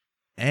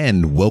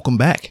And welcome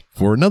back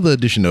for another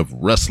edition of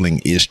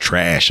Wrestling is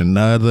Trash,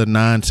 another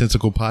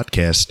nonsensical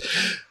podcast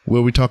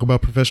where we talk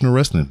about professional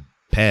wrestling,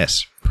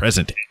 past,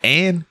 present,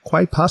 and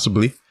quite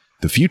possibly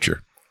the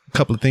future. A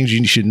couple of things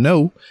you should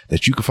know: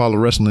 that you can follow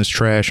Wrestling is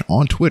Trash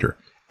on Twitter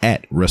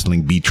at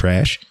Wrestling Be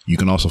Trash. You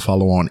can also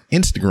follow on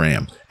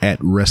Instagram at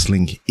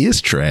Wrestling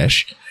is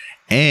Trash.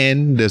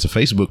 And there's a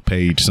Facebook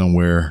page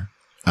somewhere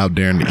out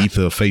there in the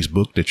ether of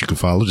Facebook that you can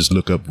follow. Just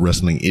look up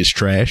Wrestling is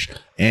Trash,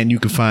 and you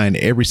can find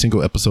every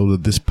single episode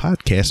of this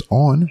podcast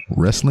on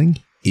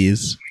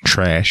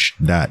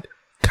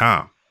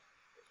wrestlingistrash.com.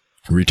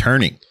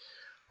 Returning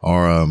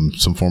are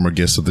some former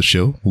guests of the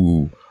show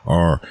who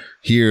are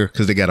here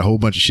because they got a whole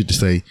bunch of shit to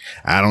say.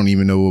 I don't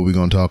even know what we're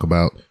going to talk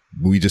about.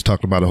 We just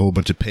talked about a whole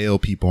bunch of pale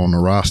people on the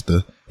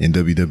roster in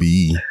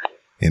WWE.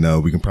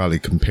 And we can probably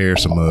compare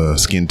some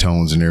skin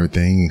tones and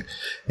everything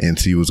and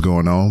see what's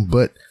going on.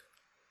 But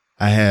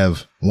I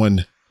have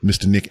one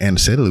Mr. Nick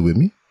Anicetti with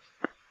me.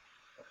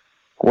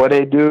 What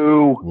they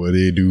do? What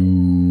they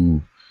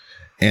do?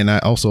 And I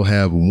also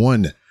have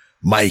one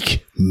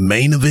Mike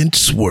Main Event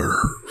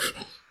Swerve.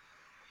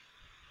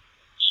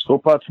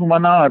 Scopa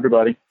Tumana,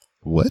 everybody.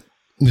 What?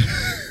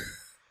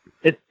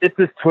 It's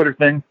this Twitter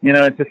thing. You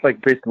know, it's just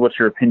like basically what's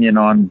your opinion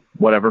on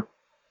whatever.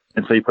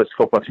 And so you put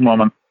Scopa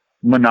Tumana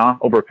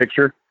over a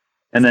picture,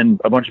 and then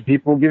a bunch of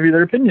people give you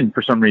their opinion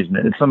for some reason.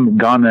 It's some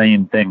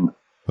Ghanaian thing.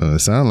 It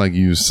sounds like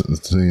you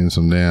seeing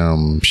some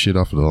damn shit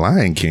off of the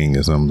Lion King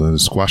or something.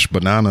 Squash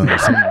banana or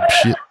some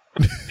shit.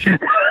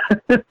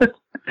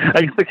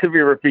 I guess it could be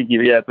Rafiki.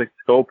 Yeah, it's like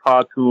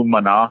Scopa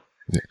Tumana.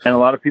 Yeah. And a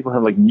lot of people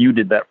have like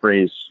muted that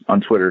phrase on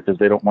Twitter because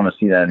they don't want to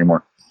see that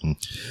anymore.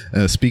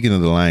 Speaking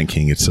of the Lion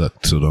King, it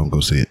sucked, so don't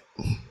go see it.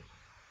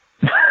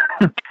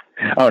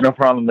 Oh, no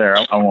problem there.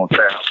 I won't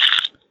say.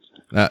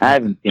 I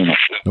haven't seen it.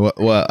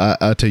 Well,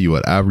 I'll tell you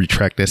what. I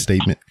retract that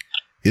statement.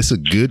 It's a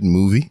good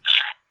movie.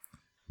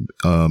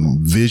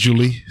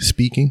 Visually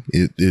speaking,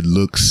 it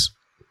looks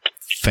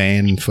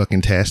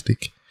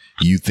fan-fucking-tastic.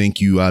 You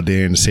think you out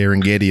there in the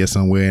Serengeti or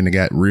somewhere and they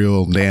got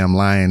real damn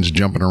lions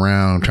jumping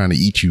around trying to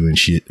eat you and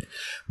shit.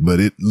 But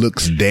it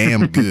looks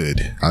damn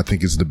good. I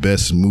think it's the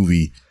best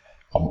movie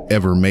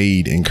ever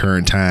made in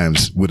current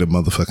times with a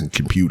motherfucking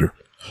computer.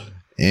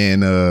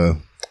 And,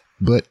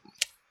 but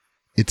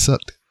it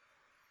sucked.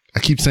 I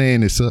keep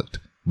saying it sucked,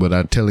 but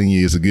I'm telling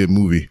you it's a good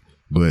movie.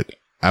 But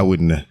I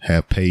wouldn't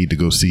have paid to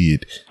go see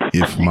it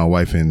if my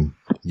wife and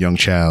young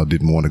child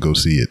didn't want to go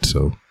see it.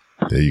 So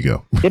there you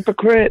go.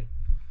 Hypocrite.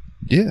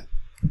 Yeah.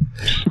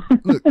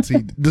 Look, see,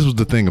 this was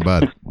the thing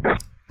about it.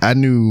 I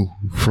knew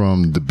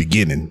from the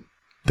beginning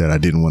that I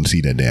didn't want to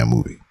see that damn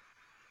movie.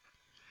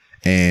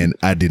 And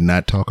I did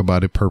not talk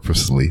about it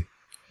purposely.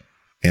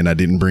 And I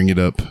didn't bring it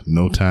up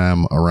no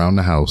time around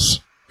the house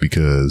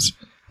because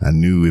I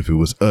knew if it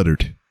was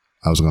uttered,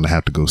 I was going to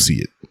have to go see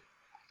it.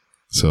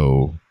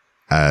 So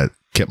I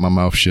kept my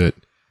mouth shut,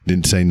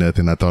 didn't say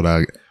nothing. I thought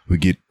I would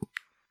get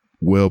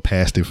well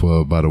past it for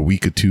about a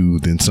week or two.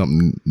 Then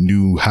something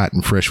new, hot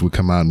and fresh would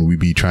come out and we'd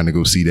be trying to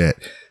go see that.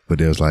 But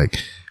they was like,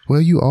 well,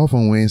 you off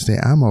on Wednesday.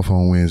 I'm off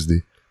on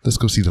Wednesday. Let's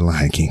go see The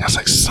Lion King. I was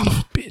like, son of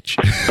a bitch.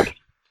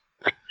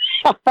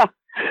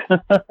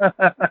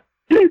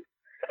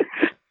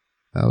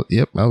 I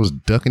was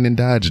ducking and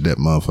dodging that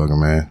motherfucker,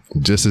 man.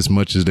 Just as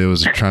much as they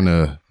was trying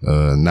to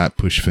not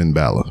push Finn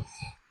Balor.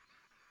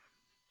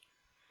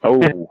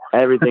 Oh,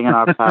 everything in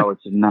our power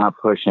to not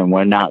push him.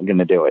 We're not going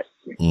to do it.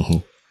 Mm-hmm.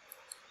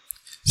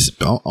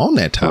 On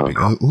that topic,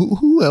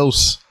 who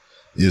else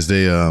is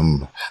they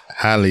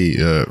highly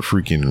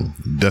freaking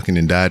ducking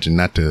and dodging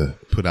not to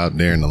put out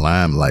there in the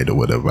limelight or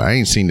whatever? I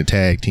ain't seen the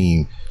tag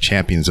team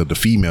champions of the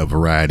female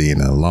variety in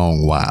a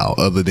long while,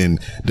 other than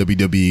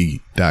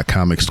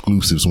WWE.com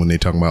exclusives when they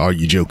talking about, are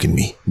you joking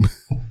me?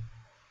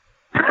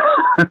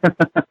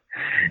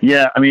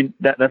 Yeah, I mean,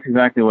 that's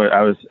exactly what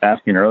I was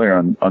asking earlier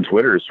on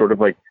Twitter. Is sort of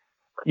like,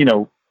 you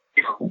know,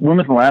 when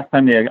was the last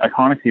time the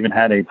Iconics even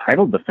had a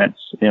title defense,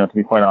 you know, to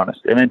be quite honest?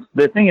 And it's,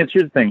 the thing is,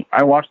 here's the thing.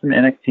 I watched them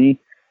in NXT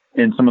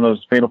in some of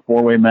those fatal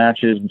four-way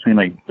matches between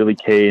like Billie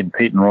Kay and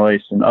Peyton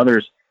Royce and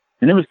others.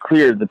 And it was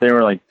clear that they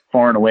were like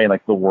far and away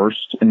like the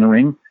worst in the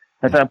ring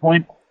at that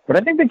point. But I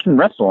think they can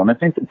wrestle, and I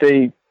think that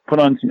they put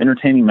on some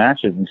entertaining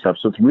matches and stuff.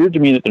 So it's weird to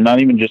me that they're not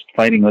even just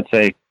fighting, let's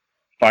say,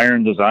 Fire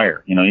and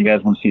Desire. You know, you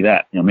guys want to see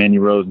that, you know, Mandy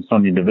Rose and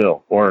Sonya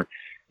Deville, or,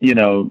 you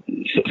know,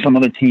 some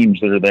other teams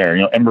that are there,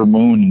 you know, Ember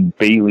Moon and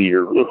Bayley,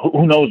 or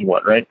who knows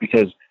what, right?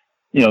 Because,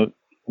 you know,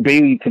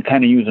 Bayley could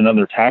kind of use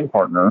another tag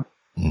partner,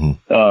 you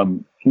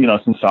know,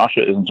 since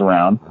Sasha isn't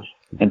around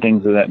and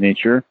things of that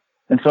nature.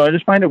 And so I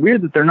just find it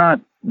weird that they're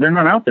not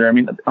out there. I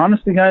mean,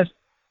 honestly, guys,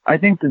 I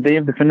think that they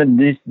have defended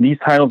these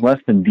titles less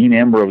than Dean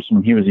Ambrose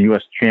when he was a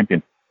U.S.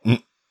 champion.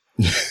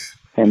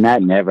 And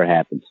that never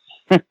happens.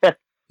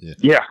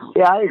 Yeah,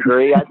 I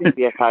agree. I think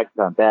the Iconics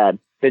aren't bad.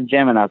 Been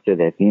jamming out to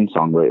their theme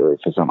song lately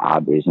for some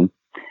odd reason.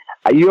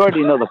 You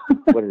already know the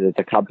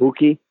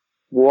Kabuki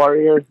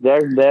Warriors.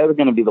 They're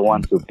going to be the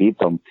ones who beat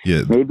them.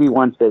 Yeah. Maybe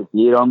once they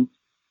beat them,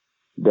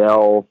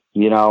 they'll,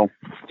 you know,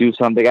 do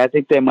something. I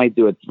think they might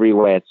do a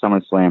 3-way at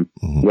SummerSlam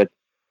with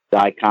the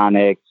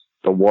Iconics,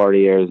 the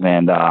Warriors,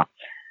 and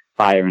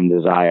Fire and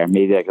Desire.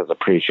 Maybe like it's a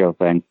pre-show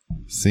thing.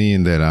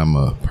 Seeing that I'm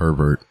a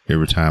pervert,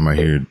 every time I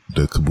hear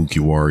the Kabuki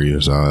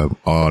Warriors, I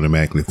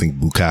automatically think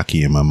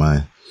Bukkake in my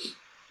mind.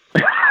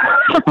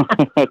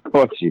 Of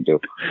course you do.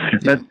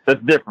 That's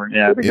different.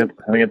 Yeah, I think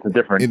it's a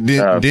different,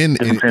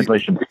 different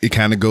translation. It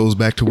kind of goes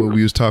back to what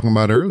we was talking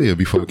about earlier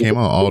before it came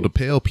on. All the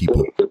pale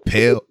people.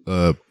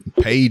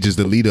 Paige is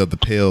the leader of the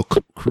pale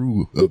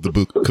crew of the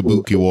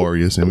Kabuki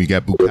Warriors, and we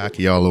got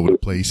Bukkake all over the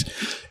place.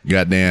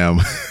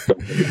 Goddamn,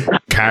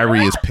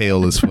 Kyrie is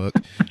pale as fuck.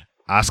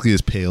 Oscar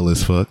is pale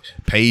as fuck.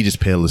 Paige is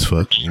pale as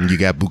fuck, and you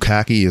got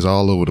Bukkake is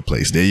all over the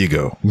place. There you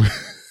go.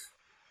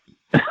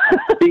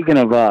 Speaking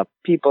of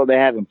people they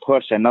haven't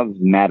pushed, I know this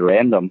is mad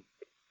random,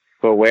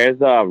 but where's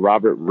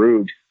Robert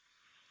Roode?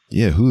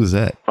 Yeah, who is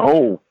that?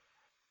 Oh,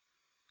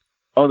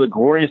 the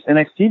glorious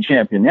NXT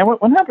champion. Yeah,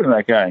 what happened to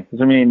that guy?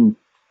 Because I mean,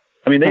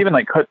 they even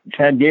like cut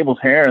Chad Gable's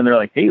hair, and they're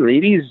like, "Hey,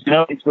 ladies,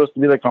 he's supposed to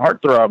be like a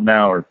heartthrob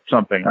now or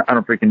something." I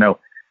don't freaking know.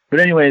 But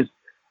anyways,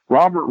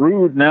 Robert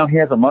Roode now he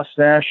has a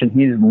mustache, and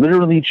he's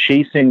literally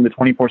chasing the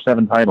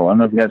 24/7 title. I don't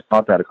know if you guys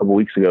caught that a couple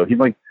weeks ago. He's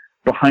like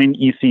behind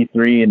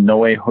EC3 and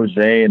Noe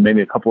Jose and maybe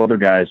a couple other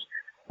guys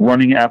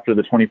running after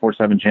the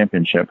 24/7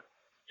 championship.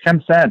 It's kind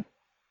of sad.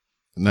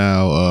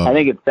 Now, I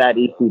think it's sad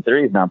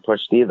EC3 is not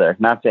pushed either.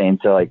 Not saying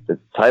to like the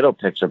title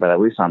picture, but at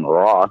least on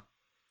Raw.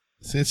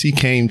 Since he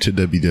came to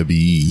WWE,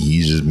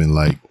 he's just been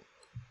like,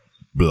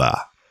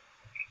 blah.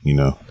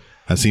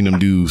 I seen him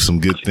do some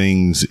good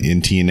things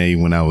in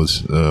TNA when I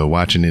was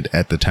watching it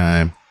at the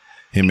time.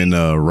 Him and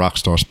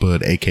Rockstar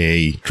Spud,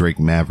 a.k.a. Drake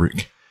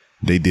Maverick.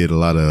 They did a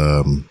lot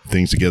of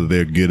things together.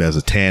 They're good as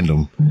a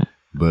tandem,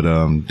 but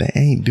they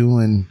ain't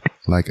doing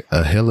like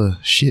a hella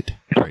shit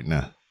right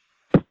now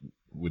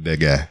with that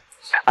guy.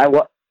 I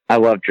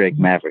love Drake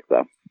Maverick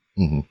though.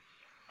 Mm-hmm.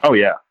 Oh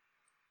yeah,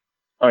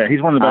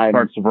 he's one of the best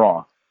parts of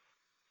Raw.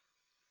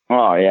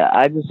 Oh yeah,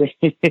 I just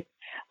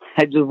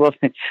love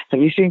it.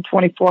 Have you seen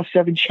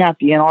 24/7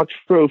 champion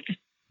R-Truth?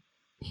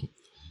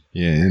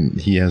 Yeah, and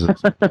he has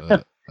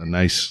a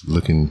nice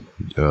looking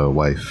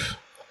wife.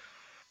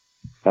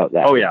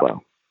 Oh yeah.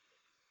 Well.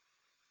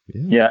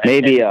 Yeah.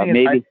 Maybe.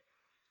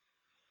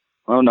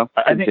 Oh no.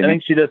 I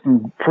think she does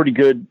some pretty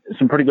good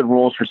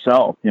roles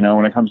herself.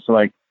 When it comes to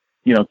like,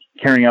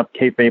 carrying up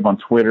kayfabe on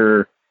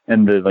Twitter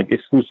and the like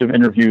exclusive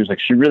interviews. Like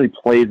she really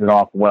plays it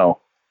off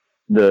well.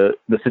 The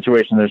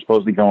situation they're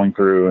supposedly going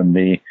through and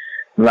the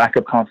lack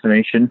of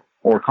constipation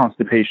or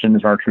constipation,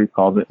 as R-Truth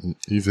calls it.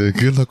 He said,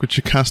 "Good luck with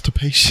your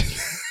constipation."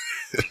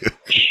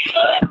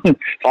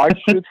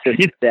 R-Truth's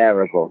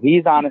hysterical.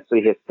 He's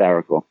honestly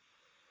hysterical.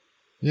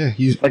 Yeah,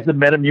 he's like the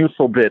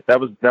Metamucil bit. That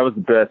was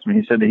the best when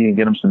he said that he can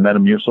get him some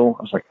Metamucil.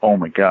 I was like, oh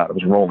my god, I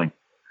was rolling.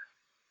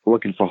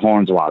 Looking for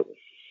Hornswoggle.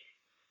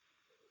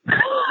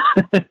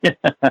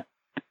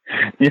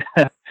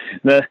 yeah,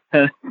 that's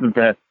the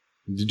best.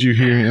 Did you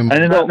hear him? I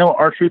did not know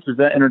R-Truth was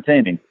that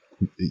entertaining.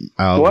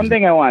 One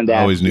thing I wanted to ask you guys.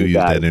 I always knew he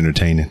was that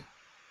entertaining.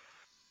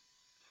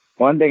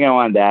 One thing I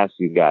wanted to ask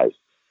you guys.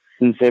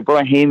 Since they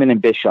brought Heyman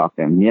and Bischoff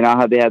in, you know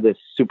how they had this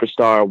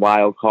superstar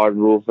wild card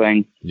rule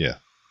thing? Yeah.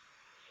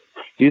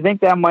 Do you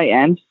think that might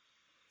end?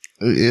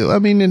 I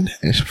mean,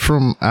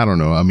 I don't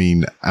know. I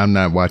mean, I'm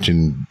not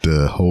watching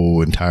the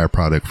whole entire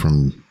product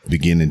from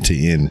beginning to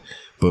end,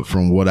 but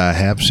from what I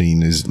have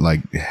seen is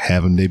like,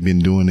 haven't they been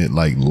doing it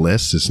like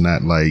less? It's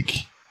not like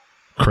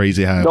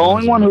crazy how the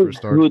only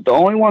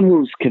one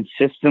who's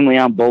consistently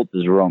on both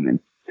is Roman.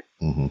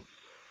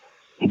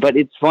 Mm-hmm. But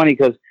it's funny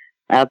because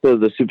after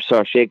the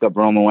Superstar Shakeup,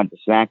 Roman went to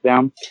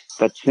SmackDown,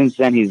 but since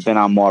then he's been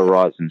on more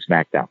Raws than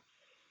SmackDown.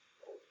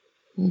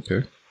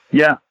 Okay.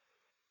 Yeah,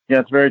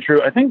 it's very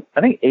true. I think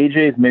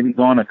AJ's maybe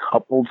gone a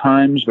couple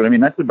times, but I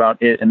mean that's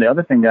about it. And the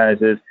other thing,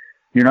 guys, is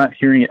you're not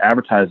hearing it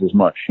advertised as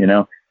much.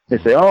 They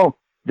say, "Oh,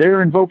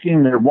 they're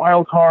invoking their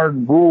wild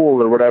card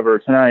rule or whatever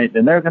tonight,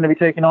 and they're going to be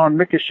taking on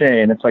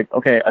Ricochet." And it's like,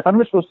 okay, I thought it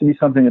was supposed to be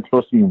something that's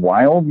supposed to be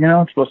wild.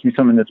 It's supposed to be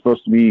something that's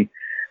supposed to be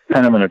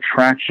kind of an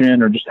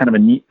attraction or just kind of a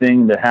neat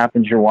thing that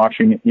happens. You're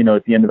watching, at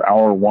the end of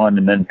hour one,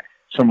 and then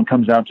someone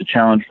comes out to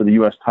challenge for the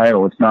U.S.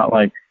 title. It's not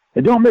like, hey,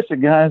 don't miss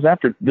it, guys.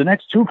 After the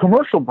next 2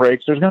 commercial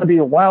breaks, there's going to be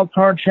a wild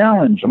card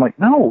challenge. I'm like,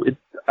 no,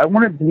 I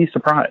want it to be a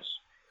surprise.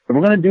 If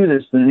we're going to do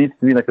this, then it needs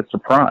to be like a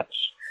surprise,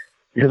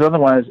 because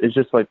otherwise it's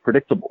just like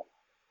predictable.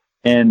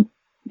 And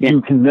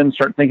you can then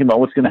start thinking about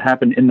what's going to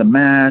happen in the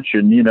match,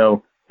 and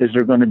is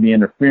there going to be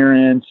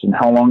interference, and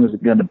how long is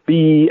it going to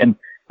be? And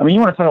I mean,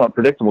 you want to talk about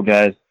predictable,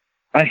 guys.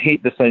 I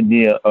hate this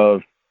idea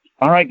of,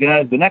 all right,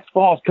 guys, the next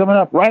fall is coming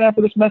up right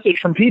after this message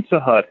from Pizza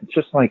Hut. It's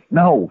just like,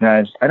 no,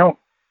 guys, I don't.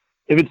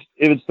 If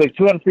it's like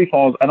 2 out of 3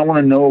 falls, I don't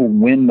want to know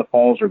when the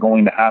falls are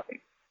going to happen.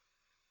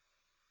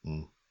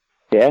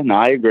 Yeah, no,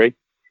 I agree.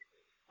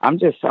 I'm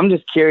just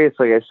curious.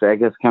 Like I said, I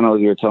guess kind of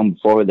like you were telling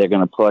before, they're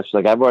going to push.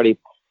 Like I've already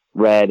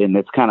read, and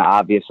it's kind of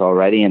obvious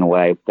already in a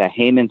way that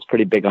Heyman's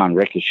pretty big on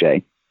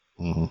Ricochet.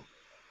 Mm-hmm.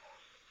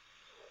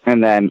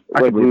 And then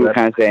what we were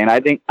kind of saying, I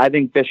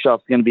think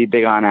Bischoff's going to be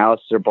big on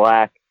Aleister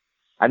Black.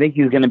 I think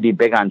he's going to be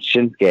big on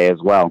Shinsuke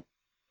as well.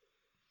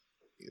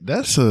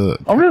 That's Oh,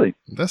 really?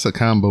 That's a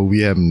combo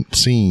we haven't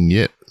seen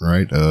yet,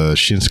 right?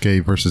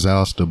 Shinsuke versus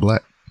Aleister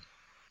Black.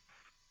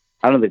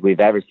 I don't think we've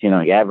ever seen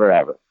him ever.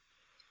 I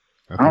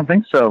don't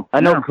think so. I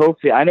know No.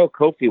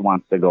 Kofi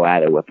wants to go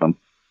at it with him.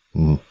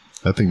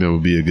 I think that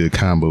would be a good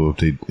combo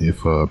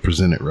if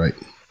presented right.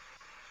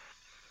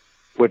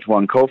 Which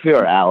one, Kofi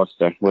or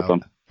Aleister with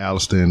him?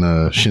 Aleister and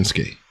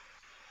Shinsuke.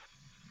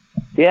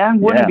 Yeah,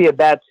 wouldn't be a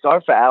bad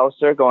start for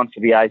Aleister going for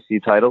the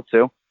IC title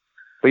too.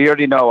 But you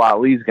already know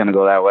Ali's going to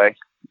go that way.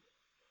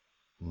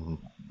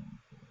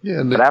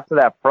 Yeah, But after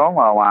that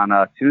promo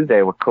on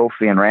Tuesday with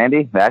Kofi and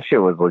Randy, that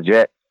shit was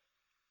legit.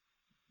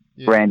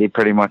 Yeah. Randy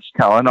pretty much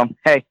telling him,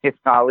 "Hey, if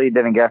Ali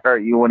didn't get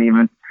hurt, you wouldn't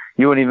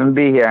even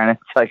be here." And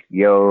it's like,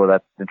 yo,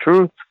 that's the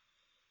truth.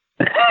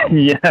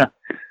 Yeah.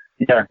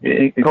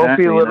 Exactly.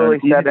 Kofi literally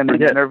said in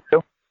an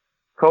interview.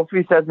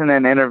 Kofi says in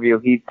an interview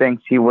he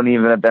thinks he wouldn't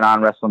even have been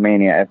on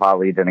WrestleMania if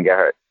Ali didn't get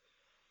hurt.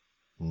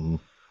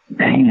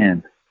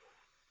 Man,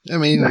 I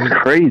mean, that's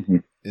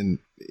crazy. And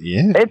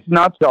yeah, It's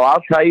nuts, though.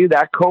 I'll tell you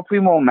that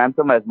Kofi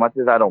momentum, as much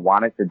as I don't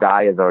want it to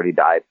die, has already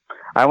died.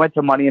 I went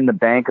to Money in the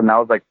Bank, and that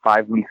was like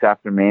 5 weeks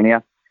after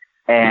Mania.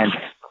 And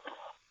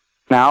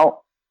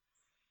now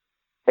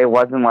it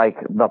wasn't like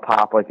the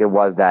pop like it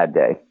was that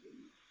day.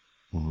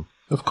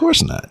 of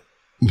course not.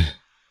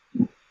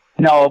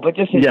 No, but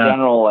just in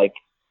general, like,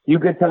 you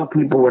could tell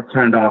people were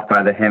turned off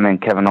by the him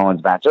and Kevin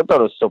Owens match. I thought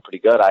it was still pretty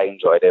good. I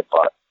enjoyed it,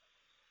 but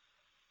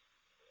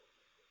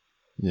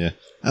Yeah.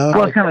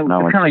 Well, it's kind of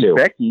like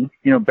Becky.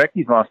 You know,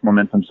 Becky's lost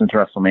momentum since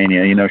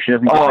WrestleMania. You know, she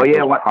doesn't.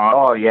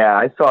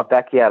 I saw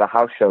Becky at a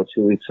house show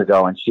 2 weeks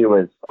ago, and she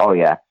was,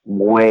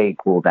 way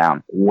cool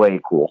down. Way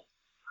cool.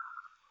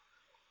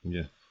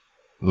 Yeah.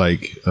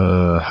 Like,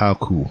 how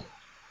cool?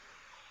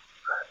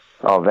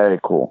 Oh, very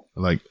cool.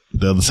 Like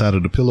the other side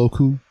of the pillow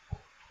cool?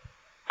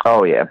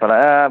 Oh, yeah. But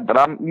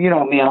I'm, you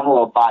know me, I'm a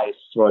little biased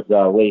towards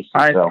Lacey.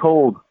 Ice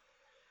cold.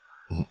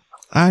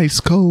 Ice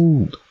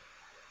cold.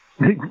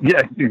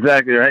 Yeah,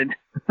 exactly right.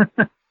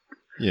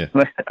 Yeah.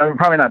 I mean,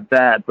 probably not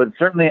that, but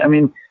certainly, I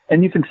mean,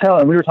 and you can tell,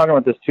 and we were talking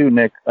about this too,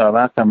 Nick,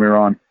 last time we were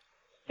on.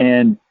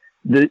 And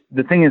the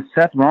thing is,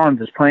 Seth Rollins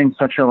is playing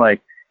such a,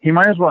 like, he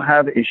might as well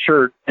have a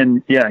shirt,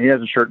 and yeah, he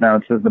has a shirt now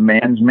that says the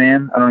man's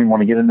man. I don't even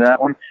want to get into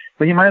that one,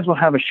 but he might as well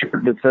have a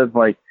shirt that says,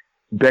 like,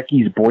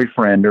 Becky's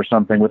boyfriend or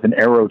something with an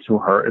arrow to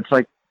her. It's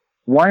like,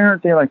 why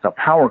aren't they like a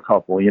power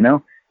couple, you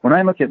know? When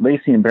I look at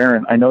Lacey and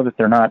Baron, I know that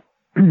they're not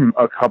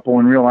a couple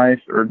in real life,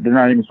 or they're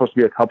not even supposed to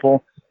be a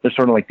couple. They're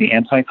sort of like the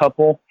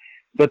anti-couple.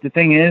 But the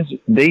thing is,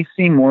 they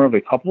seem more of a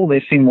couple.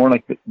 They seem more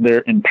like they're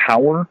in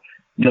power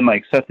than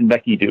like Seth and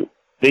Becky do.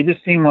 They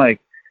just seem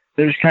like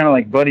they're just kind of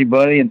like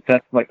buddy, and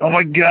Seth's like, oh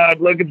my God,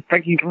 look at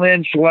Becky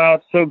Lynch. Wow,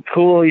 it's so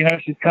cool. You know,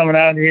 she's coming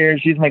out here.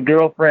 She's my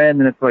girlfriend.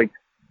 And it's like,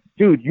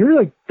 dude, you're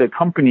like the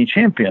company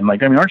champion.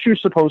 Like, I mean, aren't you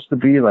supposed to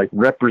be like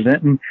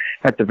representing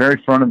at the very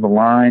front of the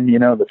line, you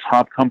know, the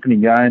top company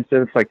guy?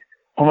 Instead, it's like,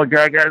 oh my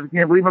God, guys, I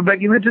can't believe I'm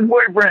Becky Lynch's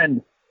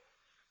boyfriend.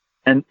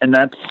 And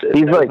that's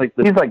he's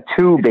like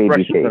two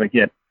baby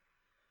face.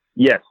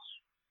 Yes.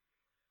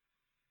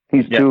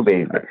 He's two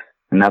baby,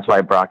 and that's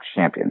why Brock's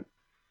champion.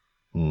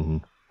 Mm-hmm.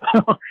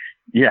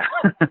 Yeah.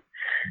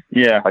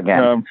 Yeah.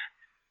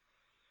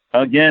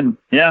 Again.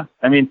 Yeah.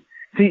 I mean,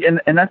 see,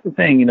 and that's the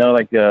thing, you know,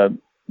 like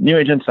New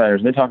Age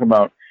Insiders, they talk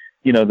about,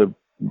 you know, the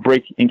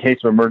break in case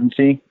of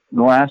emergency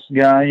glass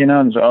guy, you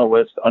know, and so,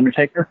 it's the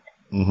Undertaker.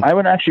 Mm-hmm. I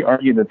would actually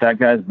argue that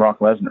guy's Brock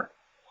Lesnar.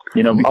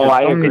 You know,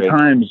 because so many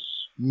times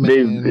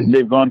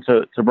they've gone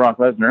to Brock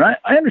Lesnar. And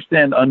I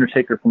understand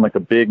Undertaker from like a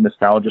big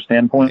nostalgia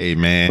standpoint. Hey,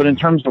 man. But in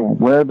terms of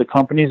where the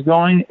company's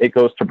going, it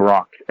goes to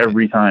Brock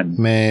every time.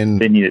 Man,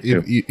 they need it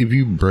to. If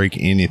you break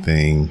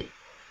anything,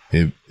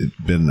 it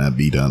better not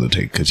be the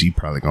Undertaker, because he's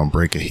probably gonna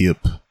break a hip.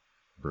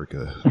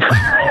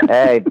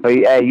 Hey,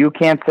 you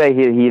can't say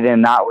he did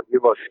not. He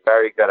was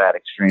very good at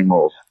Extreme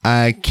Rules.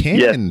 I can.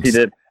 Yes, he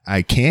did.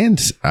 I can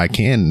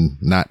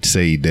not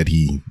say that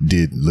he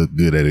did look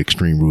good at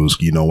Extreme Rules.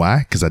 You know why?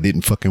 Because I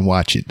didn't fucking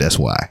watch it. That's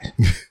why.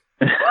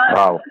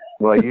 Oh,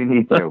 well, you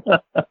need to.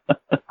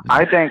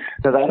 I think,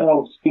 because I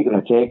know, speaking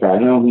of Taker, I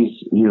know he's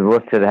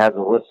listed, has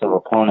a list of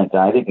opponents,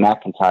 and I think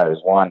McIntyre is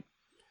one.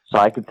 So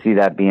I could see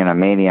that being a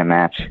Mania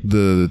match.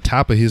 The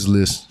top of his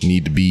list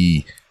need to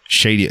be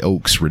Shady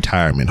Oaks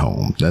Retirement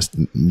Home. That's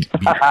the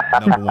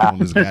number one on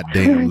this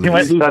goddamn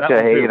list. He's such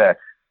a hater.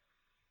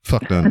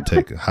 Fuck the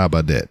Undertaker. How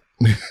about that?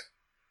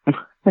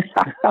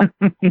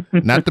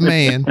 Not the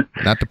man,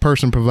 not the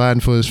person providing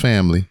for his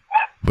family,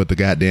 but the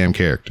goddamn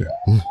character.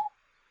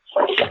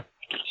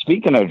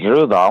 Speaking of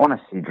Drew, though, I want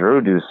to see Drew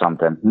do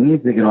something. He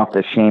needs to get off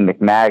the Shane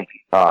McMahon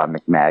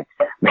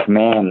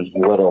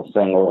little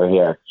thing over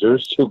here.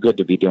 Drew's too good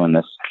to be doing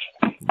this.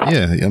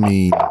 Yeah, I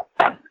mean,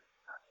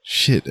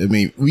 shit. I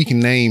mean, we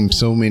can name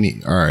so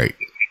many. All right.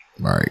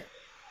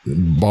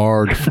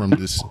 Barred from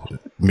this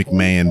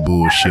McMahon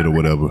bullshit or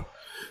whatever.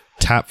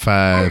 Top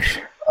 5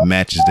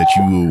 matches that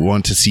you will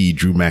want to see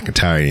Drew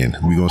McIntyre in.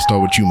 We're going to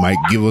start with you, Mike.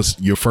 Give us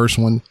your first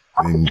one.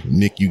 And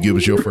Nick, you give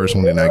us your first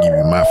one, and I'll give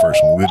you my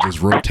first one. We'll just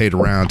rotate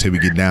around till we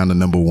get down to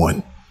number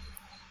 1.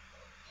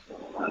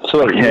 So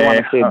wait, we want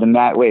Okay. to say the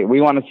match. Wait,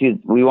 we want to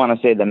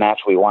say the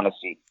match we want to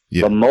see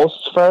Yeah. the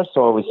most first,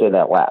 or we say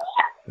that last?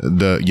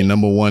 Your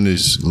number one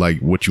is like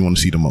what you want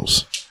to see the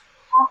most.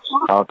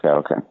 Okay.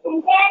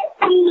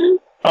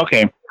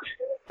 Okay.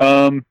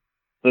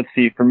 Let's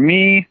see. For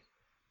me,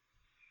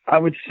 I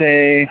would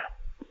say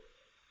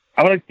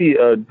I would like to see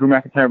Drew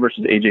McIntyre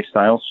versus AJ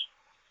Styles.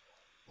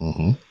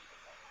 Mm-hmm.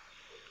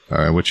 All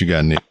right, what you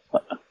got, Nick?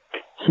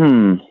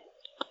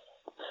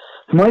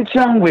 Might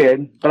sound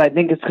weird, but I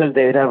think it's because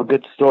they'd have a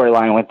good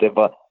storyline with it.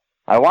 But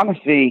I want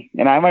to see,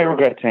 and I might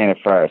regret saying it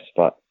first,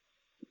 but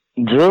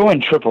Drew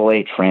and Triple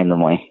H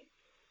randomly.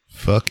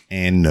 Fuck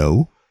and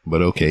no,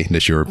 but okay,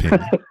 that's your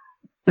opinion.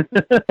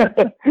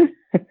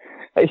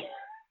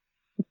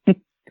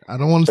 I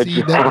don't want to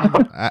see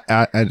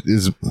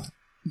that.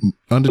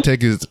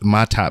 Undertaker is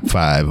my top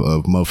 5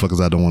 of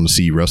motherfuckers I don't want to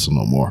see wrestle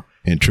no more,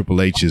 and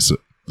Triple H is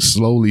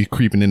slowly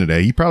creeping into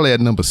that. He probably at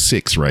number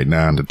 6 right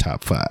now in the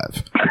top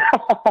 5.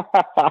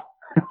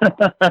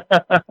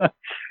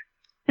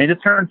 He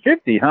just turned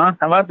 50, huh?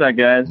 How about that,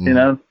 guys? You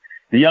know,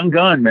 the young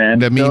gun, man.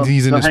 That means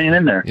he's still hanging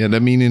in there. Yeah,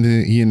 that means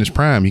he in his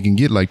prime. He can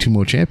get like 2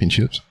 more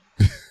championships.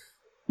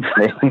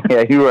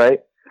 Yeah, you're right.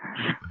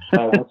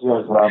 That's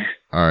yours, Rob.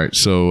 All right,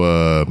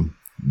 so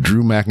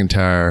Drew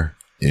McIntyre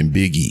and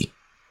Big E.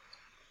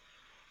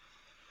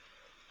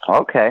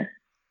 Okay.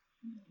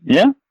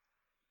 Yeah,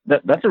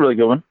 that's a really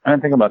good one. I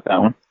didn't think about that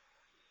one.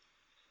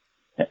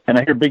 And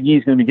I hear Big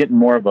E's going to be getting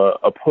more of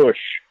a push.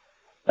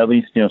 At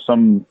least, you know,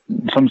 some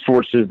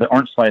sources that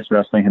aren't Slice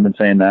Wrestling have been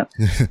saying that.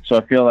 So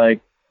I feel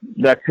like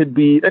that could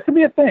be a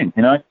thing.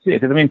 You know, I can see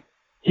it. Because, I mean,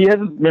 he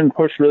hasn't been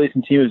pushed really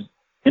since he was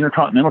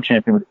Intercontinental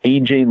Champion with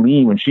AJ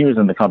Lee when she was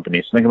in the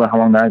company. So think about how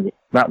long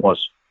that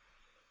was.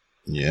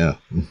 Yeah.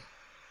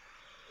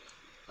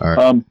 All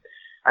right.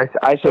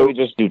 I say we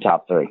just do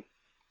top 3.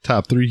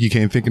 Top 3, you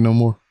can't think of no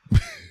more?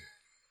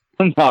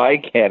 No, I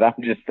can't.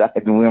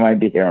 We might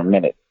be here in a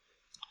minute.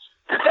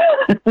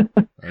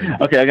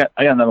 Okay, I got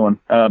another one.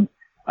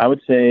 I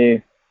would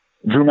say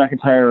Drew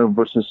McIntyre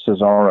versus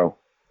Cesaro.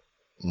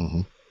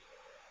 Mm-hmm.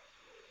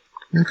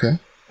 Okay.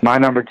 My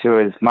number two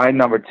is Drew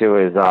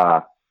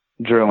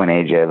and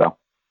AJ though.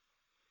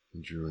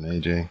 Drew and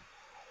AJ.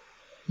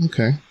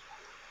 Okay.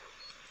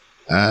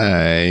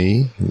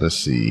 Let's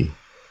see.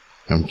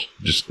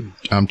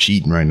 I'm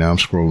cheating right now. I'm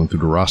scrolling through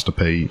the roster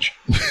page.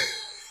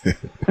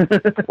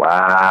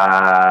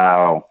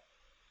 Wow.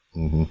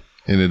 Mm-hmm.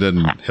 And it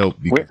doesn't help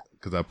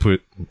because I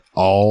put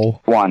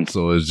all one.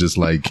 So it's just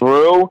like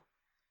Drew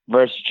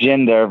versus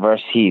Jinder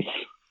versus Heath.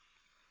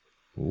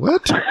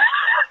 What?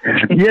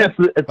 Yes,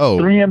 it's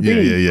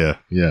 3MB.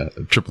 Yeah.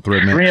 Triple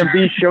threat match.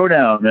 3MB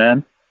showdown,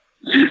 man.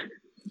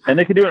 And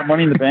they could do it at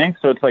Money in the Bank,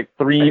 so it's like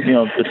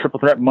the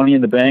triple threat Money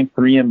in the Bank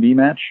 3MB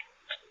match.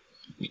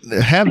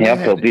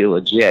 They'll be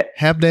legit.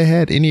 Have they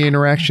had any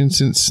interaction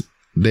since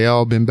they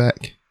all been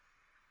back?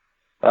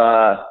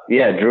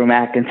 Yeah, Drew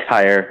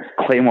McIntyre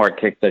Claymore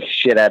kicked the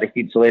shit out of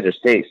Heath Slater's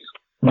face.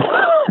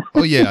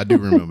 Oh yeah, I do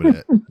remember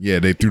that. Yeah,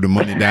 they threw the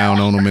money down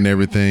on him and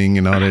everything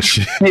and all that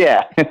shit.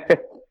 Yeah.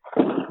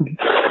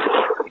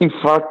 He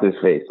fucked his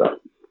face up.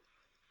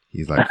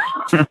 He's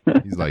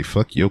like,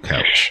 fuck your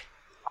couch.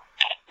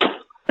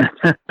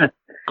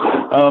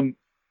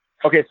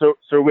 Okay, so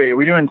wait, are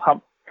we doing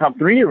top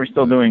 3 or are we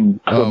still doing?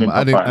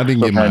 I didn't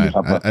get mine.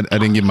 I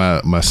didn't get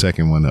my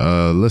second one.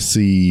 Let's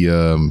see.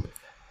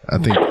 I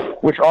think.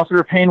 Which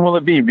Author Pain will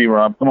it be,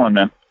 B-Rob? Come on,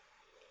 man.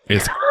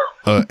 It's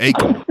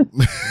Akon.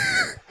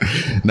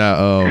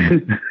 Now,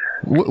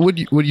 what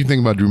do you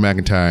think about Drew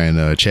McIntyre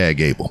and Chad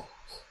Gable?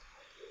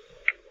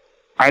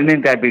 I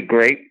think that'd be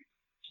great.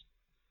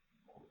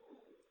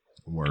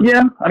 Word.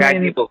 Yeah,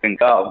 Chad Gable can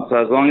go, so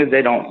as long as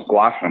they don't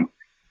squash him.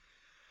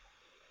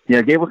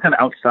 Yeah, Gable's kind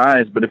of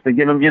outsized, but if they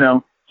give him,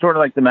 sort of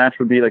like the match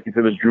would be like if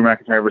it was Drew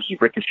McIntyre versus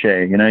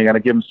Ricochet. You got to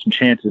give him some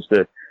chances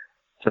to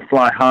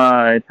fly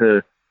high,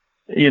 to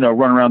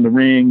run around the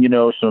ring.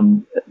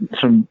 Some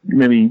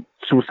maybe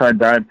suicide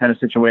dive kind of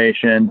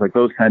situations, like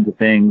those kinds of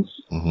things.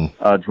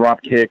 Mm-hmm.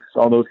 Drop kicks,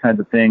 all those kinds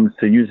of things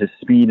to use his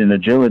speed and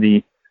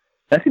agility.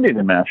 That could be a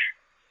good match.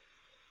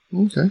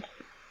 Okay.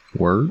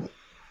 Word.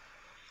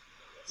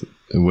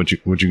 And what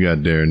you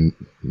got there,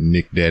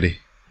 Nick Daddy?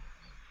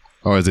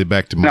 Or is it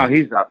back to Mike? No,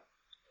 he's up.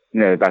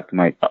 No, back to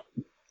Mike.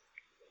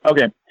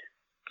 Okay.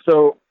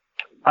 So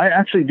I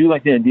actually do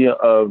like the idea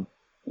of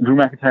Drew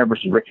McIntyre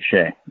versus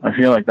Ricochet. I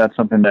feel like that's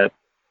something that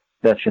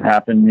should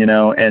happen,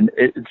 and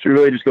it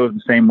really just goes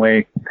the same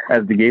way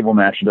as the Gable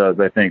match does,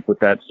 I think, with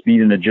that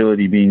speed and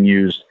agility being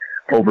used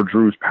over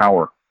Drew's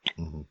power.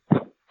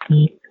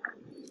 Mm-hmm.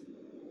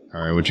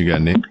 All right, what you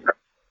got, Nick?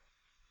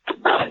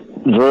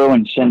 Drew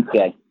and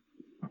Shinsuke.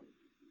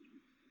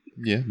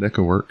 Yeah, that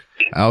could work.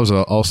 I was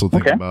also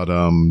thinking about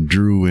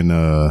Drew and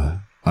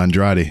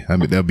Andrade. I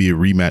mean, that'll be a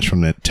rematch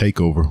from that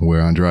takeover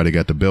where Andrade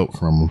got the belt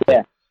from him.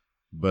 Yeah.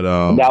 But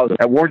that was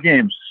at War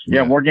Games.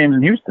 Yeah, War Games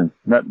in Houston.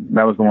 That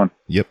was the one.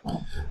 Yep.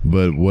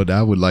 But what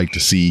I would like to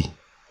see,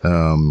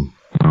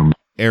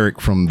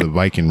 Eric from the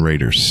Viking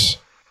Raiders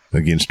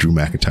against Drew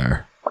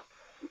McIntyre.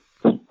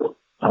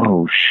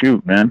 Oh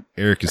shoot, man!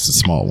 Eric is the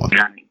small one.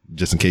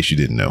 just in case you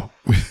didn't know.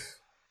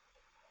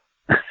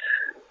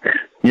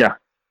 Yeah.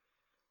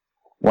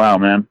 Wow,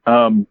 man.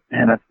 Man,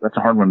 that's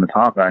a hard one to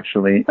top,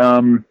 actually.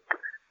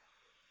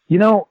 You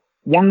know,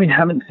 one we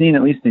haven't seen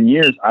at least in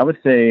years. I would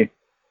say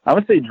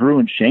Drew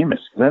and Sheamus,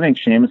 because I think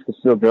Sheamus could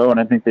still go, and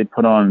I think they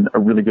put on a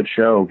really good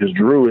show. Because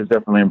Drew has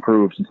definitely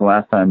improved since the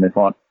last time they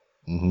fought.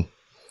 Mm-hmm.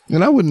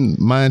 And I wouldn't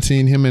mind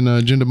seeing him and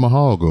Jinder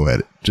Mahal go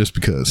at it, just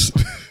because.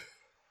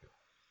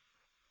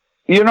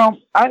 You know,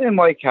 I didn't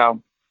like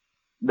how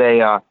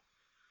they.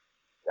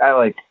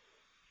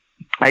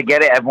 I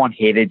get it. Everyone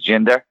hated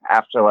Jinder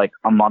after like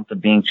a month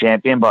of being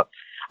champion, but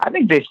I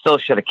think they still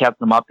should have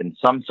kept him up in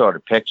some sort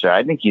of picture.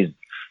 I think he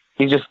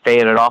just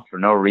faded off for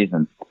no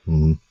reason.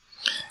 Mm-hmm.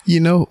 You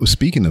know,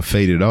 speaking of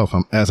faded off,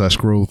 as I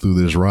scroll through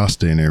this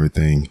roster and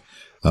everything,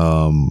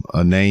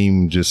 a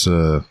name just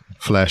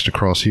flashed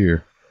across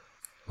here.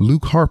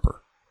 Luke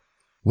Harper.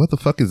 What the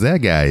fuck is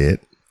that guy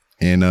at?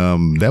 And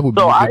that would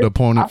be a good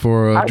opponent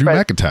for Drew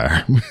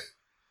McIntyre.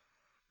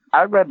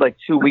 I read like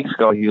 2 weeks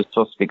ago he was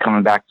supposed to be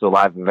coming back to a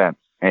live event,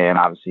 and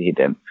obviously he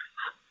didn't.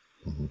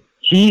 Mm-hmm.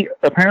 He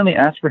apparently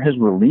asked for his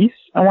release,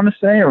 I want to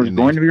say, or was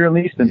going to be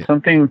released, and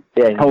something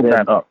held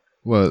that up.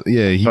 Well,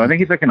 yeah. So I think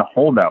he's like in a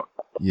holdout.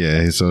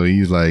 Yeah, so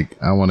he's like,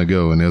 I want to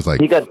go, and it was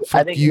like, he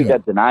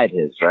got denied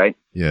his, right?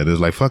 Yeah, there's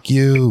like, fuck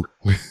you.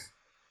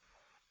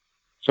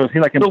 So is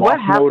he like in what boss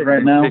happens mode right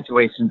in now?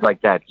 Situations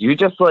like that? Do you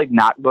just like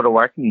not go to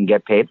work and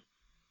get paid?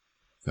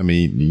 I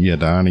mean, you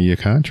have to honor your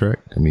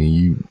contract. I mean,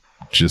 you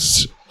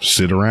just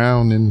sit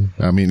around, and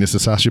I mean, it's a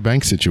Sasha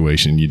Banks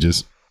situation. You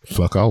just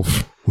fuck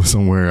off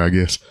somewhere, I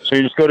guess. So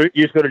you just go to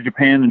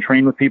Japan and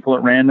train with people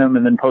at random,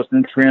 and then post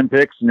Instagram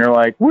pics, and you're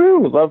like,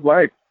 "Woo, love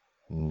life,"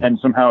 and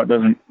somehow it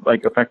doesn't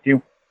like affect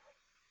you.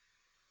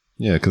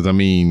 Yeah, because I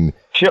mean,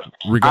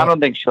 I don't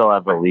think she'll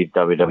ever leave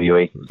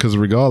WWE. Because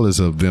regardless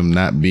of them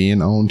not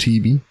being on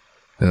TV,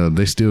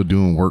 they still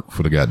doing work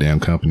for the goddamn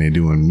company,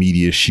 doing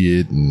media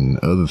shit and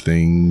other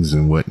things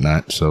and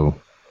whatnot. So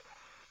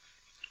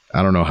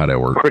I don't know how that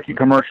works. Cricket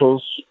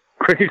commercials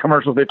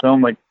they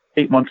filmed like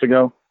 8 months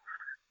ago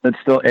that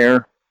still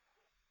air.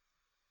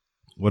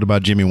 What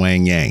about Jimmy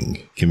Wang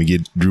Yang? Can we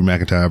get Drew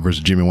McIntyre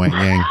versus Jimmy Wang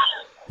Yang?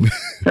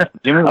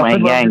 Jimmy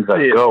Wang Yang's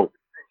a goat.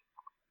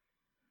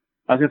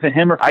 I was going to say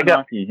him or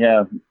Funaki,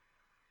 yeah.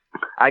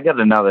 I got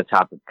another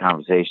topic of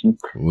conversation.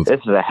 This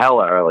is a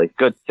hella early,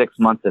 good 6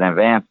 months in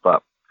advance,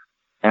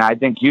 and I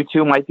think you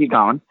two might be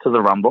going to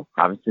the Rumble.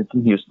 Obviously, it's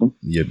in Houston.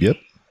 Yep.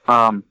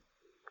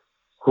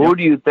 Who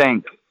do you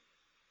think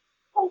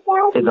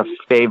is a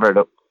favorite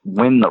to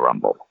win the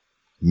Rumble?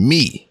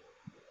 Me.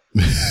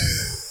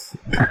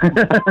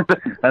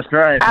 That's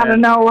right. Out of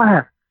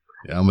nowhere.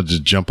 Yeah, I'm going to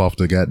just jump off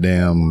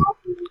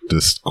the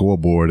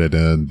scoreboard at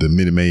the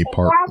Minute Maid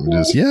Park and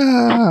just,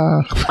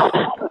 yeah.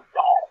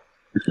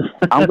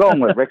 I'm going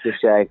with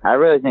Ricochet. I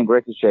really think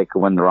Ricochet could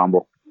win the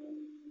Rumble.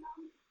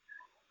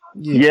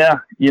 Yeah,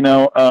 you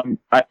know,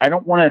 I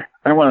don't want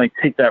to like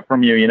take that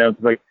from you, you know,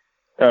 because like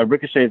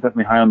Ricochet is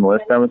definitely high on the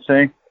list, I would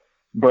say.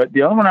 But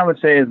the other one I would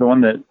say is the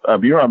one that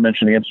B-Rob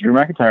mentioned against Drew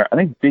McIntyre. I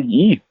think Big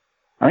E.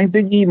 I think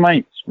Big E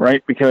might,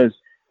 right?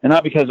 And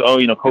not because,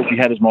 Kofi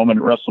had his moment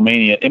at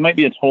WrestleMania. It might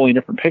be a totally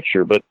different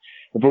picture, but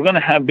if we're going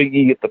to have Big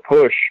E get the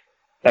push,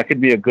 that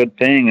could be a good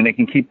thing, and it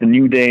can keep the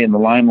New Day in the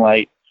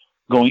limelight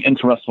going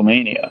into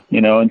WrestleMania,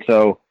 you know? And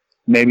so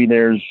maybe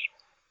maybe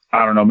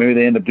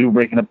they end up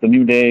breaking up the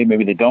New Day,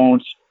 maybe they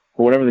don't,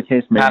 or whatever the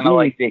case may be. Kind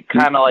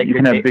of like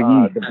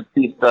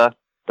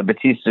the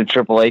Batista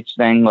Triple H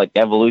thing, like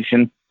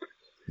Evolution.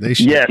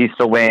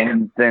 Batista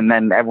wins, and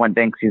then everyone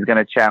thinks he's going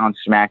to challenge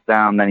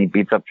SmackDown, then he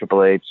beats up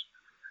Triple H.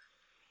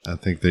 I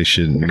think they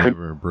should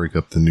never break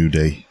up the New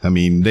Day. I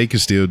mean, they can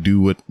still do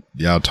what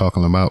y'all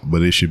talking about,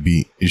 but it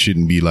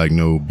shouldn't be like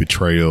no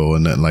betrayal or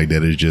nothing like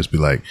that. It just be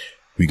like,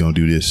 we gonna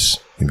do this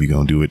and we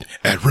gonna do it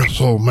at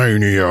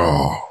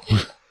WrestleMania.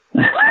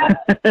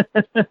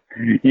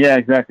 Yeah,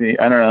 exactly.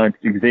 I don't know,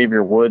 like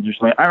Xavier Woods or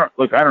something. I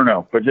don't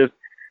know, but just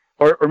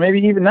or maybe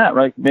even that,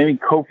 right? Maybe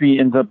Kofi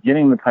ends up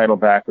getting the title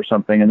back or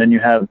something, and then you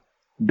have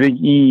Big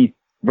E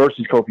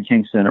versus Kofi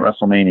Kingston at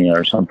WrestleMania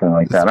or something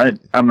like that.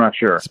 I'm not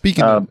sure.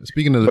 Speaking of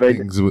the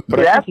things, but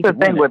that's the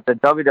thing with the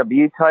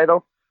WWE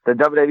title, the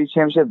WWE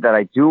Championship that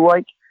I do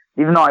like,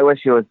 even though I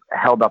wish it was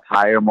held up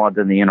higher more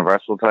than the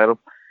Universal title.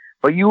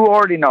 But you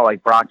already know,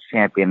 like Brock's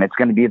champion, it's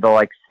going to be the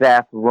like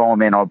Seth,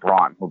 Roman, or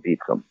Braun who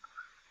beats him.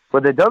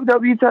 But the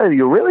WWE title,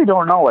 you really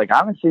don't know. Like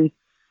honestly,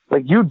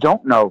 like you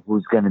don't know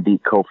who's going to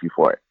beat Kofi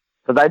for it.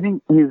 Because I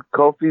think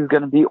Kofi's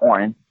going to beat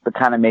Orton to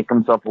kind of make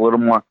himself a little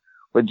more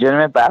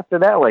legitimate. But after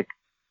that, like,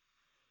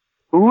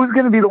 who's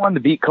going to be the one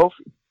to beat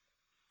Kofi?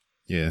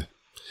 Yeah,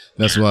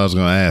 that's what I was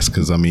going to ask.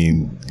 Because I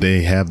mean,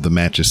 they have the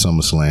match at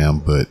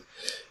SummerSlam, but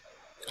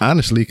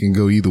honestly, it can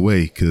go either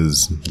way.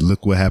 Because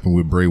look what happened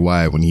with Bray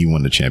Wyatt when he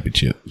won the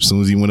championship. As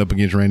soon as he went up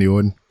against Randy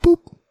Orton, boop,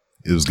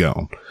 it was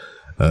gone.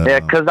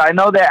 Yeah, because I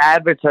know they're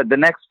the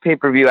next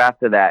pay-per-view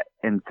after that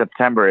in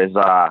September is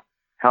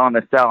Hell in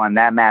a Cell, and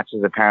that match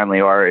is apparently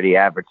already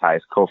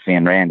advertised, Kofi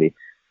and Randy.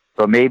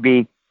 So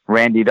maybe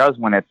Randy does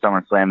win at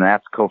SummerSlam, and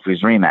that's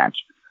Kofi's rematch.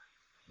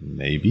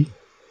 Maybe.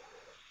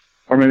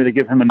 or maybe they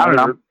give him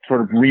another sort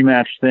of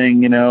rematch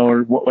thing,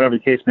 or whatever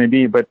the case may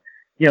be. But,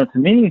 to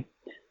me,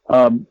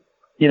 I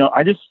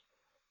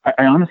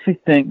honestly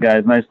think,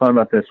 guys, and I just thought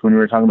about this when we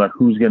were talking about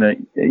who's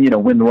going to,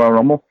 win the Royal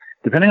Rumble.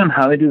 Depending on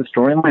how they do the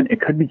storyline,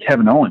 it could be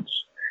Kevin Owens.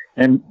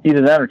 And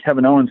either that or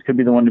Kevin Owens could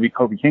be the one to beat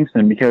Kofi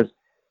Kingston, because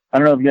I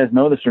don't know if you guys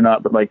know this or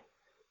not, but like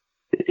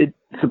it's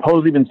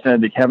supposedly been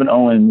said that Kevin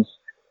Owens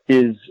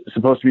is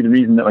supposed to be the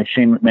reason that like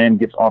Shane McMahon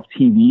gets off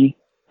TV,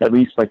 at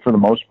least like for the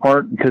most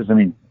part, because I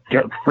mean,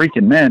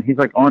 freaking man, he's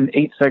like on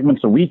 8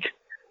 segments a week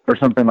or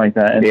something like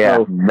that. And yeah,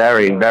 so,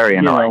 very, very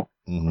annoying.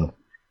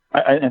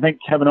 I think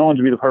Kevin Owens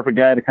would be the perfect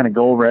guy to kind of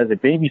go over as a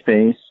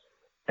babyface.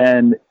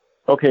 And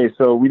okay,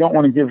 so we don't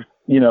want to give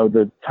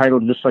the title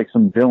to just like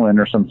some villain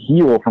or some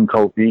heel from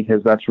Kofi,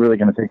 because that's really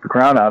going to take the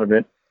crowd out of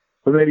it.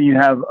 But maybe you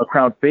have a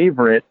crowd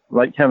favorite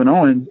like Kevin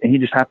Owens, and he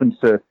just happens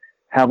to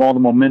have all the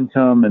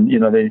momentum, and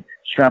they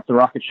strap the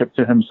rocket ship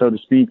to him, so to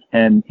speak,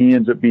 and he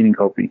ends up beating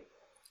Kofi.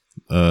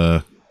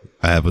 I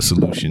have a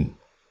solution.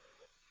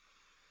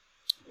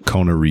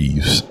 Kona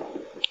Reeves.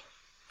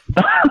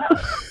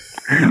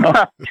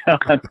 Oh,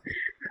 God.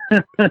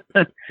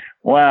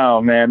 Wow,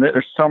 man.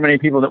 There's so many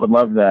people that would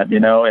love that,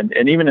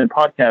 and even in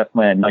podcast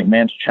land, like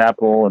Mance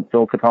Chappell and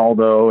Phil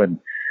Cataldo and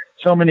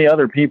so many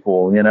other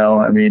people,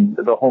 I mean,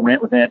 the whole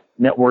Rant with Ant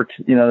network,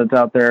 that's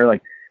out there,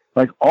 like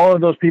all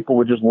of those people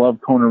would just love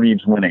Kona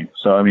Reeves winning.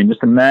 So, I mean,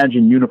 just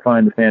imagine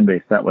unifying the fan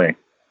base that way.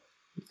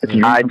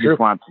 I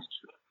want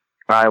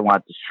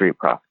the Street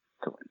Profits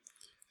to win.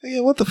 Yeah,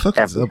 what the fuck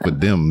is up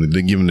with them?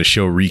 They're giving the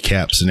show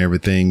recaps and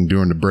everything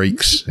during the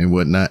breaks and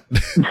whatnot.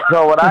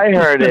 So what I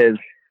heard is,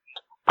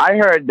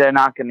 they're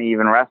not going to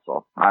even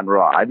wrestle on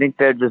Raw. I think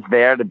they're just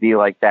there to be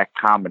like that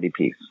comedy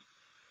piece.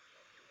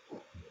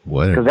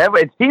 What? Because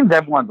it seems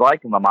everyone's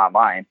liking them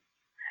online.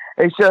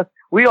 It's just,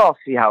 we all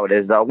see how it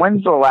is, though.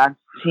 When's the last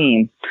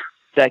team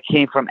that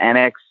came from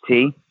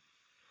NXT,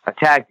 a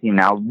tag team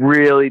now,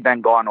 really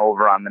been gone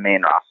over on the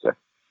main roster?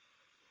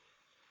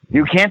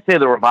 You can't say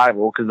the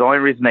Revival, because the only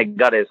reason they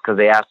got it is because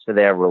they asked for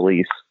their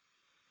release.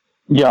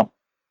 Yeah.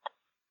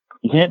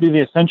 You can't do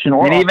the Ascension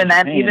or... And even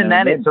then,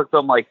 it took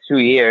them like 2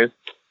 years.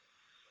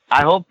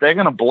 I hope they're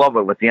going to blow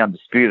it with the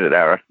Undisputed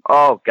Era.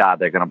 Oh, God,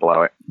 they're going to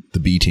blow it. The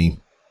B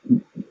team.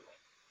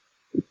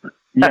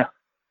 Yeah.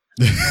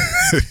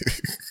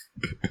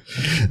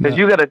 Because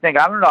you got to think,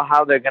 I don't know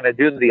how they're going to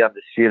do the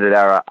Undisputed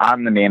Era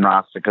on the main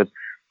roster, because,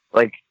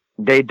 like,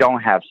 they don't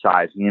have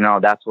size.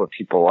 That's what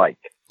people like.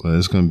 Well,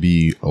 it's going to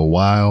be a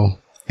while,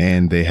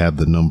 and they have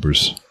the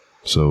numbers.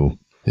 So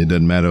it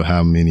doesn't matter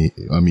how many.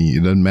 I mean,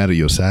 it doesn't matter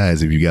your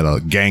size if you got a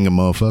gang of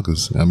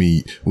motherfuckers. I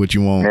mean, what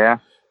you want? Yeah.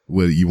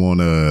 What you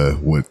want?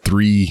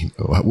 3?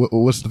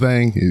 What's the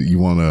thing? You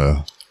want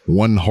a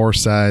 1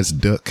 horse-sized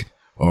duck,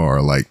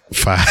 or like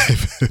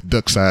 5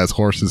 duck-sized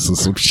horses or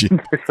some shit?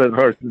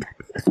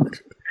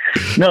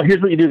 No,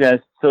 here's what you do, guys.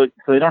 So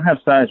they don't have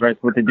size, right?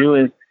 So what they do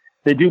is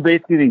they do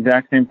basically the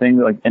exact same thing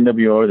that like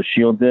NWO or the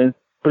Shield did,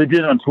 but they did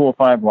it on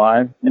 205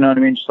 Live. You know what I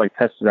mean? Just like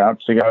test it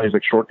out. So you got all these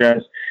like short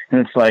guys, and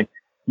it's like,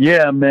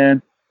 yeah,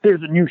 man,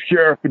 there's a new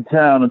sheriff in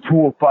town on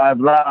 205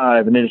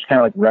 Live, and they just kind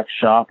of like wreck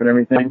shop and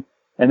everything,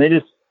 and they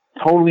just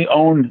totally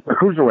owned the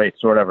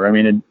cruiserweights or whatever. I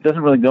mean, it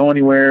doesn't really go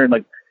anywhere.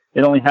 Like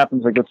it only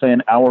happens like let's say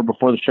an hour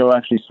before the show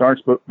actually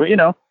starts, but they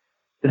can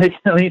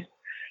at least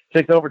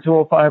take over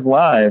 205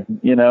 Live,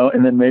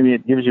 and then maybe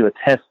it gives you a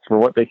test for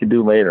what they could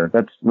do later.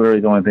 That's literally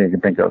the only thing I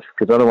can think of,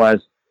 because otherwise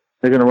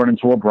they're going to run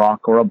into a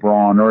Brock or a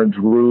Braun or a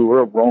Drew or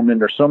a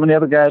Roman or so many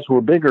other guys who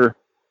are bigger,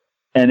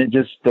 and it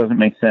just doesn't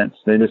make sense.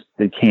 They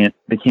can't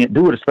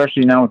do it,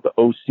 especially now with the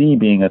OC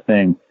being a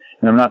thing.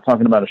 And I'm not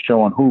talking about a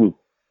show on Hulu.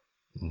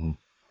 Mm-hmm.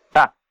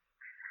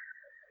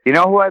 You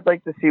know who I'd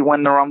like to see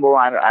win the Rumble?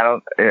 I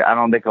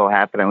don't think it'll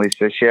happen, at least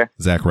this year.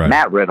 Zach Ryder.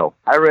 Matt Riddle.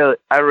 I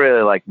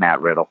really like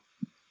Matt Riddle.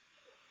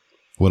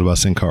 What about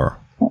Sin Cara?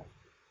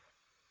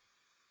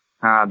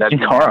 That'd Sin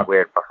be Cara.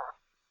 weird.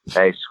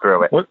 Hey,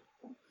 screw it. What?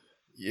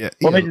 Yeah.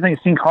 What made you think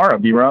of Sin Cara,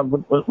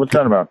 B-Rob? What's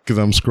that about? Because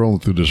I'm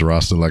scrolling through this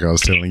roster like I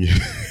was telling you.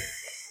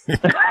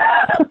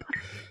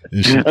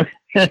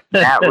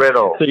 Matt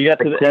Riddle. So you got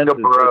to the end of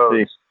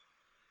the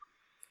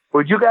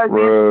Would you guys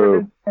be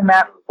interested in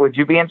Matt? Would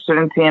you be interested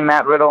in seeing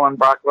Matt Riddle and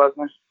Brock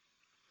Lesnar?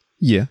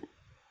 Yeah.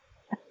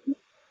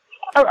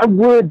 I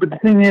would, but the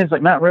thing is,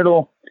 like Matt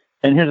Riddle,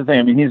 and here's the thing.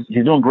 I mean,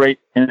 he's doing great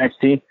in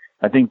NXT.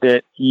 I think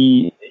that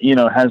he,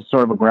 has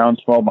sort of a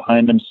groundswell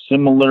behind him,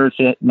 similar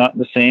to, not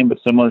the same, but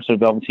similar to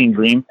Velveteen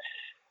Dream.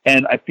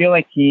 And I feel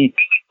like he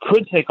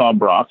could take on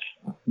Brock,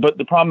 but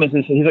the problem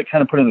is he's like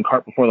kind of putting the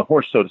cart before the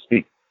horse, so to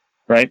speak,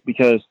 right?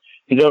 Because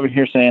he's over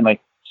here saying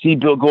like, see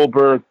Bill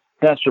Goldberg,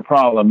 that's your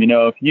problem.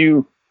 If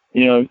you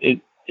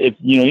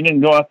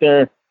didn't go out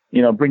there,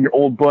 bring your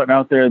old butt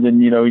out there, then,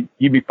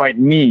 you'd be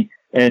fighting me.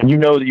 And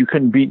that you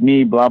couldn't beat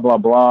me, blah, blah,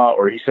 blah.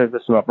 Or he says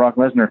this about Brock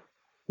Lesnar.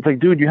 It's like,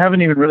 dude, you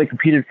haven't even really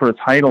competed for a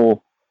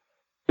title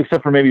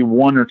except for maybe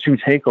 1 or 2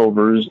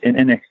 takeovers in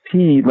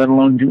NXT, let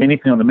alone do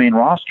anything on the main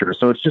roster.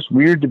 So it's just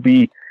weird to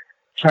be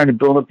trying to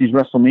build up these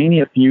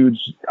WrestleMania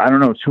feuds, I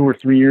don't know, 2 or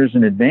 3 years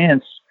in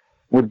advance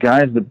with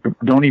guys that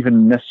don't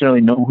even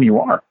necessarily know who you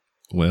are.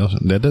 Well,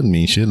 that doesn't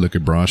mean shit. Look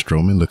at Braun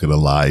Strowman. Look at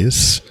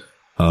Elias.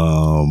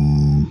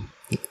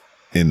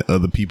 And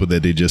other people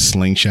that they just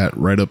slingshot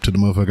right up to the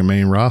motherfucking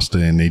main roster,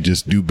 and they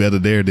just do better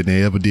there than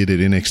they ever did at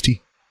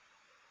NXT.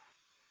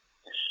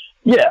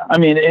 Yeah, I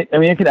mean,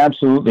 it could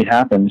absolutely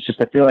happen. It's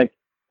just I feel like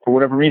for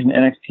whatever reason,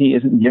 NXT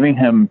isn't giving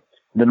him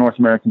the North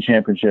American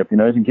Championship.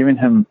 Isn't giving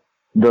him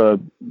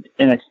the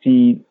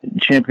NXT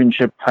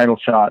Championship title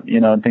shot.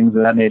 And things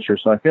of that nature.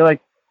 So I feel like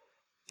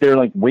they're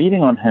like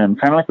waiting on him,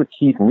 kind of like with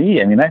Keith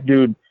Lee. I mean, that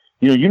dude.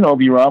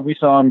 B-Rob. We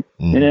saw him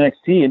in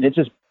NXT, and it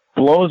just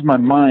blows my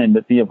mind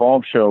that the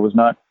Evolve show was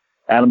not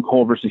Adam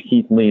Cole versus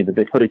Keith Lee, that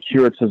they put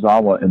Akira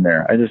Tozawa in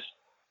there. I just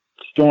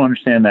don't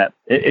understand that.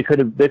 They could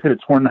have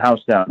torn the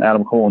house down,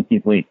 Adam Cole and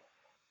Keith Lee.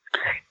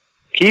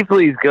 Keith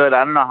Lee's good.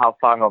 I don't know how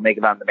far he'll make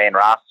it on the main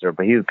roster,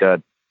 but he's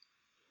good.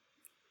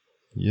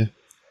 Yeah.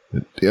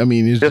 I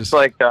mean, it's just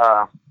like,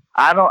 I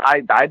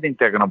think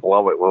they're going to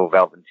blow it with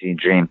Velveteen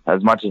Dream.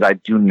 As much as I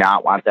do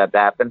not want that to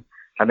happen,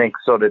 I think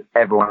so does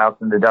everyone else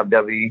in the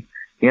WWE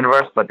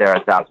universe, but they're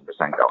 1,000% going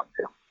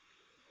to.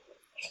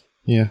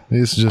 Yeah,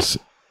 it's just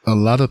a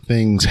lot of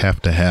things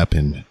have to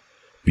happen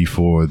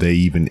before they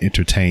even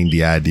entertain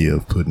the idea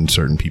of putting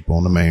certain people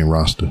on the main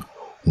roster.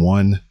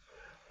 1,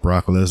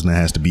 Brock Lesnar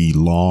has to be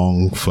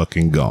long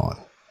fucking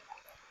gone.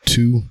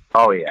 2,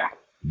 oh yeah,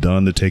 The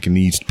Undertaker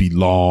needs to be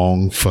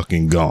long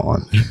fucking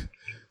gone.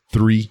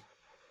 3,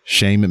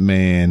 Shane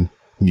McMahon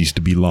needs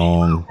to be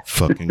long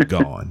fucking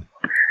gone.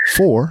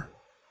 4,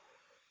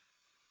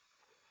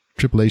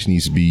 Triple H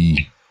needs to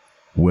be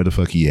where the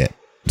fuck he at.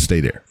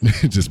 Stay there,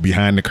 just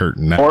behind the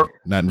curtain, not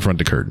in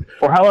front of the curtain.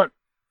 Or how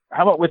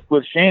about with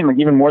Shane? Like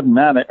even more than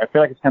that, I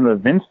feel like it's kind of a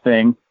Vince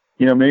thing.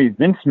 Maybe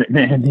Vince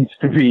McMahon needs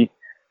to be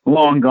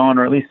long gone,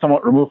 or at least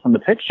somewhat removed from the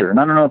picture.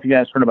 And I don't know if you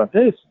guys heard about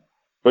this,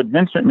 but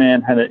Vince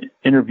McMahon had an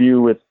interview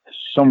with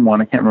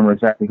someone, I can't remember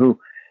exactly who,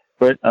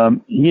 but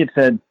he had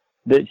said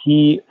that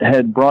he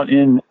had brought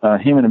in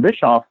Heyman and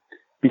Bischoff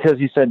because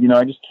he said,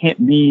 I just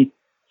can't be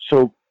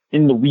so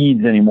in the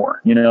weeds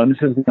anymore. And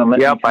this is going to let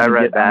me get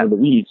out of the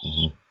weeds.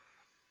 Mm-hmm.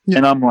 Yeah.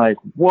 And I'm like,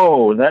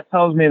 whoa, that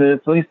tells me that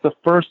it's at least the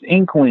first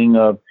inkling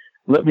of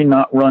let me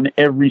not run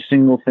every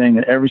single thing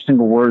and every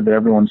single word that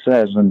everyone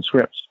says in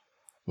scripts.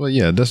 Well,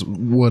 yeah, that's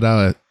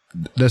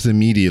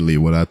immediately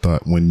what I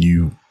thought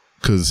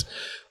because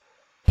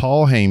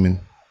Paul Heyman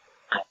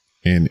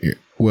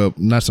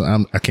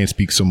I can't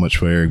speak so much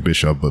for Eric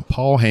Bischoff, but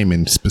Paul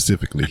Heyman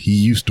specifically, he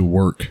used to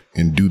work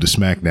and do the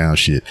SmackDown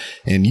shit.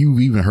 And you've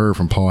even heard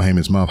from Paul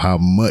Heyman's mouth how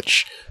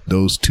much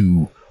those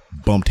two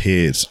bumped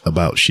heads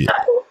about shit.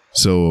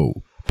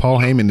 So Paul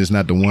Heyman is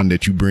not the one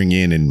that you bring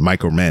in and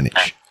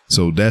micromanage.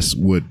 So that's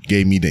what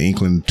gave me the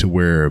inkling to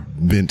where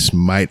Vince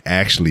might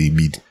actually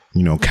be,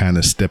 kind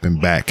of stepping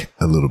back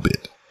a little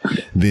bit.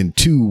 Then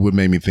 2, what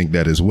made me think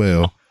that as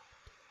well,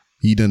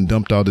 he done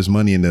dumped all this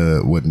money in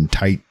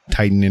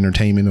Titan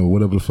Entertainment or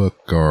whatever the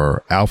fuck,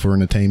 or Alpha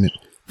Entertainment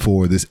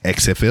for this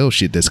XFL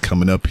shit that's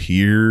coming up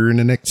here in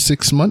the next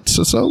 6 months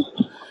or so.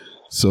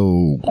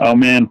 So, oh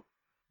man,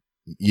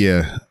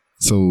 yeah.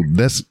 So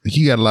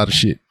he got a lot of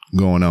shit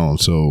going on.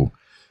 So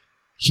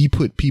he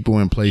put people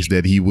in place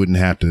that he wouldn't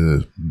have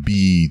to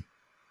be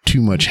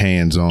too much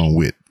hands-on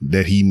with,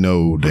 that he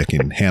know that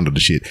can handle the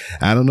shit.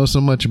 I don't know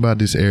so much about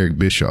this Eric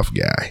Bischoff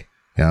guy.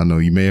 I don't know,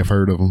 you may have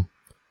heard of him,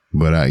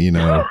 but that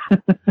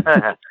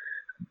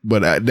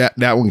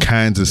one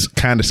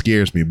kind of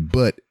scares me.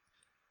 But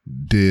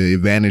the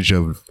advantage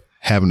of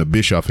having a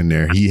Bischoff in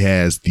there, he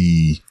has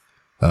the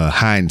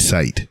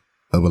hindsight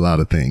of a lot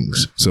of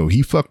things. So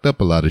he fucked up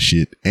a lot of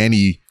shit, and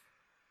he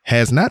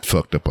has not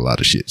fucked up a lot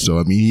of shit. So,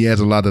 I mean, he has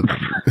a lot of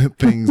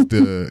things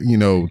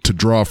to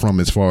draw from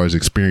as far as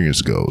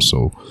experience goes.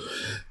 So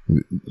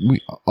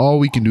all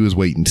we can do is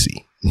wait and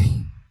see.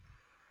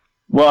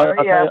 Well,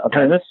 I'll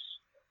tell you this.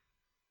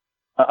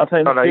 I'll tell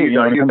you this. No,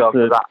 you go.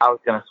 I was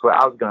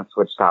gonna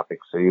switch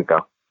topics, so you go.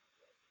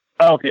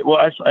 Oh, okay. Well,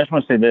 I just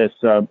want to say this.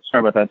 Sorry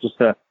about that. Just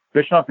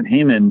Bischoff and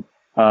Heyman,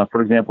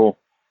 for example.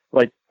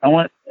 Like, I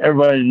want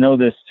everybody to know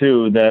this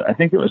too. That I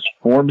think it was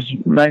Forbes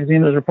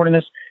magazine that was reporting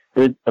this.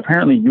 But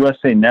apparently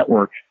USA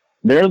Network,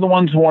 they're the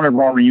ones who wanted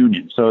Raw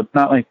reunion. So it's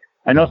not like,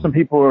 I know some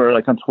people are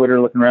like on Twitter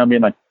looking around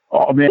being like,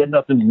 oh man,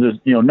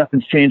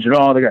 nothing's changed at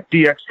all. They got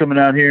DX coming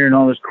out here and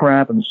all this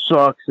crap and it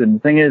sucks. And the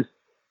thing is,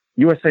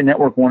 USA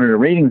Network wanted a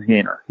ratings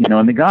gainer,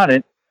 and they got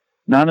it,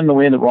 not in the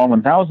way that Raw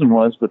 1000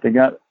 was, but they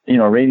got,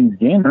 a ratings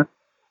gainer,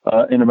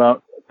 in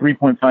about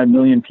 3.5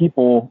 million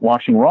people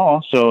watching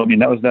Raw. So, I mean,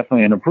 that was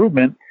definitely an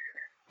improvement.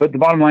 But the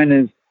bottom line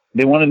is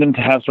they wanted them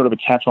to have sort of a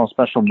catch-all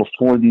special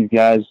before these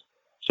guys.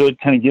 So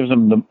it kind of gives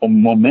them the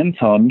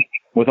momentum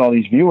with all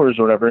these viewers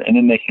or whatever, and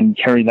then they can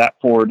carry that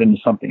forward into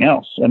something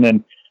else, and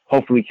then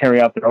hopefully carry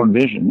out their own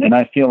vision. And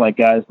I feel like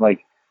guys like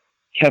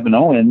Kevin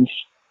Owens,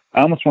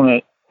 I almost want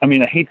to, I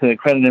hate to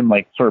credit him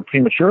like sort of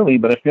prematurely,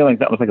 but I feel like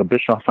that was like a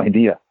Bischoff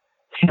idea.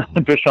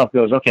 Bischoff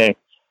goes, okay,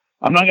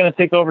 I'm not going to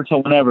take over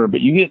till whenever, but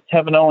you get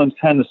Kevin Owens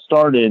kind of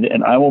started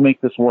and I will make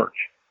this work.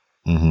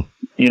 Mm-hmm.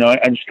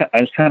 I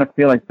just kind of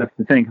feel like that's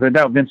the thing. Cause I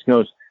doubt Vince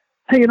goes,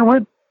 hey, you know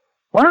what?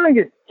 Why don't I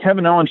get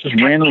Kevin Owens just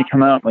randomly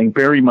come out and like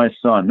bury my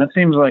son? That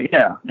seems like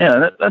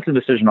that's a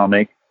decision I'll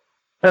make.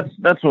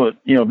 That's what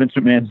Vince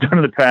McMahon's done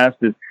in the past,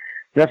 is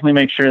definitely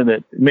make sure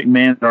that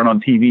McMahons aren't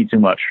on TV too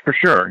much, for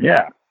sure.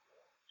 Yeah,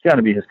 it's got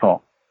to be his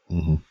call.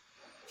 Mm-hmm.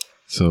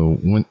 So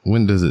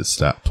when does it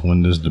stop?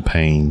 When does the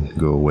pain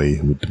go away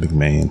with the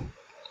McMahon?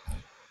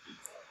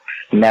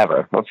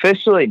 Never.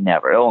 Officially,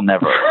 never. It'll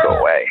never go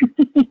away.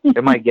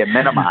 It might get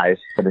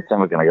minimized, but it's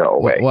never going to go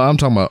away. Well, I'm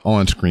talking about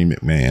on-screen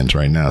McMahons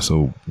right now,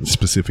 so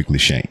specifically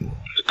Shane.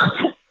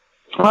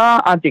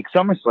 Well, I think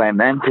SummerSlam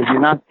then, because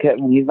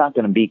he's not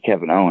going to beat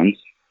Kevin Owens.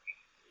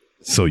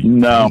 So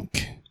you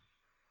think?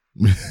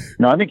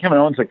 No, I think Kevin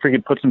Owens like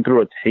freaking puts him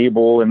through a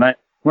table, and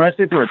when I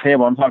say through a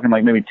table, I'm talking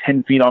like maybe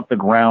 10 feet off the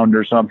ground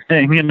or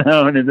something, and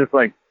it's just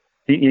like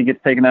he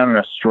gets taken out on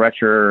a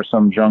stretcher or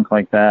some junk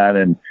like that,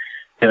 and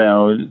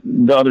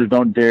the others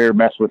don't dare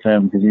mess with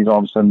him because he's all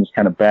of a sudden this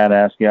kind of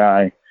badass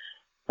guy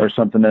or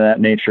something of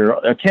that nature,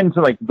 akin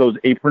to like those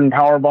apron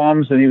power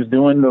bombs that he was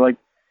doing to like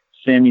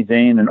Sami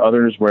Zayn and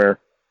others, where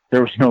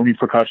there was no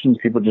repercussions.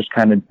 People just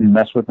kind of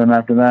mess with him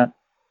after that.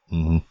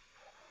 Mm-hmm.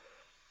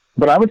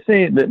 But I would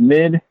say that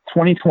mid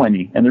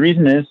 2020, and the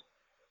reason is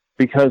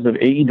because of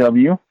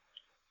AEW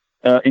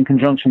in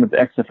conjunction with the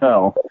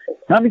XFL,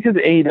 not because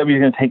AEW is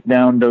going to take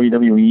down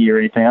WWE or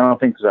anything. I don't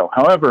think so.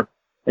 However,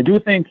 I do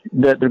think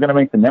that they're going to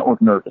make the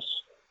network nervous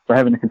by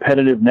having a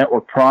competitive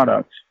network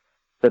product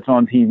that's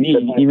on TV,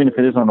 even if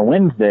it is on a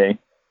Wednesday.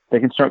 They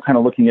can start kind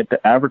of looking at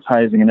the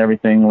advertising and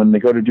everything when they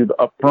go to do the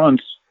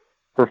upfronts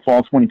for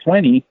fall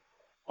 2020.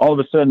 All of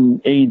a sudden,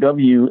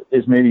 AEW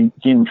is maybe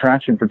gaining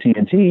traction for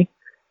TNT,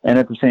 and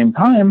at the same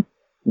time,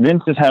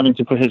 Vince is having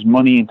to put his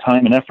money and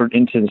time and effort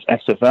into this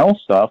XFL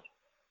stuff,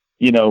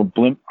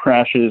 blimp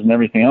crashes and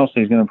everything else that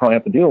he's going to probably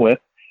have to deal with.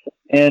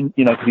 And,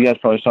 because you guys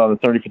probably saw the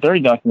 30 for 30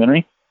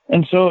 documentary.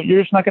 And so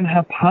you're just not going to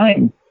have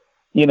time,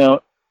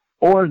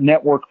 or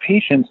network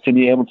patience to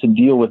be able to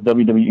deal with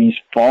WWE's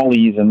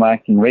follies and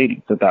lacking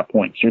ratings at that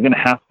point. So you're going to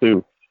have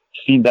to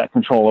cede that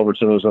control over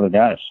to those other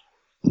guys.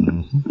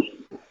 Mm-hmm.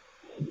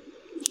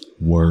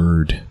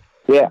 Word.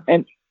 Yeah,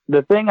 and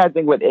the thing I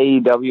think with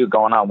AEW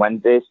going on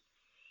Wednesdays,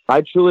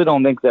 I truly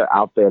don't think they're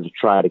out there to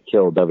try to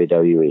kill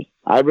WWE.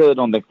 I really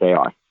don't think they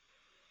are.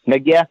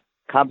 Like, yeah,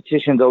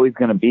 competition's always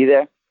going to be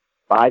there,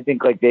 but I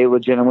think like they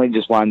legitimately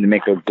just wanted to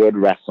make a good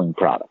wrestling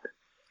product.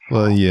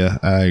 Well, yeah,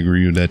 I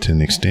agree with that to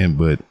an extent,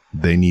 but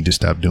they need to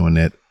stop doing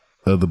that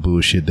other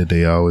bullshit that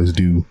they always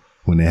do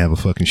when they have a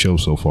fucking show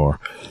so far.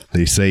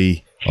 They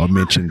say or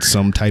mention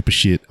some type of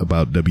shit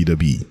about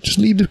WWE. Just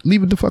leave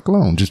it the fuck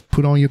alone. Just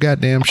put on your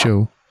goddamn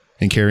show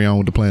and carry on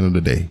with the plan of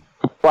the day.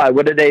 Why?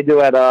 What did they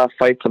do at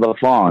Fight for the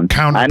Fallen?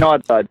 I know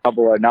it's a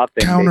Double or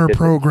Nothing. Counter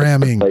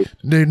programming.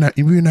 We're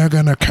not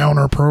gonna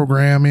counter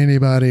program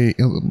anybody.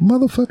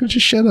 Motherfucker,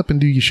 just shut up and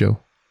do your show.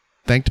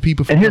 Thank the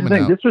people for coming out.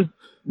 And here's the thing.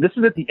 This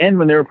was at the end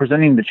when they were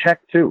presenting the check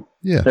too.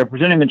 Yeah, they're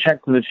presenting the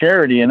check to the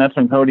charity, and that's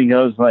when Cody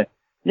goes like,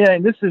 "Yeah,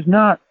 this is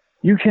not.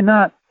 You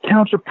cannot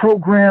counter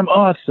program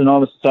us and all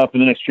this stuff."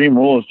 And then Extreme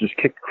Rules just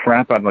kicked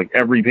crap out of like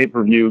every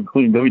pay-per-view,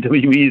 including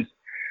WWE's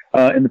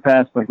in the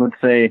past, like let's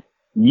say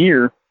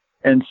year.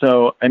 And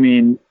so, I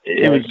mean,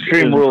 it was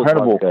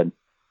incredible. Good.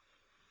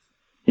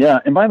 Yeah,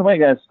 and by the way,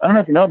 guys, I don't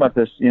know if you know about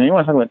this. You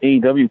want to talk about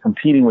AEW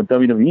competing with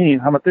WWE?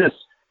 How about this?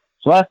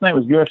 So last night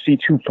was UFC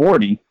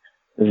 240.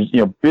 There's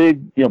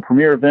big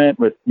premier event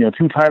with 2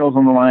 titles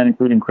on the line,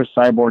 including Chris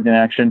Cyborg in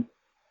action.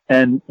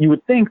 And you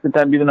would think that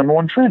that'd be the number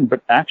one trend,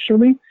 but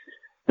actually,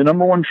 the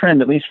number one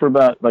trend, at least for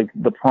about like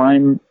the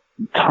prime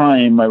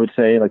time, I would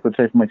say, like let's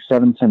say from like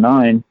 7 to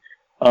 9,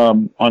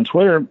 on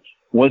Twitter,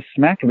 was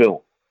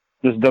Smackville,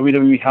 this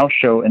WWE house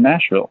show in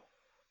Nashville.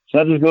 So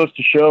that just goes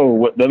to show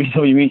what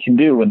WWE can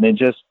do when they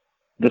just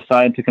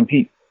decide to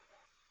compete.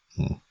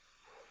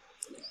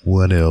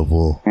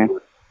 Whatever.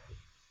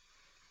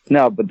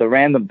 No, but the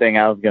random thing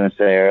I was going to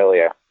say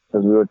earlier,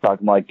 because we were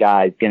talking about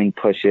guys getting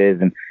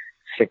pushes and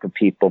sick of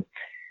people.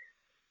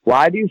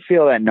 Why do you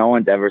feel that no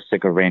one's ever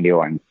sick of Randy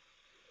Orton?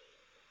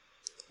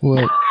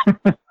 Well,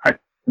 I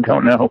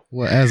don't know.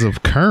 Well, as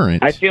of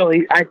current, I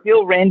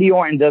feel Randy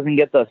Orton doesn't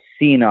get the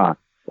Cena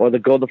or the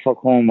go the fuck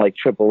home like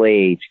Triple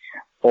H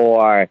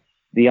or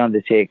the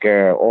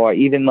Undertaker or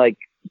even like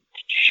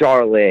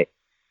Charlotte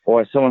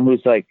or someone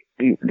who's like,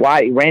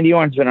 why Randy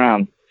Orton's been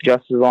around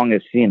just as long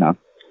as Cena,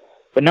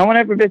 but no one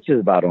ever bitches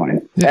about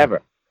Orton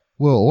ever.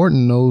 Well,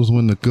 Orton knows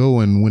when to go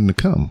and when to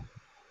come.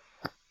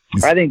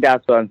 I think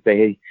that's what I'm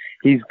saying.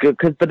 He's good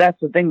but that's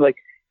the thing. Like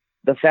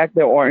the fact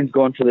that Orton's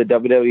going for the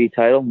WWE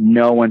title,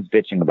 no one's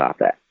bitching about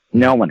that.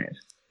 No one is.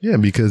 Yeah,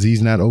 because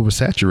he's not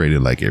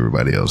oversaturated like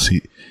everybody else.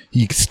 He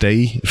can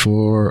stay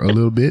for a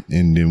little bit,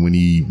 and then when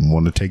he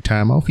want to take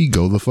time off, he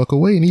go the fuck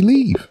away and he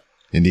leave,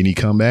 and then he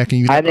come back and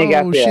you like,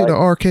 oh shit, an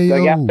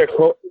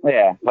RKO.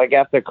 Like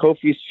after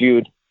Kofi's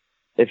feud,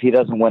 if he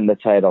doesn't win the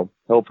title,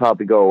 he'll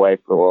probably go away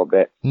for a little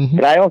bit. Mm-hmm.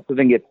 But I also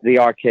think it's the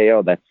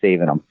RKO that's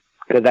saving him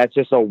because that's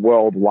just a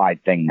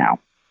worldwide thing now.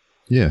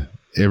 Yeah,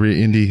 every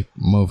indie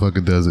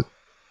motherfucker does it.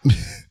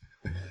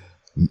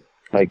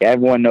 Like,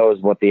 everyone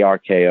knows what the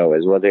RKO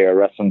is, whether you're a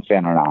wrestling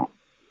fan or not.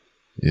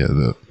 Yeah,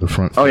 the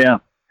front. Oh, yeah.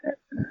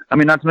 I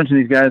mean, not to mention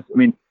these guys. I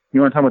mean,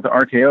 you want to talk about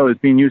the RKO? It's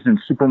being used in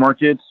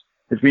supermarkets.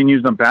 It's being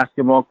used on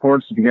basketball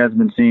courts. If you guys have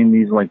been seeing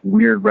these, like,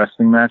 weird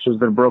wrestling matches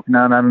that are broken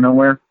out of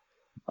nowhere.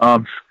 I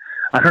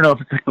don't know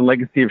if it's like the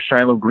legacy of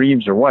Shiloh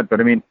Greaves or what, but,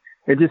 I mean,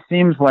 it just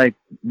seems like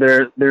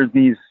there's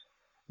these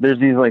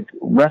like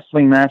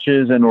wrestling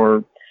matches and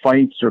or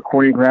fights or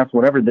choreographs,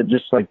 whatever, that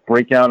just like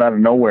break out of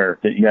nowhere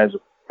that you guys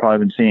have probably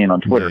been seeing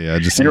on Twitter. Yeah,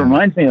 and it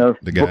reminds me of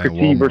Booker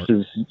T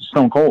versus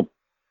Stone Cold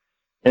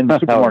in the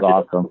supermarket. That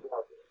was awesome.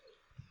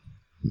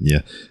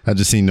 Yeah, I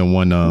just seen the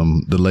one,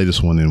 the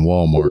latest one in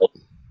Walmart.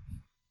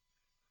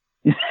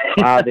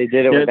 They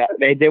did it.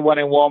 They did one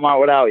in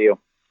Walmart without you.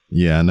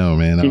 Yeah, I know,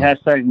 man. He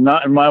hashtag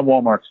not in my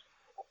Walmarts.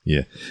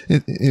 Yeah,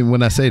 and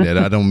when I say that,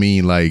 I don't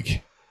mean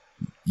like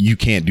you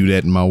can't do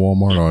that in my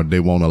Walmart or they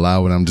won't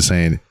allow it. I'm just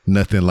saying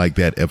nothing like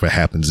that ever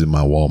happens in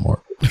my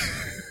Walmart.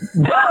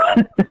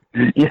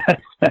 Yeah,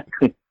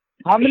 exactly.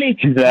 How many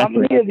of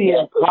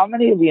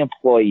the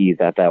employees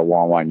at that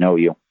Walmart know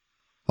you?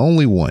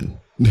 Only one.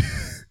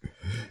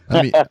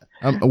 I mean,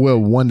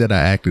 one that I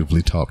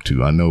actively talk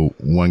to. I know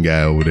one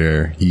guy over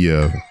there. He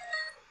a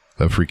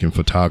freaking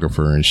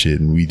photographer and shit,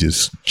 and we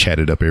just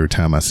chatted up every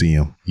time I see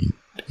him.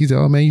 He said,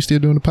 "Oh man, you still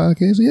doing the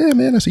podcast?" Yeah,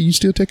 man. I said, "You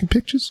still taking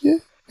pictures?" Yeah.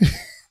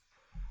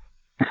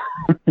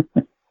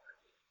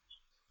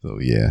 So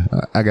yeah,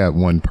 I got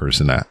one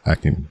person I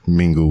can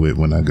mingle with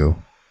when I go,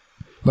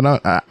 but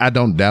I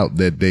don't doubt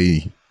that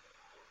they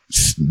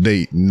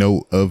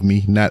know of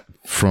me, not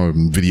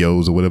from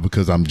videos or whatever,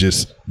 because I'm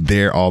just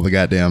there all the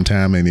goddamn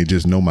time and they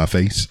just know my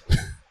face.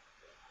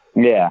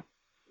 Yeah.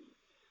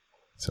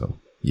 So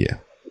yeah,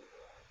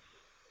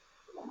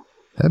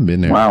 haven't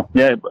been there. Wow.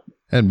 Yeah.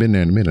 Haven't been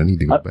there in a minute. I need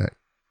to go back.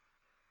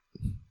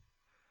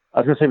 I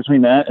was gonna say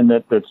between that and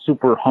that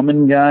super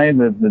humming guy,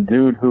 the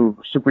dude who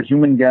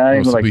superhuman guy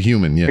who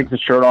superhuman, like takes his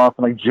shirt off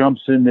and like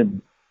jumps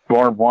into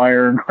barbed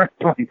wire and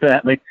like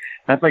that. Like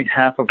that's like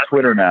half of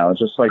Twitter now.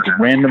 It's just like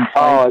random.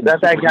 Oh, is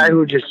that guy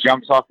who just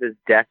jumps off his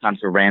deck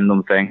onto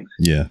random things?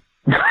 Yeah.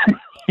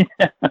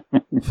 Yeah.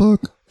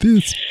 Fuck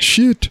this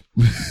shit.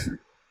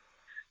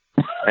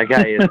 That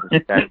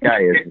guy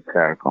is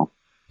hysterical.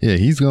 Yeah,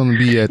 he's gonna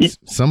be at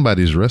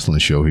somebody's wrestling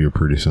show here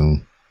pretty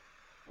soon.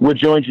 With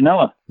Joey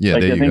Janela. Yeah,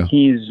 like, there you go.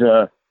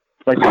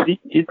 I think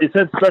he's, it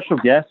said special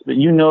guest, but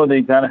you know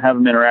they got to have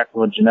him interact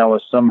with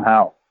Janela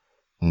somehow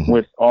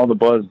with all the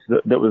buzz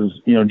that was,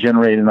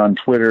 generated on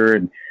Twitter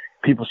and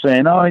people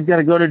saying, oh, he's got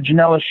to go to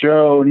Janela's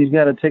show and he's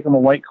got to take him a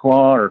White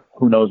Claw or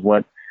who knows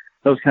what.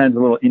 Those kinds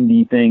of little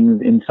indie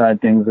things,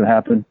 inside things that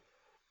happen.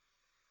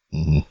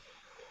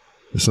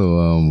 Mm-hmm.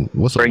 So,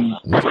 what's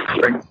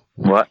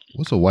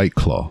a White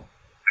Claw?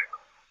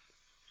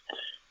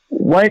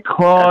 White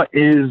Claw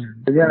is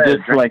this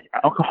like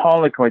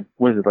alcoholic, like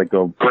what is it, like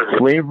a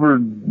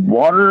flavored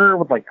water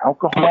with like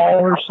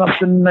alcohol or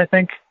something, I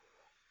think.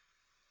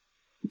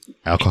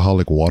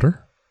 Alcoholic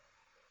water?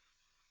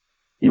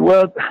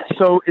 Well,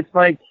 so it's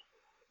like,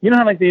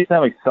 how like they used to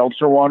have like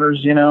seltzer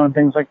waters, and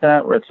things like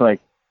that, where it's like,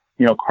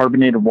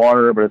 carbonated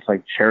water, but it's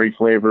like cherry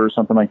flavor or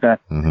something like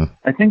that. Mm-hmm.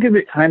 I think of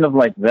it kind of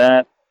like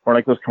that, or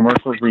like those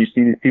commercials where you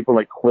see these people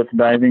like cliff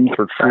diving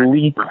for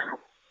Truly.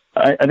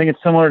 I think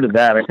it's similar to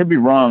that. I could be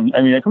wrong.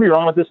 I mean, I could be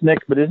wrong with this, Nick,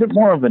 but is it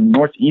more of a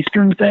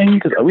northeastern thing?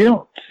 Because we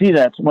don't see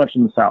that too much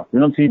in the South.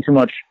 We don't see too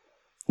much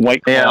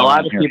White Claw. Yeah, a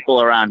lot of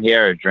people around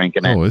here are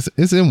drinking it. Oh, it's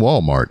in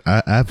Walmart.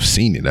 I've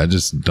seen it. I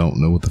just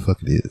don't know what the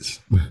fuck it is.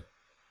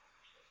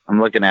 I'm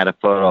looking at a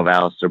photo of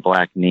Aleister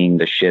Black kneeing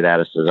the shit out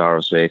of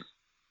Cesaro's face.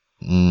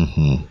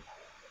 Mm-hmm.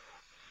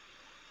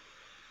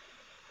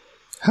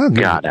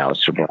 God,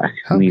 Aleister Black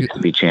needs to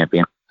be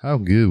champion. How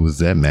good was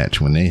that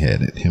match when they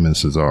had it, him and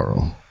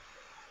Cesaro?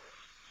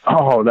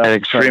 Oh, that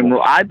Extreme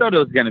Rule. I thought it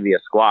was going to be a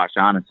squash,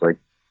 honestly.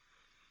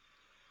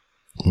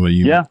 Were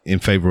you in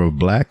favor of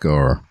Black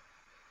or?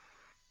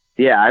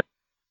 Yeah,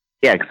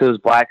 because it was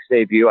Black's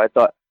debut.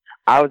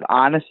 I was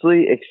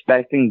honestly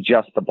expecting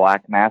just the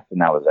Black mask,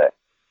 and that was it.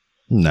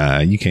 Nah,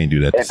 you can't do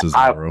that to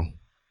Cesaro.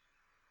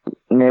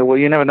 Well,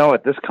 you never know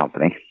at this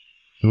company.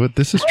 What?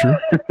 This is true.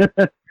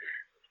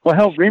 Well,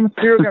 hell, Rey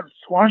Mysterio got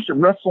squashed at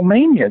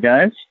WrestleMania,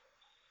 guys.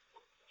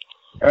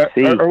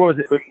 Or what was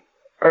it?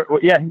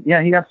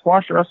 Yeah, he got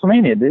squashed at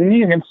WrestleMania, didn't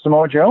he, against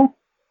Samoa Joe?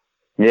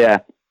 Yeah.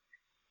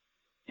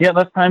 He had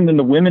less time than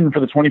the women for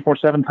the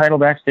 24/7 title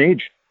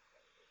backstage.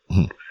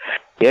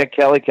 Yeah,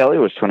 Kelly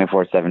was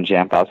 24/7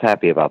 champ. I was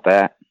happy about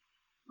that.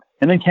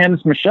 And then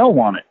Candice Michelle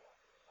won it.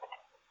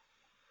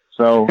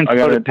 So I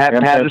got Pat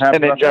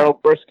Patterson and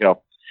Gerald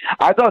Briscoe.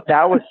 I thought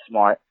that was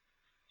smart.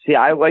 See,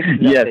 I like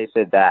that they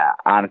did that,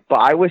 but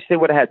I wish they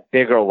would have had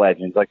bigger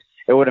legends. Like,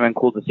 it would have been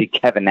cool to see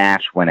Kevin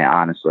Nash win it,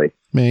 honestly.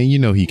 Man,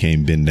 he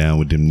can't bend down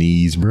with them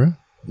knees, bro.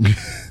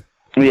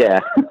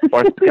 Yeah.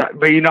 But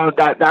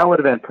that would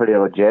have been pretty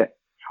legit.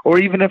 Or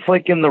even if,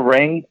 like, in the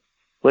ring,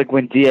 like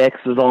when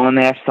DX was on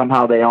there,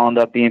 somehow they all end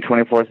up being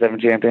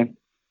 24/7 champion.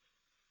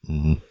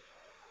 Mm-hmm.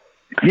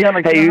 Yeah,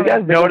 like, hey, you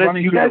guys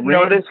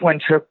notice when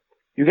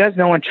you guys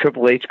know when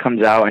Triple H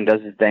comes out and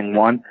does his thing,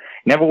 one,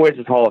 he never wears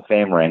his Hall of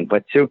Fame ring,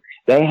 but two,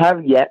 they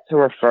have yet to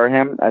refer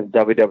him as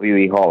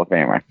WWE Hall of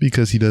Famer.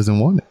 Because he doesn't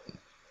want it.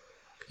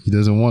 He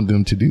doesn't want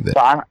them to do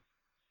that.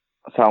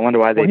 So I wonder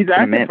why they. Well, he's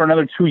active for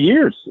another 2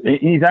 years.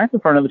 He's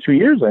active for another 2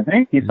 years, I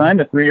think. He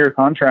signed a 3-year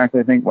contract,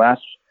 I think,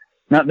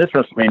 not this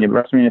WrestleMania,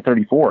 but WrestleMania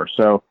 34.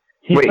 So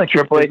he's like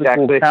Triple H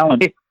actually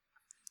talent.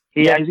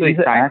 He's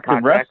an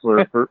active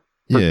wrestler for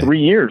 3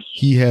 years.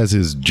 He has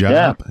his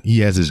job. Yeah. He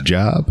has his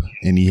job,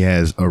 and he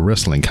has a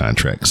wrestling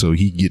contract, so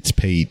he gets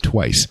paid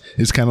twice.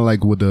 It's kind of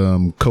like what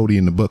Cody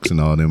and the Bucks and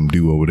all them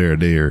do over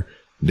there.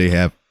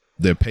 They're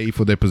paid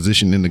for their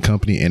position in the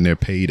company, and they're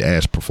paid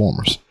as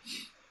performers.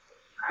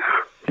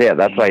 Yeah,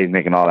 that's why he's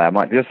making all that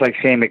money. Just like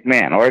Shane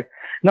McMahon.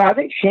 No, I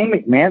think Shane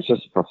McMahon's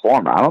just a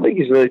performer. I don't think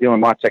he's really doing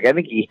much. Like, I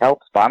think he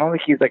helps, but I don't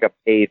think he's like a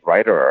paid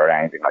writer or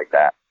anything like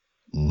that.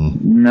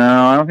 Mm-hmm.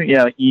 No, I don't think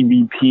like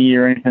EVP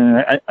or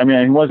anything. I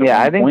mean, he wasn't.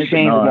 Yeah, I think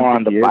Shane's more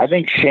on the. I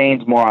think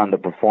Shane's more on the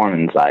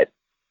performance side.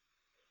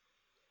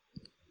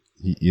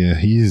 Yeah,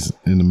 he's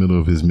in the middle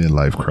of his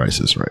midlife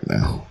crisis right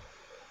now.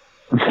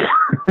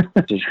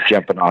 Just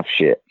jumping off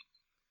shit.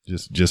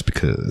 Just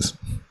because.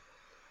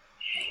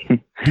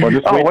 What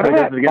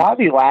about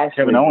Bobby Lashley?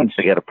 Kevin Owens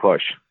to get a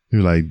push.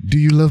 You're like, do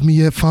you love me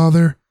yet,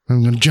 Father?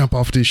 I'm gonna jump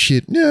off this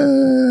shit.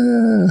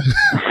 Yeah.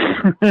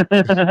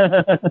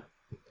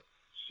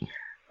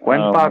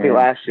 When's Bobby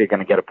Lashley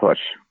gonna get a push?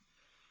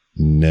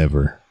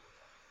 Never.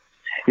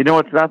 You know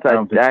what's nuts?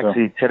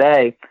 Actually,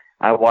 today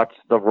I watched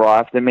the Raw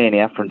After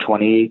Mania from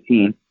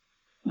 2018.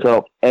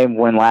 And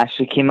when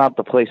Lashley came out,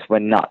 the place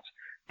went nuts.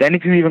 Then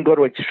if you even go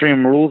to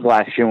Extreme Rules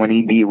last year when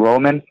he beat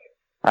Roman,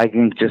 I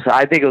think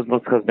it was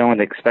because no one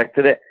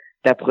expected it.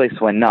 That place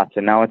went nuts,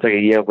 and now it's like a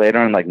year later,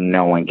 and like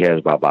no one cares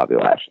about Bobby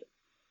Lashley.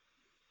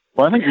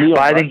 Well,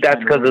 I think that's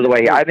because of the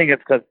way. I think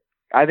it's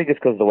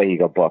because of the way he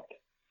got booked.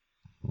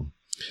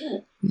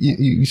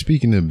 You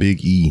speaking of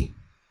Big E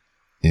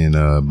and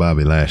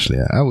Bobby Lashley,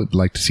 I would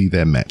like to see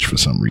that match for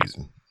some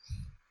reason.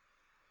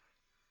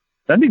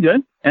 That'd be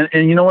good, and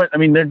you know what? I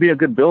mean, there'd be a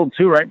good build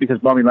too, right? Because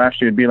Bobby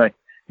Lashley would be like,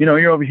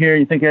 you're over here,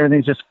 you think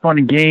everything's just fun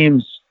and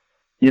games.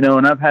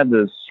 And I've had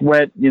the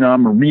sweat,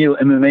 I'm a real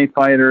MMA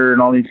fighter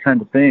and all these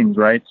kinds of things,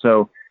 right?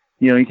 So,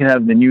 you can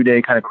have the New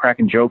Day kind of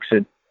cracking jokes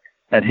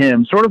at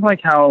him, sort of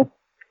like how,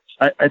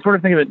 I sort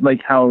of think of it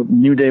like how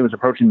New Day was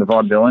approaching the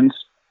Vaudevillains.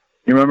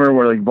 You remember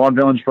where like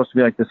Vaudevillains are supposed to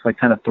be like this like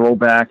kind of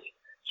throwback,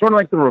 sort of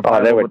like the Revival.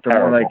 Oh, they were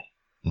terrible. Like,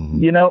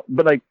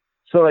 but like,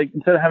 so like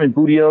instead of having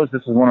Bootios,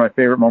 this is one of my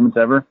favorite moments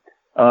ever.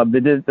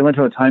 They went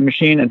to a time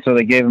machine, and so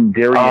they gave him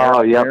derriere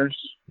players.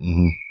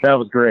 Mm-hmm. That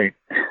was great.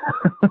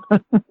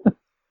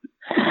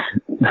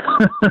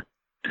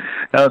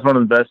 That was one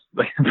of the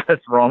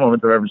best Raw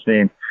moments I've ever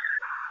seen.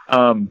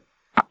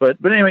 But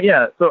anyway,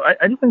 yeah. So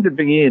I just think that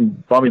Big E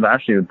and Bobby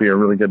Lashley would be a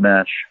really good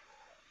match.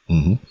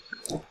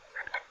 Mm-hmm.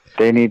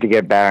 They need to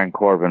get Baron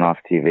Corbin off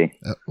TV.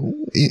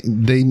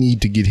 They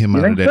need to get him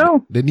out of that.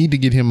 So? They need to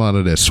get him out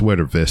of that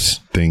sweater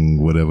vest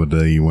thing, whatever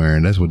they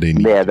wearing. That's what they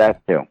need. Yeah,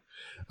 that too.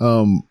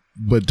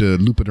 But to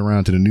loop it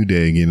around to the New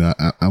Day again,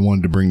 I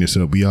wanted to bring this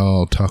up. We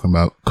all talking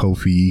about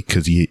Kofi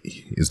because he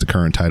is the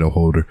current title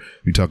holder.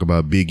 We talk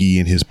about Big E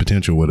and his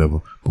potential,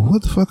 whatever. But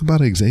what the fuck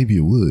about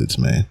Xavier Woods,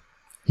 man?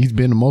 He's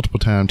been a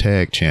multiple-time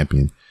tag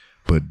champion.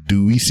 But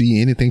do we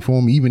see anything for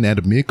him even at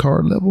a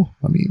mid-card level?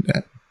 I mean,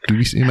 do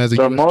we see him as a US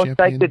champion? The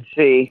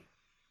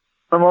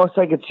most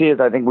I could see is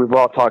I think we've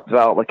all talked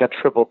about like a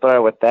triple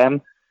threat with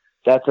them.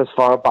 That's as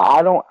far. But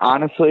I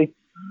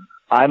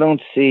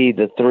don't see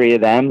the three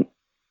of them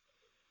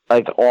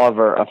like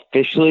ever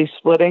officially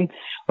splitting.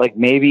 Like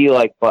maybe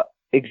but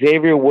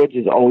Xavier Woods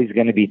is always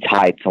going to be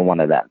tied to one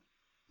of them.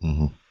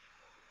 Mm-hmm.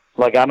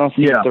 Like I don't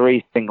see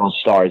three single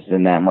stars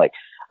in them. Like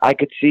I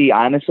could see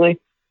honestly,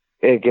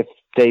 if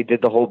they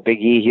did the whole Big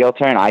E heel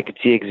turn, I could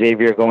see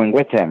Xavier going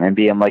with him and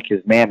being like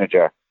his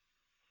manager.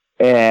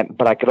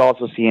 But I could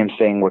also see him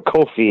staying with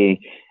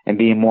Kofi and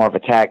being more of a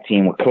tag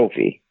team with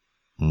Kofi.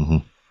 Mm-hmm.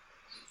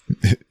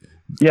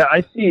 Yeah,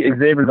 I see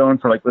Xavier going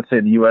for let's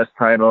say the U.S.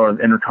 title or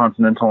the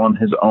Intercontinental on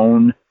his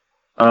own,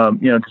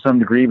 to some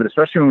degree. But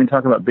especially when we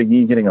talk about Big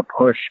E getting a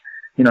push,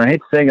 I hate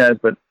to say, guys,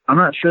 but I'm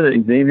not sure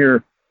that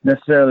Xavier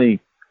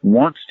necessarily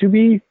wants to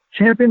be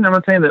champion. I'm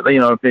not saying that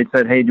if they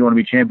said, "Hey, do you want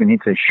to be champion?"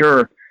 he'd say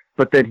sure,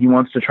 but that he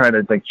wants to try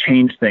to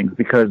change things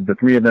because the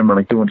three of them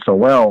are doing so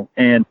well.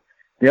 And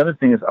the other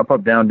thing is up,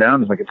 down,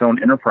 down is its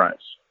own enterprise,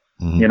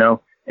 mm-hmm.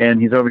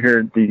 And he's over here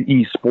at the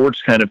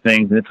esports kind of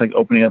things, and it's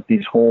opening up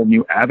these whole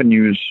new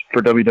avenues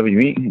for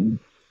WWE.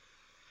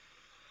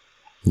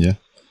 Yeah.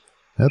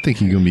 I think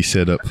he's going to be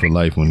set up for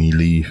life when he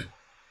leave.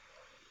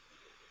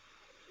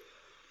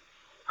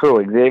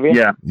 Who, Xavier?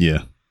 Yeah. Yeah.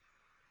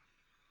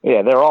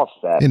 Yeah, they're all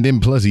set. And then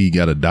plus he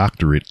got a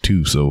doctorate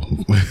too, so.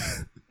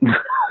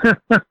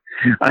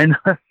 I know,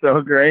 it's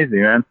so crazy,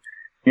 man.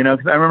 Because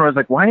I remember I was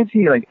like, why is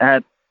he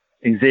at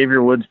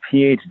Xavier Woods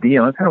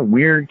PhD? What kind of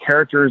weird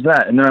character is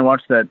that? And then I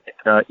watched that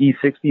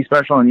E60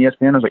 special on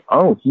ESPN. I was like,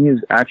 oh, he is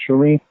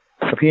actually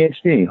a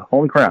PhD.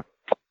 Holy crap.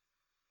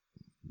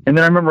 And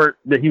then I remember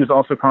that he was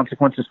also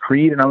Consequences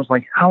Creed, and I was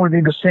like, how are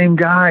they the same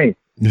guy?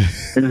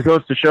 It just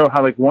goes to show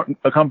how like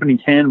a company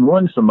can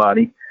ruin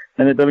somebody,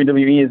 and that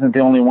WWE isn't the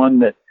only one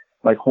that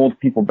like holds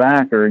people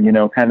back or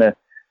kind of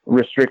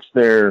restricts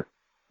their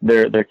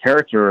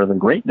character or their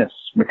greatness.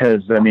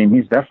 Because I mean,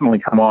 he's definitely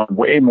come on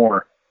way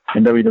more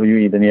in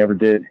WWE than he ever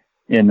did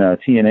in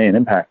TNA and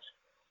Impact.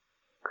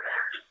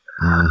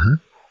 Mm-hmm.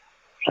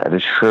 That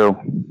is true.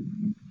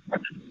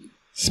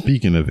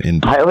 Speaking of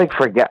indie,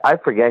 I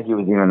forget he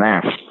was even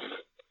there.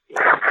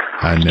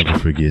 I never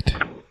forget.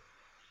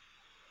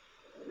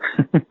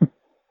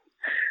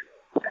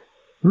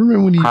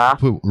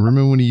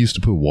 Remember when he used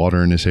to put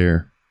water in his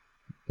hair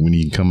when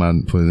he come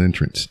out for his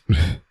entrance?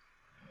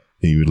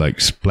 He would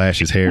like splash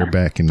his hair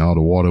back and all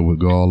the water would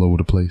go all over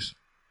the place.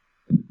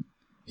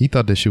 He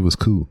thought that shit was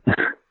cool.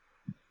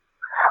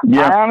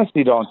 Yeah. I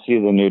honestly don't see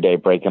the New Day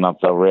breaking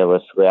up though,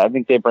 realistically. I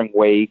think they bring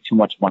way too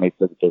much money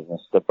to the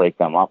business to break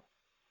them up.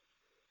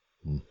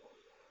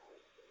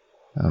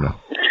 I don't know.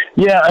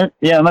 Yeah,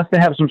 unless they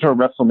have some sort of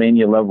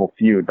WrestleMania level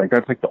feud. Like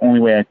that's like the only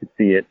way I could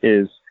see it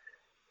is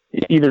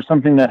either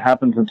something that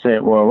happens in, say,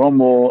 at Royal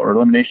Rumble or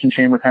Elimination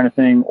Chamber kind of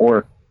thing,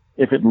 or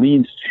if it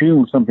leads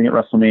to something at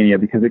WrestleMania,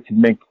 because it could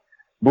make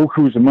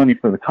bukus of money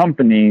for the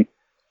company,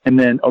 and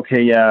then,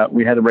 okay, yeah,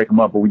 we had to break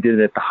them up, but we did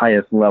it at the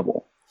highest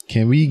level.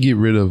 Can we get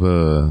rid of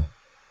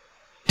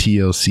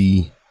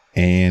TLC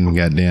and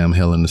goddamn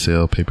Hell in a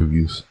Cell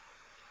pay-per-views?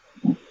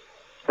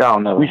 Oh,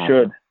 no. We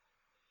should.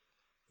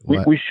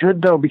 We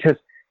should, though, because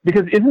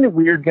isn't it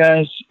weird,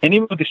 guys? And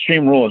even with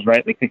Extreme Rules,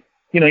 right? Like,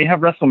 you have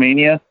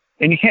WrestleMania,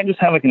 and you can't just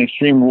have like an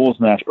Extreme Rules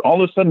match, but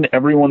all of a sudden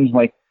everyone's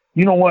like,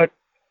 you know what?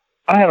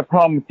 I had a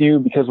problem with you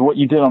because of what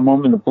you did on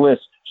Moment of Bliss,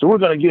 so we're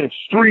going to get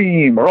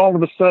extreme, or all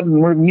of a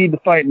sudden we need to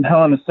fight in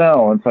Hell in a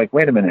Cell. And it's like,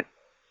 wait a minute.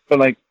 But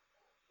like,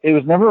 it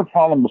was never a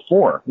problem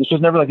before. This was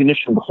never like an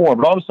issue before,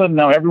 but all of a sudden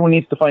now everyone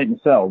needs to fight in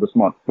Cell this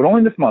month, but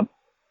only this month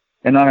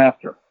and not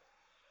after.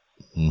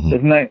 Mm-hmm.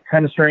 Isn't that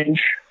kind of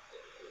strange?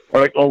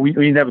 Or like, we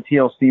need to have a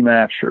TLC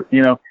match, or,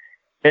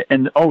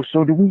 and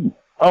so do we.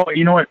 Oh,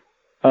 you know what?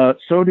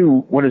 So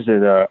do, what is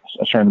it? I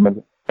was trying to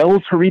remember. El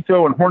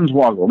Torito and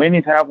Hornswoggle. They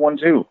need to have one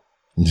too.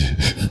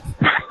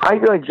 I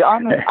like,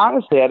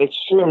 honestly, at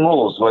Extreme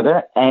Rules, were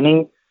there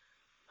any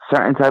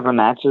certain type of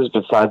matches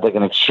besides like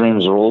an Extreme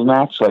Rules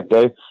match? Like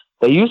they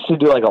used to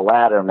do like a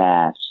ladder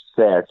match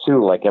there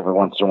too, like every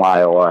once in a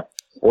while, or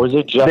is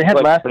it just they had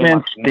like Last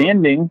Man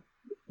Standing?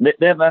 They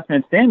had Last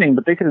Man Standing,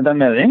 but they could have done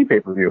that at any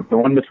pay-per-view. The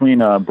one between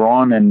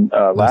Braun and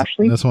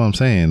Lashley. That's what I'm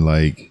saying.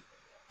 Like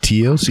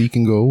TLC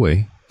can go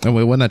away. Oh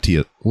wait, well not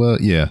TLC.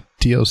 Well, yeah,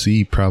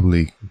 TLC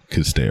probably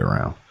could stay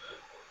around.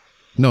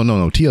 No.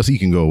 TLC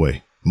can go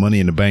away.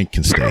 Money in the Bank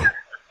can stay.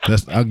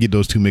 I'll get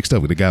those two mixed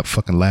up. They got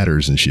fucking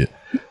ladders and shit.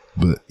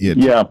 But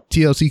yeah.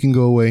 TLC can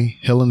go away.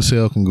 Hell in a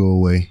Cell can go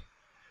away.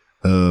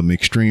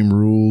 Extreme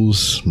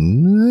Rules.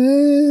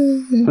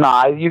 If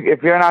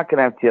you're not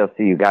gonna have TLC,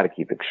 you got to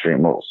keep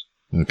Extreme Rules.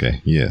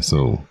 Okay. Yeah.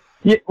 So.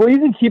 Yeah. Well, you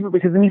can keep it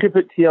because then you could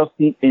put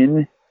TLC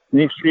in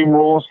the Extreme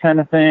Rules kind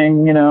of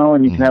thing,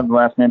 and you can have the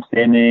Last Man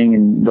Standing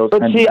and those.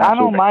 But see, I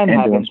don't mind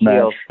having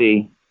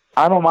TLC.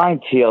 I don't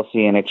mind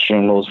TLC and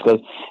Extreme Rules because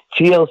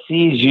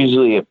TLC is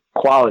usually a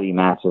quality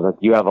matches. Like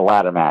you have a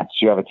ladder match,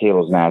 you have a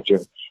tables match.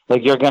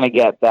 You're going to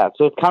get that.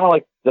 So it's kind of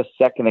like the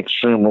second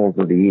Extreme Rules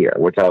of the year,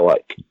 which I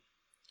like.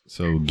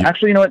 So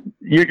actually, you know what?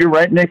 You're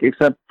right, Nick.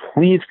 Except,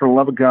 please, for the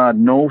love of God,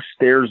 no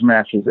stairs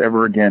matches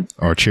ever again.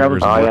 Or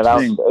chairs.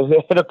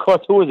 And of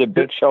course, who was it?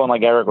 Big Show and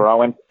like Eric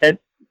Rowan.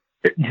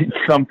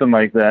 Something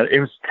like that.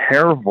 It was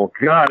terrible.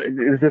 God, it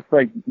was just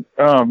like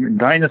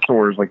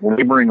dinosaurs like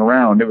laboring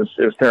around. It was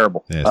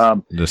terrible. Yes.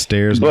 The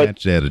stairs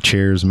match. They had a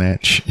chairs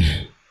match.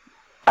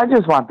 I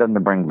just want them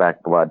to bring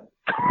back blood.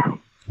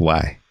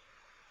 Why?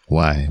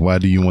 Why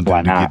do you want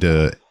them to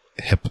get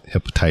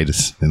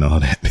hepatitis and all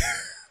that?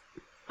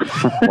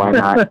 Why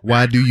not?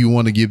 Why do you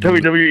want to give them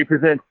WWE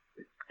presents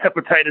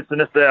Hepatitis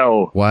in a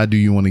Cell? Why do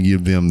you want to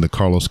give them the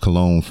Carlos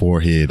Colon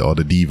forehead or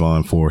the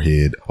Devon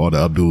forehead or the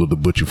Abdullah the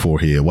Butcher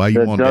forehead? Why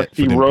you want that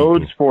for them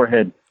Rhodes people?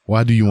 Forehead?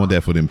 Why do you want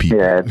that for them people?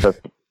 Yeah, because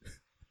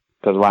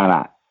why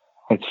not?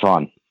 It's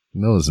fun.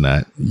 No, it's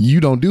not.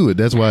 You don't do it.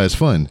 That's why it's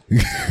fun.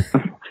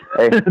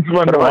 Hey, it's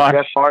fun to watch.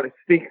 Jeff Hardy?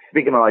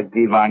 Speaking of like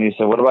Devon, you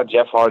said, what about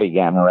Jeff Hardy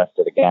getting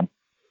arrested again?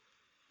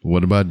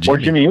 What about Jimmy? Or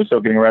Jimmy Uso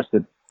getting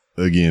arrested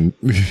again?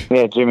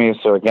 Yeah, Jimmy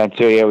Uso again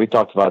too. Yeah, we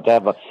talked about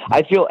that. But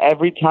I feel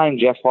every time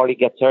Jeff Hardy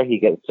gets hurt, he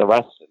gets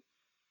arrested.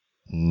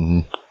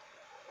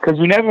 Because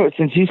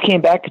since he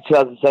came back in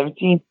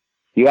 2017,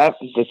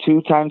 the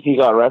 2 times he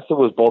got arrested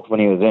was both when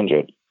he was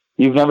injured.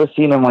 You've never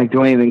seen him like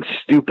do anything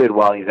stupid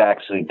while he's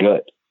actually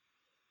good.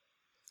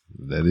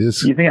 That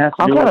is. You think it has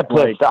to I'm do kind with of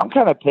pissed. I'm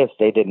kind of pissed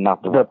they did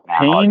nothing. The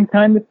pain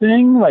kind of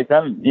thing, like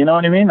you know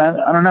what I mean?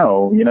 I don't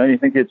know. You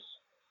think it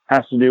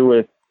has to do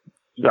with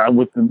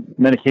the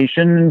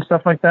medication and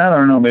stuff like that? I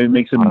don't know. Maybe it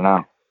makes him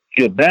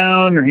feel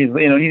down, or he's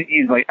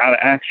like out of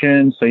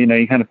action. So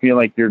you kind of feel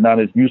like you're not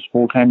as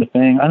useful, kind of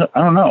thing. I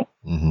don't know.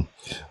 Mm-hmm.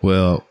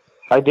 Well,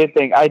 I did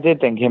think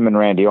him and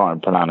Randy Orton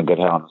put on a good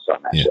Hell in a Cell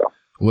match. Yeah.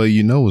 Well,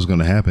 you know what's going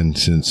to happen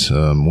since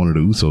one of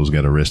the Usos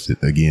got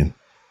arrested again.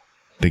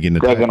 They're going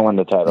to win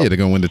the title. Yeah, they're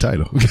going to win the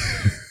title.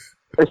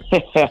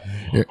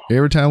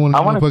 Every time one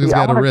of the motherfuckers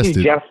got arrested.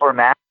 See Jeff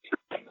Fournette.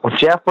 Well,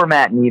 Jeff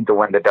Fournette need to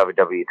win the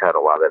WWE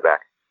title while they're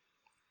back.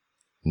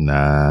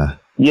 Nah.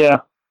 Yeah.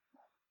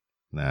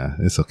 Nah,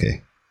 it's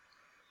okay.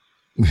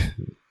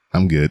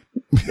 I'm good.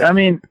 I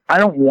mean, I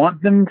don't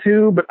want them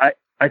to, but I see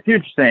what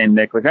you're saying,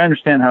 Nick. Like, I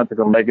understand how it's like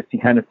a legacy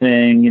kind of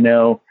thing, you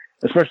know,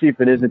 especially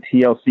if it is a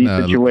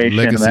TLC situation.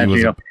 Imagine,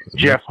 you know,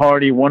 Jeff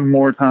Hardy one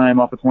more time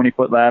off a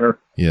 20-foot ladder.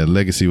 Yeah,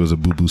 legacy was a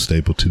boo-boo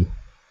staple, too.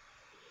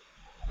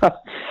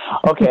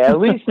 Okay, at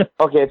least,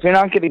 if you're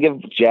not going to give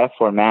Jeff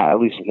or Matt at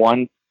least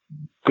one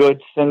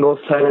good singles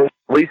title,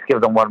 at least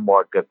give them one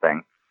more good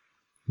thing.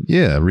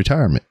 Yeah,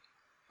 retirement.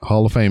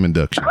 Hall of Fame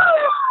induction.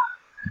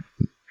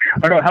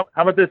 I don't know.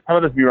 How about this? How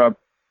about this, B-Rob?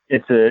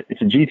 It's a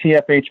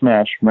GTFH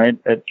match, right?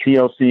 At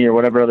TLC or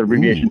whatever other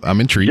abbreviation. Ooh, I'm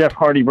intrigued. Jeff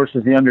Hardy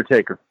versus The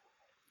Undertaker,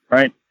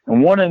 right?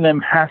 And one of them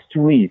has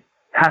to leave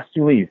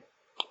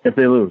if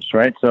they lose,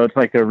 right? So it's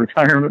like a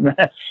retirement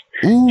match.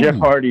 Ooh, Jeff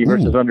Hardy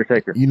versus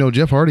Undertaker. You know,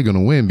 Jeff Hardy going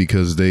to win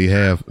because they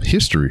have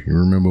history. You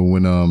remember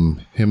when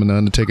him and The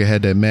Undertaker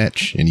had that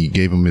match and he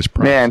gave him his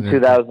prize? Yeah, in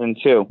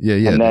 2002.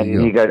 Yeah. And then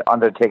he got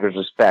Undertaker's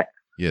respect.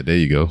 Yeah, there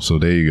you go. So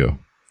there you go.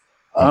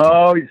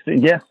 Oh,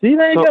 yeah. See,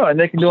 there you go. And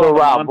they can do all the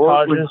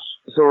montages.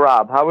 So,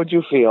 Rob, how would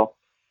you feel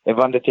if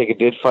Undertaker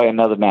did fight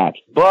another match,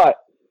 but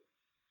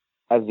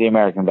as the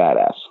American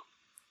Badass?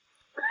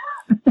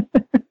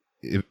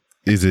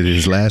 Is it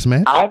his last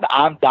match?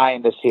 I'm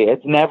dying to see it.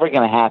 It's never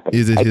going to happen.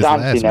 Is it his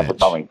last match? Never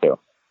going to.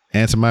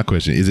 Answer my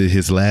question. Is it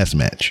his last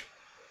match?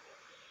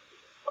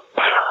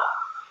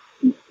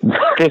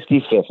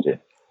 50-50.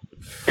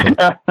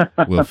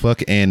 Well,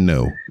 fuck and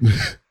no.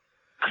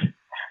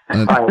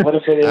 All right, what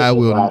if it is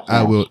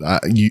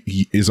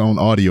it's on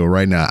audio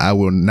right now. I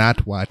will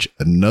not watch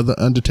another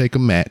Undertaker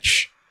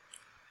match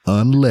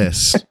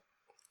unless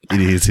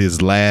it is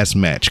his last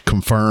match.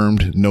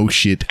 Confirmed, no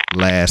shit,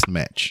 last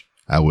match.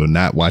 I will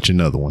not watch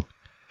another one.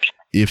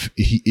 If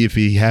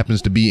he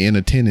happens to be in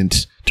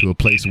attendance to a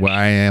place where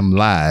I am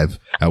live,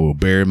 I will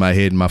bury my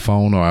head in my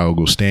phone or I will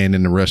go stand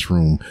in the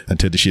restroom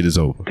until the shit is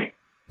over.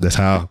 That's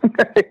how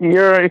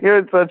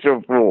you're such a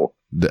fool.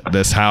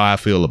 That's how I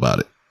feel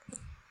about it.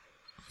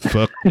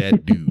 Fuck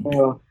that dude.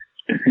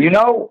 You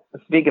know,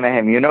 speaking of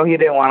him, you know he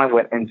didn't want to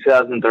win in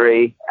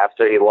 2003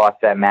 after he lost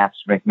that match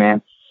to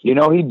McMahon. You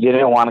know he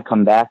didn't want to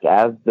come back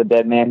as the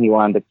dead man. He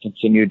wanted to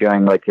continue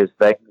doing like his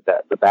thing,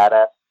 the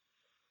badass.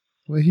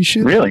 Well, he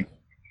should. Really?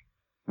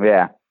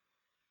 Yeah.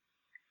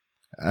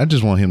 I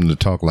just want him to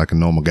talk like a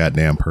normal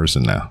goddamn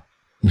person now.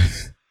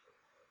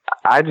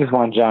 I just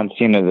want John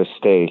Cena to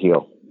stay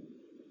heel.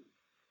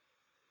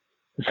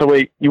 So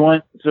wait,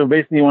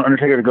 basically you want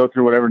Undertaker to go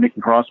through whatever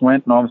Nikki Cross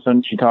went, and all of a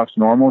sudden she talks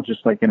normal,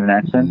 just like in an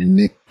accent?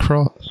 Nick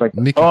Cross. It's like,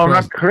 Nikki I'm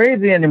Cross. not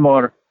crazy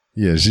anymore.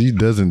 Yeah, she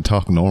doesn't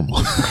talk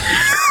normal.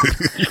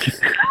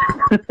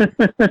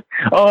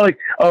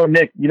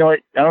 Nick, you know what?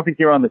 I don't think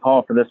you were on the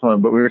call for this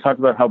one, but we were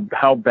talking about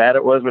how bad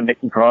it was when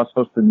Nikki Cross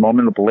hosted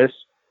Moment of Bliss.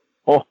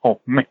 Oh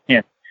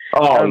man.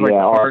 Oh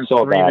like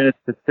so 3 bad. minutes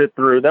to sit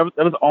through. That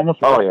was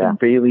almost like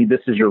Bailey,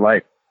 This Is Your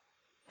Life.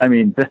 I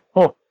mean, that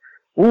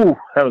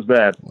was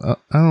bad. I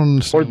don't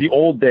understand. Or The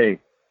Old Day.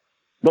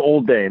 The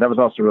Old Day. That was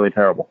also really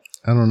terrible.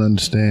 I don't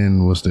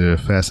understand what's their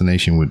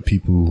fascination with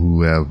people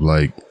who have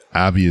like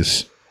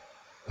obvious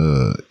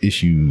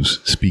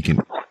issues speaking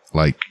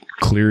like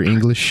clear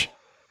English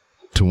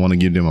to want to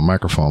give them a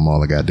microphone all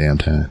the goddamn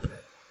time.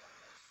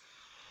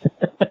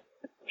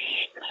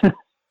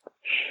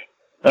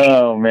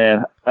 Oh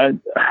man, I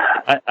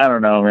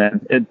don't know,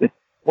 man.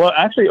 Well,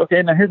 actually,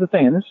 okay. Now here's the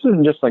thing, and this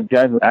isn't just like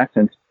guys with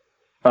accents.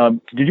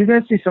 Did you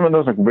guys see some of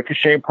those like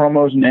Ricochet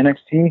promos in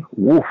NXT?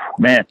 Woof,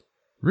 man.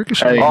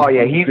 Ricochet.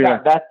 He's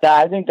got that.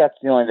 I think that's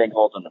the only thing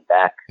holding him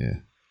back. Yeah.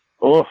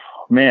 Oh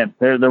man,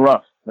 they're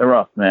rough. They're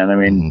rough, man. I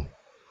mean,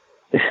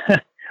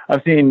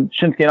 I've seen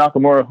Shinsuke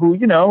Nakamura, who,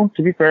 you know,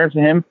 to be fair to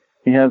him,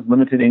 he has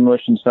limited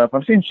English and stuff.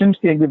 I've seen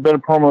Shinsuke give better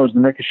promos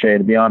than Ricochet,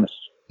 to be honest.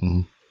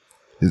 Mm-hmm.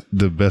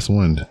 The best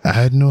one.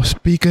 I no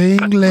speak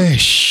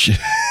English.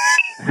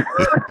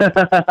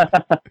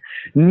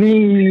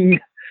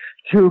 Need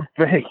to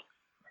fake.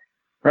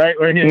 Right?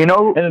 You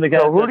know,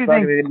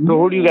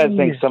 who do you guys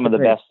think some of the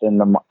best in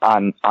the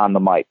on the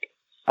mic?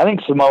 I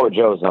think Samoa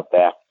Joe's up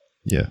there.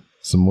 Yeah,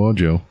 Samoa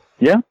Joe.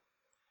 Yeah?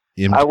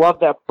 I love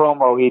that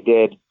promo he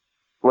did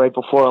right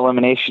before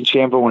Elimination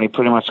Chamber when he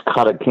pretty much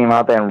came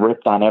out there and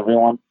ripped on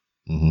everyone.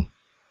 Mm-hmm.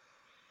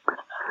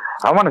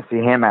 I want to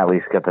see him at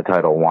least get the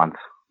title once.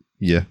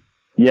 Yeah.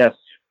 Yes,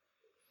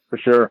 for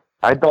sure.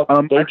 I thought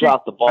they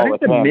dropped the ball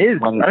with him. I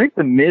think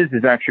the Miz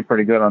is actually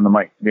pretty good on the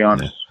mic, to be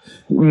honest.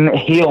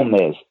 Heel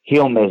Miz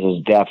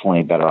is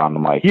definitely better on the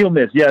mic. Heel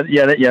Miz, that's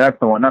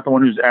the one. Not the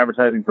one who's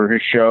advertising for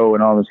his show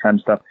and all this kind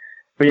of stuff.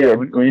 But yeah,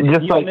 when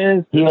just like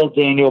Miz, heel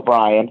Daniel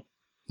Bryan.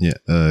 Yeah,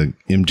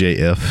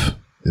 MJF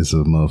is a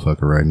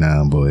motherfucker right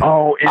now, boy.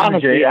 Oh, MJF,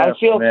 honestly, I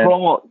feel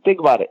promo. Think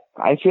about it.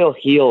 I feel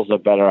heels are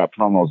better at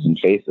promos than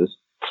faces.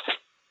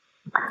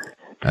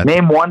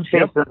 Name one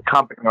face of the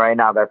company right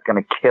now that's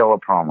going to kill a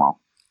promo.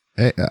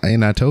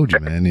 And I told you,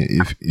 man,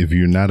 if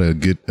you're not a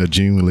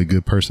genuinely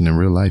good person in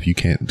real life, you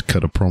can't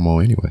cut a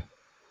promo anyway.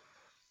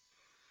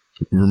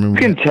 Remember,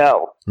 you can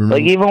tell.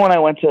 Like even when I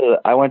went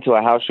to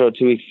a house show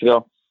 2 weeks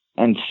ago,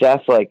 and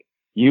Seth, like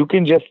you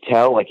can just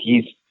tell, like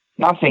he's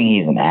not saying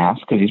he's an ass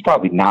because he's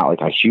probably not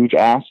like a huge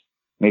ass,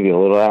 maybe a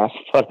little ass,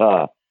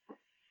 but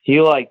he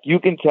like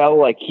you can tell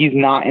like he's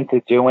not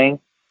into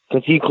doing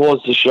because he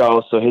closed the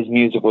show, so his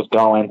music was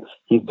going.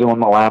 He's doing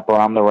the lap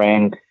around the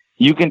ring.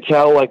 You can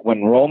tell like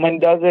when Roman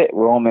does it,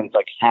 Roman's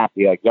like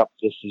happy, like yep,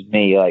 this is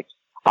me. Like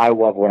I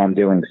love what I'm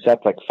doing.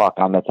 Seth's like fuck,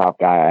 I'm the top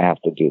guy. I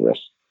have to do this.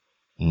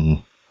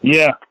 Mm-hmm.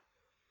 Yeah,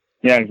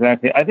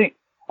 exactly. I think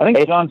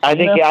John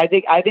Cena.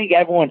 I think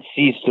everyone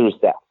sees through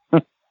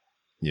Seth.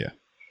 Yeah.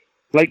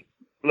 Like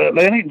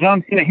I think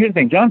John Cena. Here's the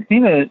thing: John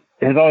Cena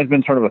has always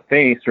been sort of a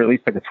face, or at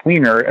least like a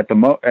tweener at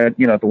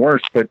the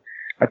worst. But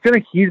I feel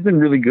like he's been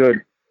really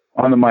good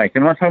on the mic.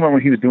 And I'm not talking about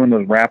when he was doing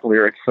those rap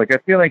lyrics. Like I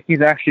feel like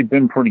he's actually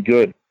been pretty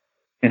good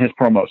in his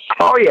promos.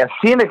 Oh yeah,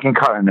 Cena can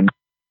cut in the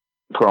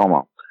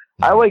promo.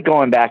 I like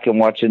going back and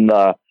watching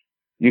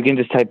you can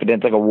just type it in.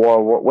 It's like a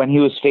war when he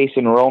was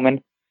facing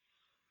Roman.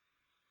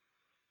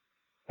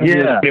 Yeah, he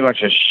was pretty much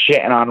just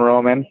shitting on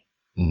Roman.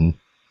 Mm-hmm.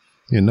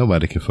 Yeah,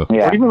 nobody can fuck.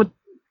 Yeah. Or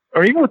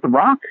even with The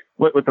Rock.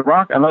 With The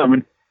Rock, I love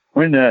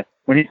when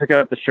he took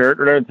out the shirt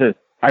or whatever, to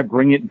I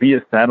bring it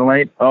via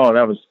satellite. Oh,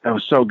 that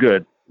was so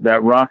good.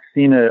 That Rock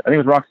Cena, I think it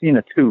was Rock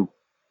Cena 2.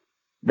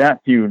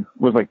 That feud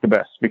was like the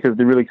best because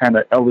they really kind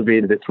of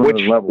elevated it to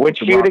another level. Which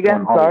feud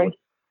again? Sorry.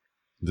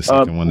 The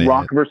second one.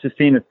 Rock versus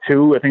Cena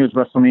 2. I think it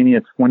was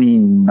WrestleMania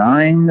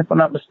 29, if I'm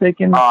not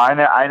mistaken. Oh,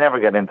 I never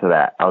got into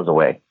that. I was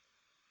away.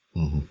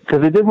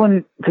 Because they did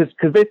one. Because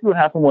basically what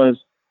happened was,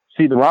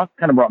 see, The Rock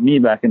kind of brought me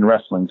back into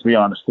wrestling, to be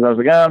honest. Because I was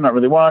like, I'm not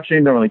really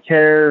watching, don't really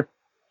care,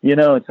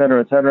 et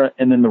cetera, et cetera.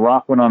 And then The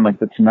Rock went on like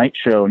the Tonight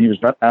Show, and he was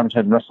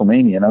advertising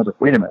WrestleMania, and I was like,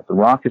 wait a minute, The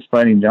Rock is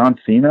fighting John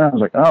Cena. I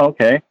was like, oh,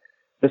 okay,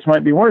 this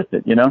might be worth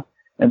it,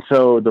 And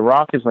so The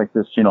Rock is like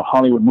this,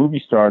 Hollywood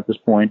movie star at this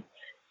point,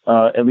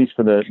 at least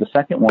for the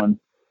second one,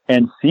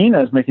 and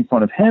Cena is making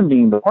fun of him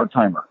being the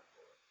part-timer,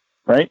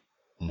 right?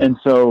 And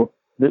so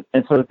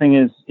the thing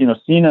is,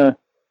 Cena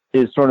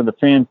is sort of the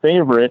fan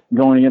favorite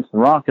going against The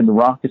Rock, and The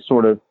Rock is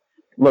sort of,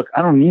 look,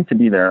 I don't need to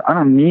be there. I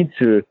don't need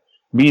to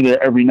be there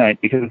every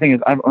night because the thing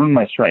is, I've earned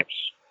my stripes,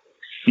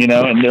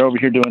 and they're over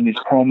here doing these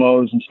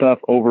promos and stuff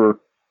over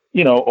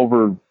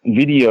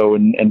video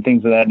and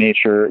things of that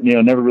nature,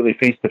 never really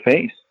face to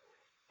face.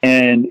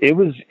 And it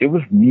was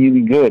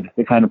really good,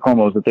 the kind of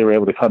promos that they were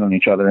able to cut on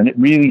each other. And it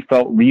really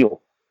felt real,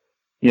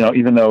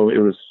 even though it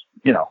was,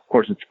 of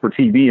course it's for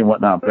TV and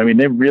whatnot, but I mean,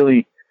 they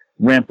really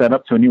ramped that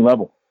up to a new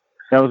level.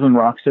 That was when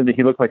Rock said that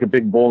he looked like a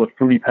big bowl of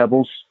Fruity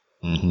Pebbles,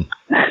 and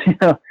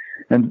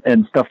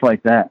stuff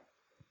like that.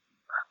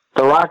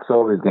 The Rock's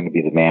always going to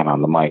be the man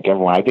on the mic.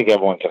 I think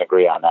everyone can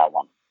agree on that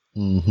one.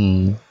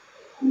 Mm-hmm.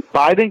 But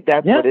I think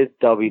that's what his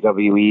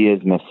WWE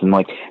is missing.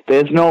 Like,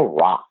 there's no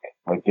Rock.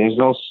 Like, there's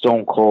no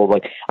Stone Cold.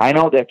 Like, I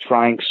know they're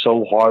trying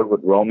so hard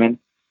with Roman,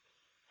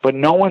 but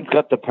no one's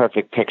got the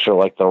perfect picture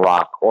like The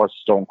Rock or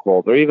Stone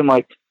Cold, or even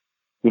like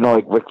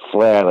Ric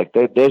Flair. Like,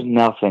 there's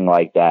nothing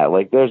like that.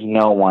 Like, there's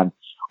no one.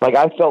 Like,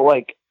 I felt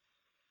like,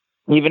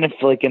 even if,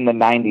 like, in the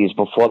 90s,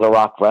 before The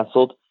Rock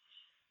wrestled,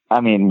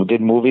 did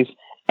movies,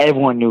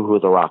 everyone knew who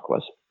The Rock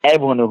was.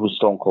 Everyone knew who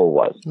Stone Cold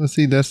was. Well,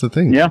 see, that's the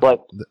thing. Yeah.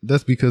 But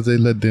that's because they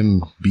let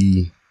them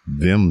be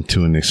them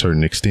to a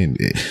certain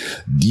extent.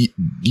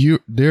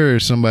 There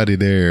is somebody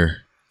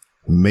there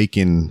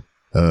making,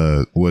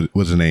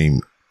 what's his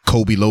name?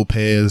 Kobe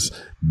Lopez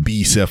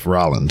be Seth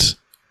Rollins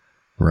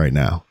right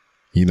now.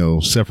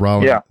 Seth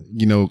Rollins,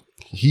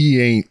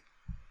 he ain't,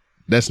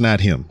 that's not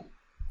him.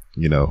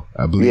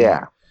 I believe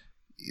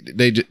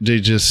they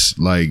just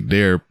like,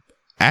 they're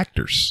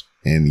actors,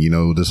 and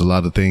there's a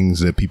lot of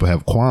things that people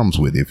have qualms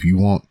with. If you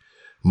want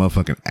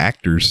motherfucking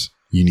actors,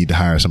 you need to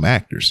hire some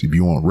actors. If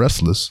you want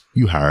wrestlers,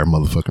 you hire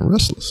motherfucking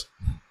wrestlers.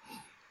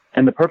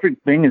 And the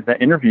perfect thing is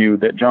that interview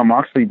that Jon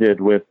Moxley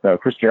did with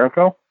Chris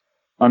Jericho.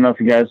 I don't know if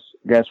you guys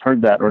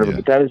heard that or whatever,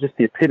 but that is just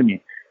the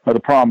epitome of the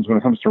problems when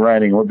it comes to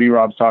writing. What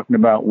B-Rob's talking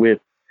about with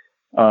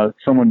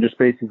someone just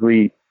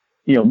basically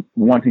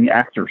wanting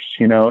actors,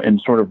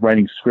 and sort of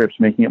writing scripts,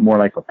 making it more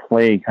like a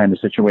play kind of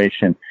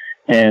situation.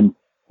 And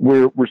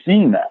we're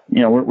seeing that,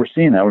 we're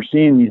seeing that. We're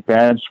seeing these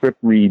bad script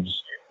reads.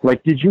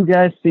 Like, did you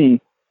guys see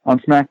on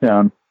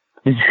SmackDown,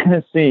 did you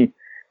guys see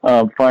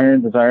Fire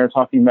and Desire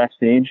talking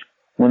backstage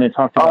when they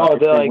talked about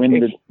they win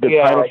the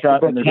title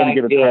shot and they're going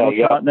to get a title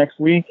shot next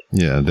week?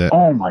 Yeah.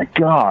 Oh my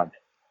God.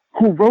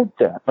 Who wrote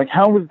that? Like,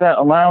 how was that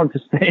allowed to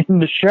stay in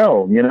the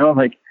show?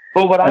 Like,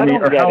 but what I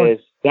don't get is,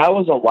 that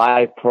was a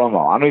live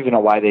promo. I don't even know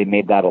why they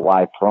made that a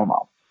live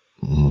promo.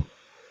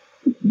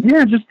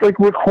 Yeah, just like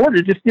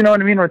recorded. Just, you know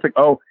what I mean? Where it's like,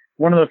 oh,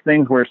 one of those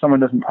things where someone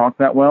doesn't talk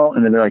that well,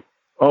 and then they're like,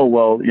 oh,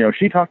 well,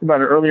 she talked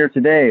about it earlier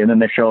today, and then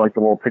they show like the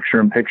little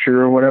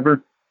picture-in-picture or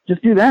whatever.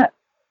 Just do that,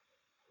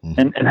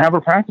 and have her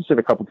practice it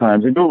a couple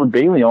times. They do it with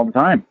Bailey all the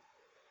time.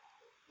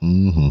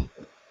 Mm-hmm.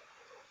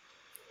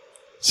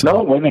 So,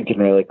 No women can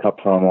really cut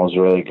promos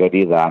really good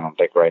either, I don't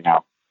think, right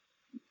now.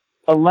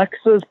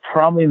 Alexa's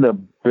probably the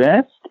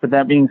best, but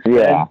that being said,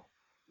 Yeah.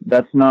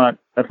 that's not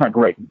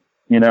great.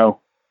 You know,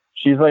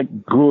 she's like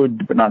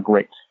good, but not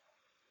great.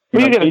 You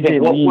You're know, gonna AJ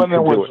think Lee could do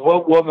it.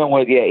 what woman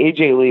was? Yeah,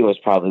 AJ Lee was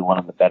probably one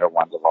of the better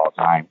ones of all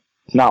time.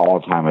 Not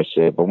all time, I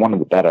should, but one of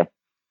the better.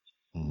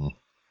 mhm.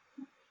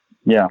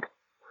 Yeah.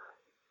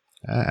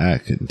 I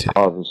couldn't tell.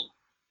 Oh,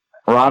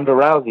 Ronda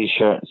Rousey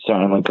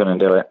certainly couldn't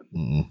do it.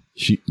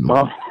 She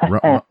Well,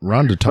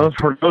 Ronda those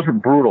talked. were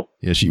brutal.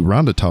 Yeah,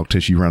 Ronda talked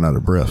till she ran out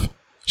of breath.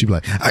 She'd be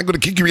like, "I'm gonna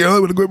kick you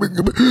out."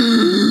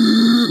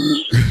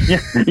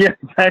 Yeah,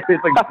 exactly.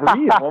 It's like,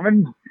 breathe,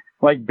 woman.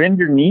 Like, bend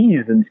your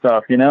knees and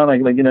stuff, you know?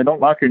 Like, you know, don't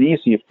lock your knees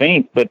so you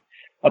faint. But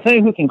I'll tell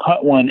you who can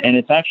cut one, and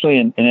it's actually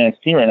in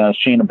NXT right now, is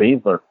Shayna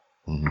Baszler.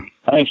 Mhm.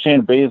 I think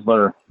Shayna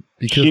Baszler,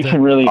 Because she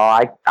can really...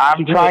 I'm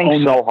She trying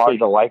really so owns hard space.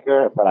 to like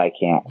her, but I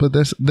can't. But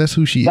that's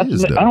who she is, I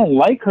though. don't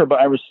like her, but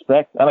I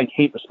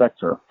hate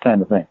respect her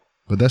kind of thing.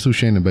 But that's who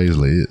Shayna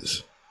Baszler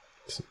is.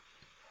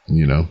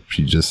 You know,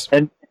 she just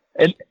And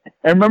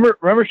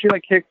remember she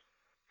like kicked,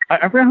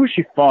 I forgot who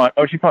she fought.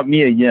 Oh, she fought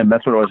Mia Yim.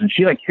 That's what it was. And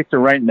she like kicked her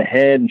right in the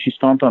head and she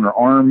stomped on her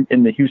arm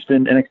in the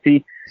Houston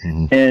NXT.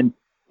 Mhm. And,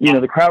 you know,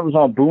 the crowd was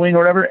all booing or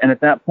whatever. And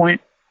at that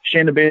point,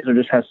 Shayna Baszler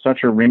just has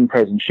such a ring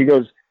presence. She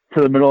goes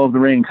to the middle of the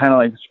ring, kind of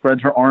like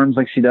spreads her arms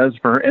like she does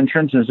for her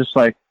entrance, and is just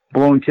like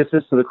blowing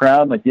kisses to the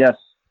crowd. Like, yes,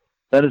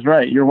 that is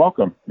right. You're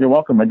welcome. You're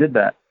welcome. I did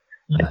that.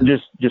 And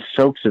just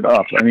soaks it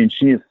up. I mean,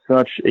 she is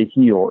such a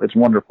heel. It's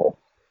wonderful.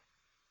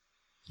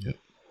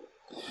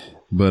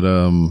 But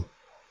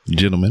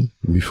gentlemen,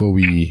 before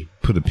we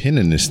put a pin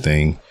in this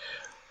thing,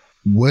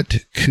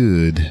 what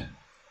could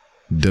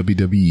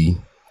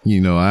WWE,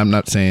 you know, I'm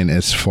not saying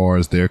as far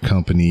as their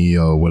company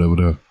or whatever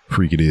the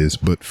freak it is,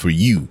 but for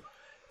you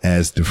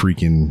as the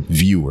freaking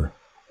viewer,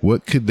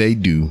 what could they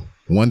do?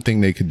 One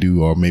thing they could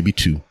do, or maybe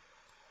two,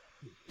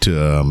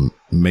 to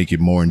make it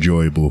more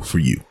enjoyable for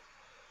you.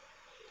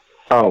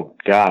 Oh,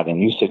 God,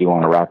 and you said you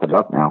want to wrap it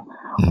up now.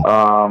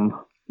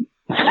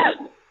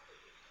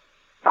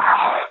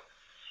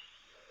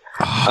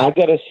 I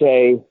gotta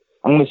say,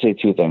 I'm gonna say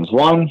two things.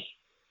 One,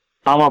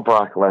 I'm a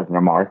Brock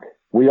Lesnar mark.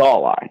 We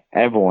all are.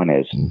 Everyone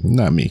is.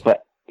 Not me.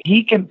 But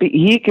he can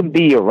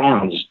be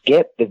around. Just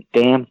get the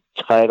damn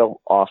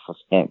title off of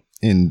him.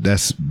 And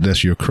that's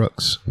your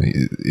crux.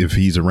 If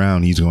he's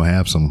around, he's gonna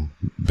have some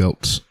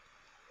belts.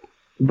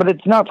 But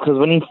it's nuts because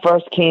when he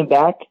first came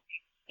back,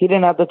 he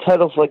didn't have the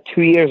title for like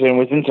 2 years and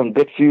was in some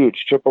good feuds.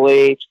 Triple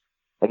H.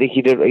 I think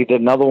he did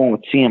another one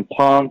with CM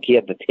Punk. He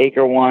had the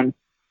Taker one.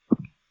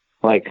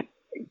 Like,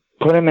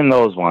 put him in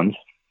those ones.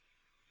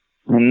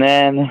 And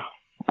then,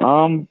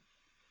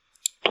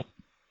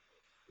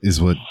 Is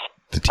what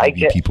the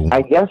TV people want.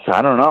 I guess,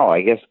 I don't know.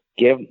 I guess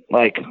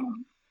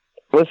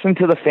listen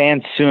to the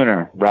fans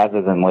sooner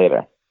rather than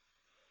later.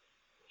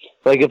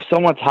 Like, if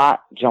someone's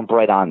hot, jump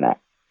right on that.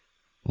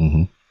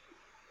 Mm-hmm.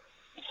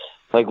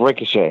 Like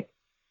Ricochet.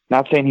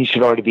 Not saying he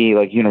should already be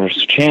like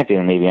Universal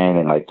Champion or maybe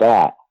anything like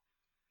that.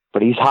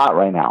 But he's hot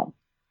right now.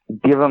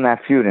 Give him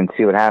that feud and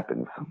see what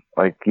happens.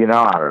 Like, you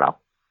know, I don't know.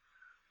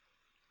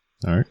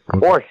 All right.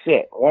 Or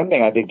shit. One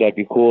thing I think that'd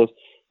be cool is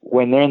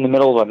when they're in the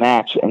middle of a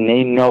match and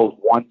they know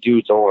one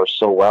dude's over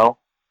so well.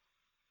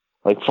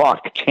 Like,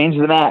 fuck, change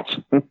the match.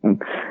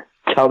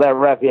 Tell that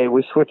ref, yeah,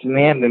 we're switching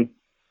the ending.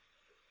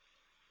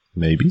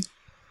 Maybe.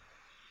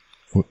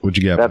 What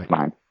you got? That's Mike?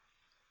 mine.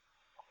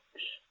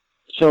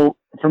 So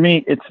for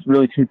me, it's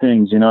really two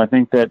things. You know, I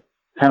think that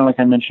kind of like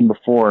I mentioned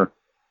before,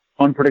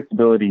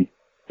 unpredictability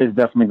is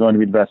definitely going to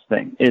be the best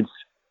thing.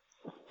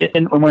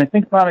 And when I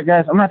think about it,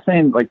 guys, I'm not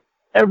saying like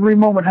every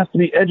moment has to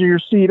be edge of your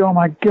seat. Oh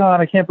my God,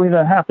 I can't believe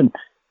that happened.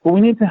 But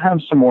we need to have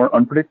some more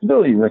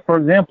unpredictability. Like, for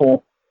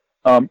example,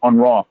 on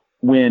Raw,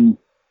 when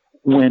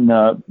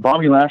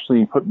Bobby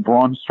Lashley put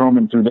Braun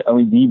Strowman through the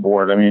LED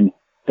board, I mean,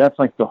 that's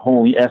like the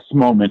holy S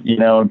moment, you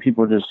know, and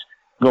people just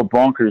go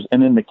bonkers.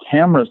 And then the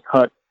cameras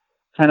cut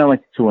kind of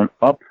like to an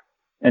up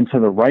and to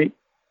the right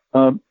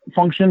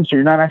function, so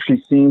you're not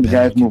actually seeing the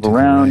guys move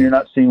around. You're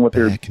not seeing what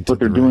they're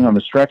doing on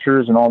the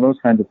stretchers and all those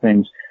kinds of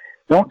things.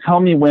 Don't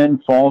tell me when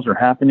falls are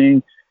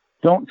happening.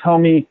 Don't tell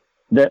me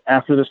that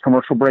after this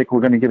commercial break we're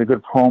going to get a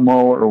good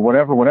promo or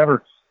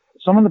whatever.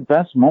 Some of the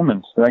best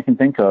moments that I can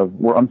think of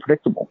were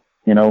unpredictable.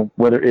 You know,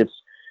 whether it's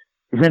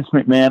Vince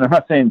McMahon. I'm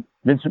not saying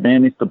Vince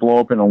McMahon needs to blow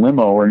up in a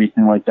limo or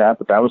anything like that,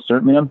 but that was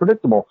certainly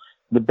unpredictable.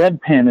 The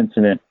bedpan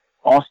incident,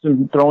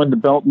 Austin throwing the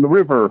belt in the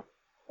river,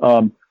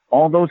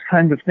 all those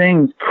kinds of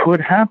things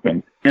could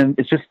happen. And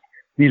it's just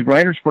these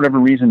writers, for whatever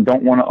reason,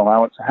 don't want to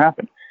allow it to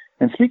happen.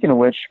 And speaking of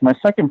which, my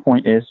second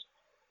point is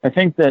I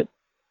think that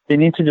they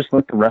need to just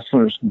let the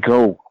wrestlers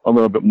go a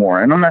little bit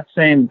more. And I'm not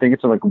saying they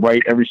get to like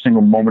write every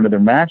single moment of their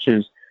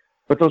matches,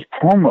 but those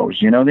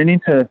promos, you know, they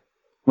need to,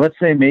 let's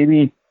say,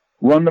 maybe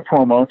run the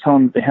promo, tell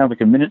them they have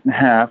like a minute and a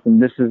half,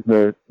 and this is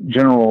the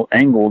general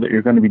angle that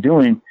you're going to be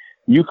doing.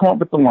 You come up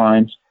with the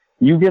lines,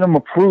 you get them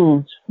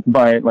approved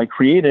by like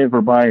creative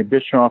or by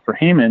Bischoff or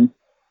Heyman,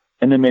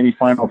 and then maybe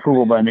final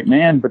approval by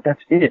McMahon, but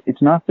that's it.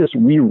 It's not this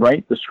we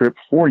write the script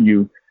for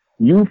you.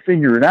 You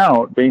figure it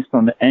out based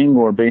on the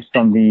angle or based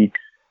on the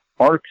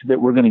arc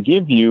that we're going to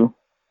give you,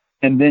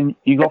 and then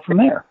you go from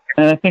there.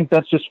 And I think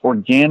that's just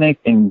organic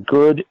and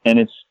good, and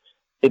it's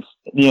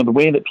the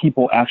way that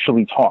people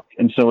actually talk,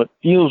 and so it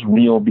feels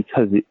real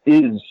because it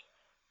is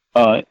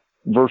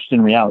versed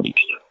in reality.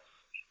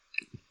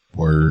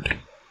 Word.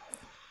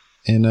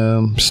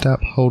 And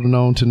stop holding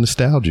on to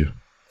nostalgia.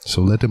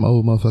 So let them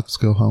old motherfuckers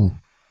go home.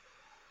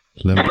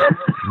 Let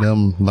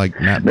them like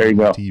not there you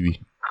go. TV.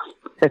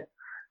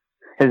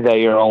 Is that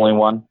your only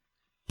one?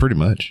 Pretty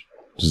much.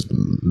 Just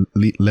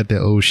let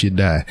that old shit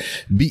die.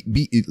 Be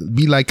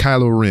like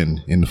Kylo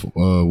Ren in the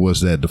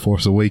what's that? The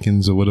Force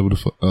Awakens or whatever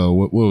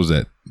what was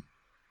that?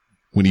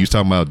 When he was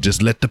talking about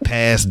just let the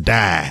past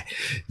die.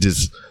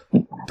 Just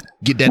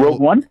get that. Rogue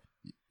One?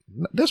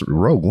 That's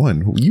Rogue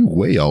One. You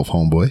way off,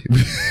 homeboy.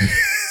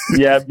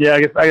 yeah.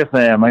 I guess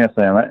I am. I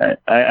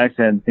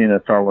actually hadn't seen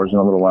a Star Wars in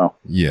a little while.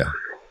 Yeah.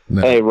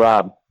 No. Hey,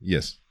 Rob.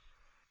 Yes.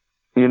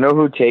 You know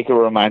who Taker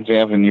reminds me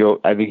of, and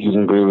I think you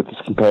can agree with this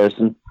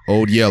comparison.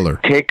 Old Yeller.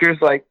 Taker's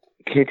like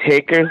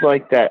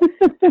that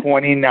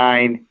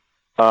 29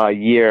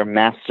 year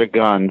Master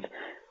Guns,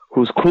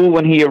 who's cool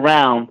when he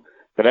around,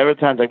 but every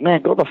time like,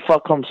 man, go the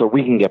fuck home so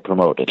we can get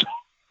promoted.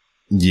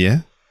 Yeah,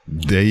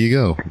 there you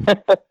go.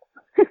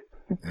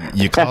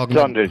 You're clogging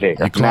up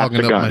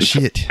my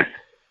shit.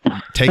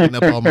 Taking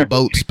up all my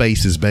boat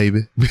spaces,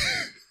 baby.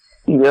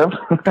 Yep.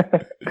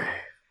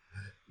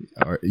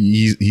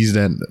 He's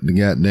the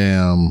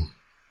goddamn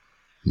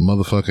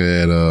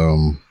motherfucker at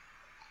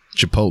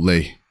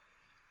Chipotle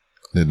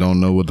that don't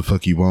know what the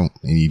fuck you want,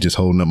 and you just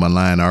holding up my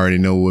line. I already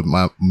know what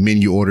my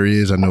menu order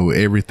is. I know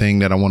everything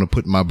that I want to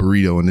put in my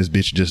burrito, and this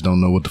bitch just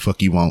don't know what the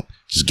fuck you want.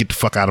 Just get the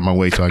fuck out of my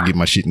way so I get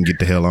my shit and get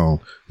the hell on.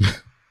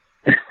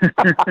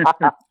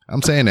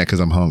 I'm saying that because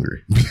I'm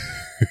hungry.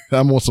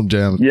 I want some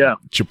jam. Yeah.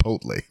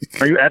 Chipotle.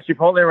 Are you at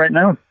Chipotle right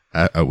now?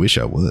 I wish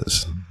I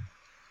was.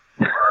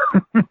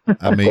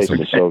 I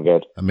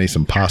made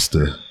some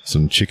pasta,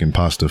 some chicken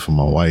pasta for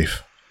my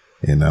wife,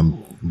 and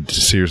I'm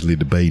seriously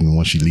debating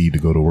once she leave to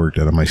go to work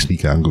that I might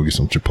sneak out and go get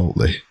some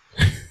Chipotle.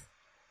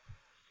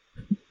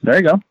 There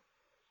you go.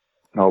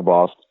 No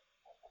balls.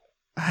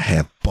 I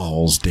have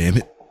balls, damn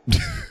it.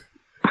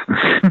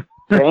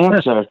 The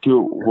answer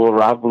to will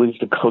Rob leave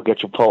to go get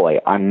Chipotle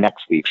on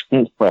next week's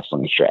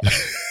wrestling stretch.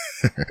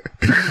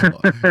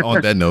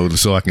 On that note,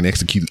 so I can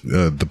execute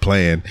the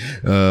plan.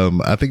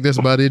 I think that's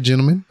about it,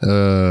 gentlemen.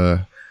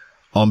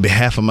 On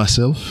behalf of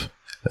myself,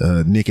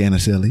 Nick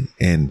Anicelli,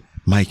 and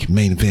Mike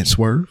Main Event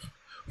Swerve,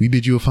 we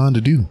bid you a fond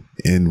adieu,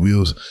 and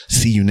we'll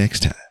see you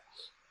next time.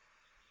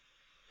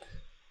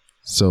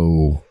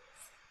 So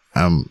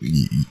I'm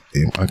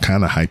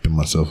kind of hyping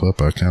myself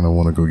up. I kind of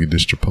want to go get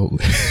this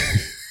Chipotle.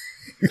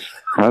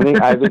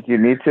 I think you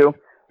need to,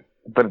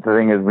 but the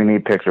thing is, we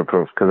need picture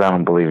proof because I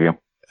don't believe you.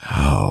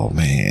 Oh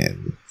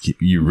man,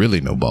 you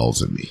really know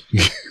balls in me.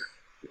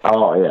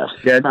 Oh yeah.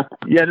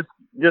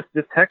 Just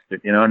text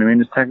it. You know what I mean?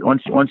 Just text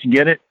once you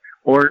get it,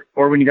 or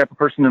when you got the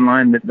person in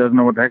line that doesn't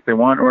know what the heck they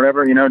want or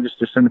whatever. You know, just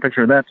send a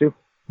picture of that too.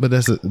 But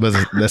that's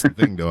the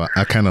thing though.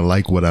 I kind of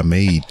like what I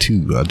made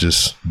too. I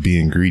just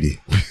being greedy.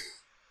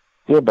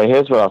 Yeah, but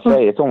here's what I'll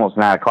say: it's almost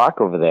 9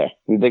 o'clock over there.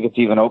 You think it's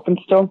even open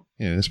still?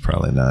 Yeah, it's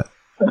probably not.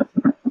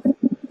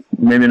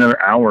 Maybe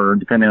another hour,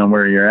 depending on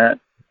where you're at.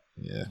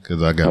 Yeah,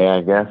 because I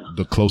guess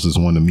the closest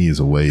one to me is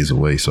a ways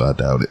away, so I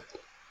doubt it.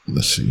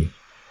 Let's see.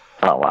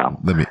 Oh wow.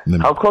 Let me.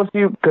 How close do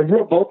you? Because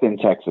you're both in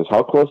Texas.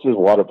 How close is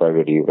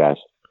Whataburger to you guys?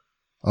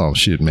 Oh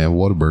shit, man!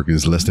 Whataburger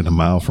is less than a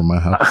mile from my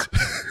house.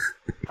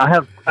 I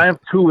have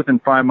 2 within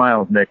 5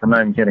 miles, Nick. I'm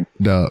not even kidding.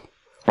 Dog.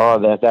 Oh,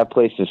 that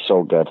place is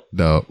so good.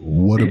 Dog.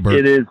 Whataburger.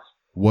 It is.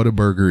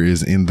 Whataburger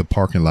is in the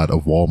parking lot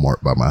of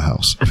Walmart by my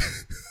house.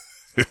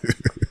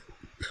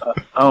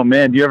 Oh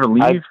man, do you ever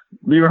leave,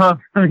 Rob?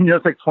 I mean,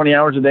 it's like 20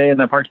 hours a day in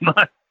that parking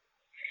lot.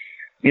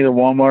 Either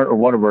Walmart or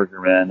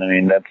Whataburger, man. I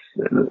mean,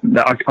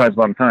 that occupies a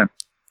lot of time.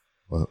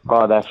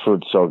 Oh, that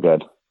food's so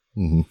good.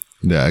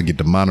 Mm-hmm. Yeah, I get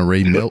the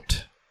Monterey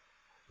melt.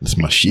 That's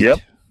my shit. Yep.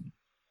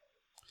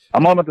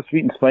 I'm all about the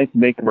sweet and spicy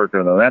bacon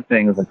burger, though. That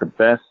thing is like the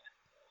best.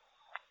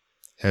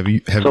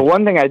 So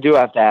one thing I do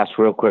have to ask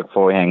real quick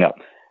before we hang up.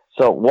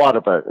 So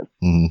Whataburger,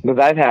 because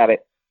I've had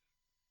it,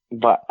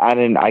 but I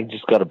didn't. I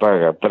just got a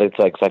burger, but it's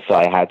like, 'cause I feel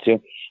I had to.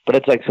 But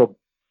it's like, so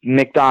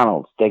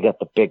McDonald's, they got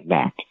the Big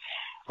Mac.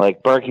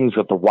 Like Burger King's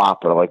got the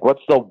Whopper. Like,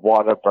 what's the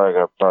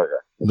Whataburger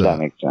burger? If that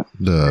makes sense.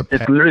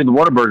 It's literally the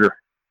Whataburger.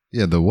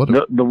 Yeah, the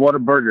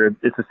Whataburger.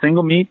 It's a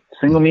single meat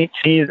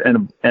cheese,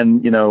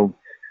 and you know,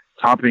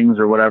 toppings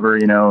or whatever,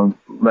 you know,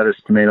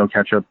 lettuce, tomato,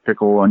 ketchup,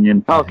 pickle,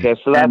 onion. Okay,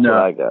 so that's what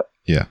I got.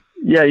 Yeah.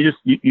 Yeah, you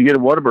get a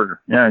Whataburger.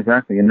 Yeah,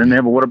 exactly. And then they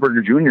have a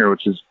Whataburger Junior,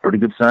 which is pretty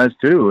good size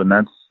too, and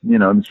that's, you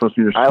know, it's supposed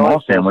to be their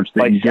small sandwich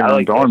that you get on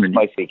the dollar menu.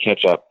 Spicy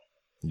ketchup.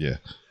 Yeah.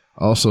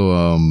 Also,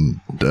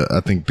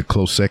 I think the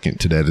close second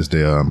to that is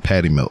the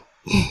patty melt.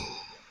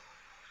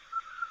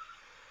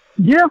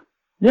 Yeah.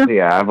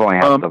 Yeah, I've only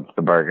had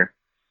the burger.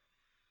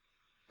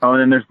 Oh, and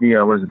then there's the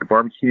the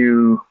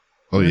barbecue?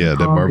 Oh yeah,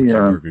 that barbecue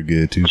burger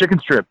good too. The chicken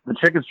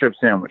strip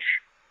sandwich.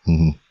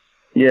 Mm-hmm.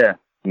 Yeah,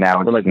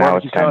 Now, But like now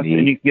barbecue it's time sauce, to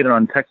and you eat. can get it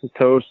on Texas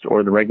toast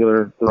or the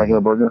regular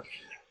burger.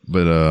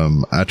 But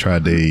I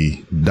tried a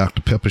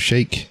Dr. Pepper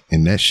shake,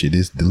 and that shit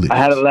is delicious. I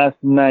had it last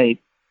night.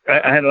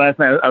 I had it last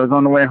night. I was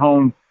on the way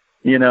home,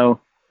 you know,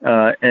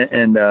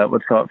 and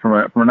what's it called from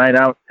a night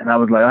out, and I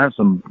was like, I have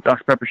some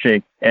Dr. Pepper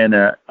shake, and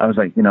I was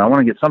like, you know, I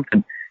want to get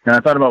something, and I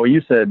thought about what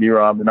you said,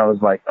 B-Rob, and I was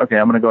like, okay,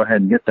 I'm gonna go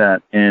ahead and get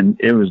that, and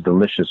it was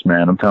delicious,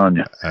 man. I'm telling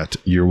you.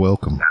 You're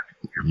welcome.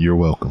 You're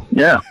welcome.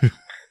 Yeah.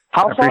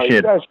 How I far are you appreciate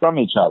it. guys from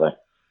each other?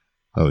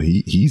 Oh,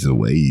 he's a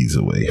ways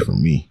away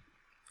from me.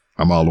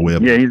 I'm all the way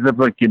up. Yeah, he's up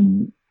like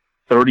in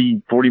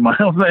 30, 40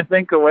 miles, I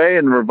think, away,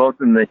 and we're both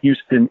in the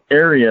Houston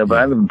area, but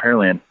I live in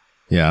Pearland,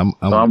 Yeah,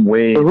 so I'm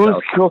way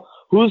So south.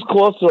 who's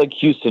close to like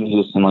Houston,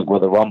 like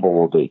where the Rumble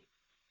will be?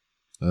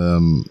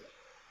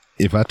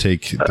 if I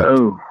take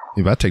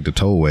the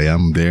tollway,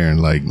 I'm there in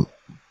like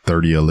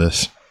 30 or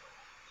less.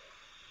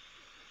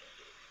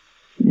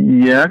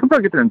 Yeah, I could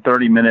probably get there in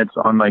 30 minutes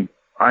on like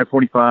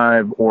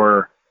I-45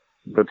 or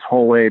the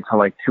tollway to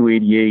like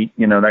 288,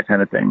 you know, that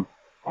kind of thing.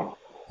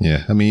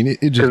 Yeah, I mean,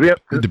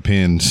 it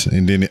depends.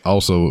 And then it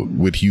also,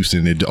 with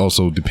Houston, it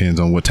also depends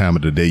on what time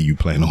of the day you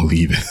plan on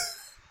leaving.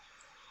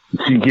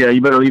 Yeah,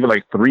 you better leave at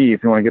like 3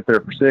 if you want to get there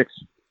for 6.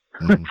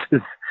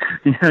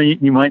 You know,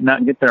 you might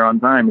not get there on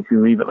time if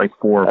you leave at like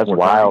 4. That's 4:30.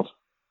 wild.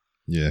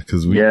 Yeah,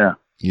 because Yeah.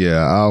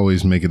 I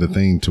always make it a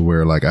thing to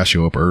where like I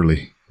show up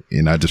early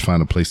and I just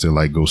find a place to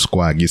like go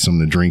squat, get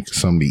something to drink,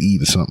 something to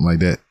eat, or something like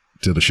that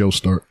till the show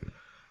start.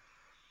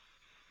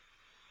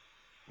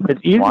 It's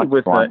easy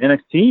with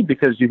NXT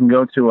because you can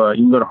go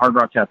to Hard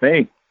Rock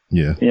Cafe.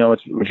 Yeah. You know,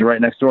 which is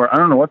right next door. I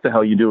don't know what the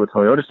hell you do with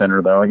Toyota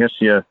Center though. I guess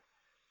you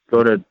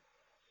go to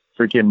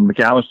freaking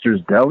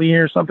McAllister's Deli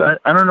or something.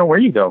 I don't know where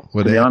you go.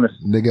 Well, to be honest,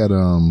 they got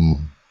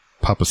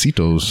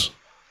Papacitos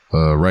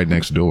right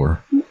next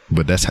door,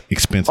 but that's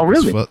expensive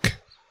as fuck.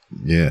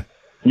 Yeah.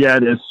 Yeah,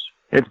 it is.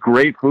 It's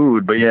great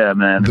food, but yeah,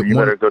 man, you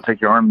better go take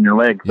your arm and your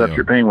leg because that's what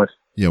you're paying with.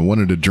 Yeah, one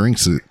of the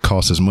drinks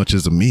costs as much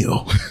as a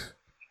meal.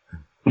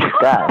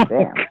 God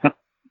damn.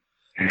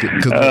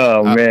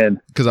 Man.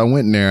 Because I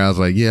went in there, I was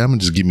like, yeah, I'm gonna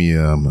just give me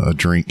a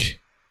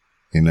drink,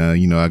 and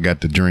you know, I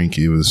got the drink.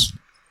 It was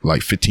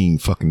like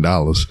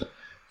 $15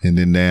 and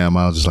then damn,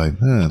 I was just like,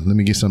 let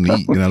me get something to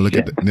eat. And I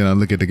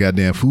look at the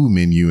goddamn food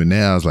menu, and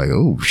now I was like,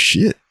 oh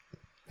shit.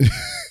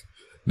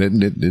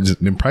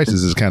 Them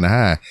prices is kind of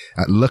high.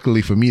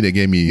 Luckily for me, they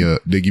give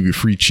you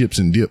free chips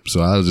and dip,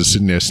 so I was just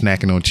sitting there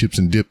snacking on chips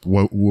and dip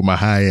with my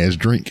high ass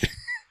drink.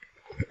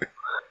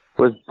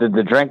 Did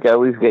the drink at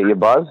least get you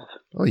buzzed?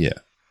 Oh yeah.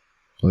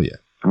 Okay.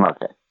 I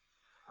was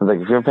like,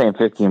 if you're paying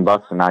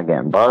 $15 and not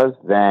getting buzzed,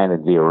 then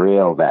it'd be a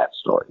real bad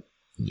story.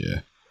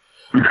 Yeah.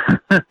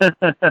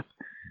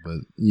 But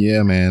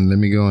yeah, man, let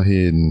me go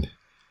ahead and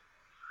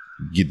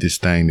get this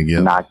thing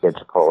together. Not get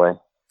Chipotle.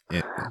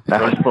 Yeah.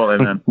 Not Chipotle,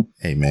 man.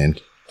 Hey, man,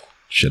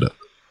 shut up.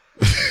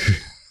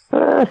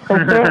 All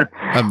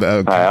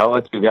right, I'll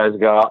let you guys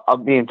go. I'll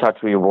be in touch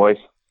with you, boys.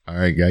 All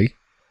right, guy.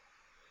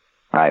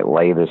 All right,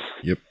 latest.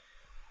 Yep.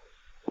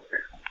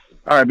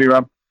 All right,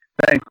 B-Rob.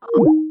 Thanks.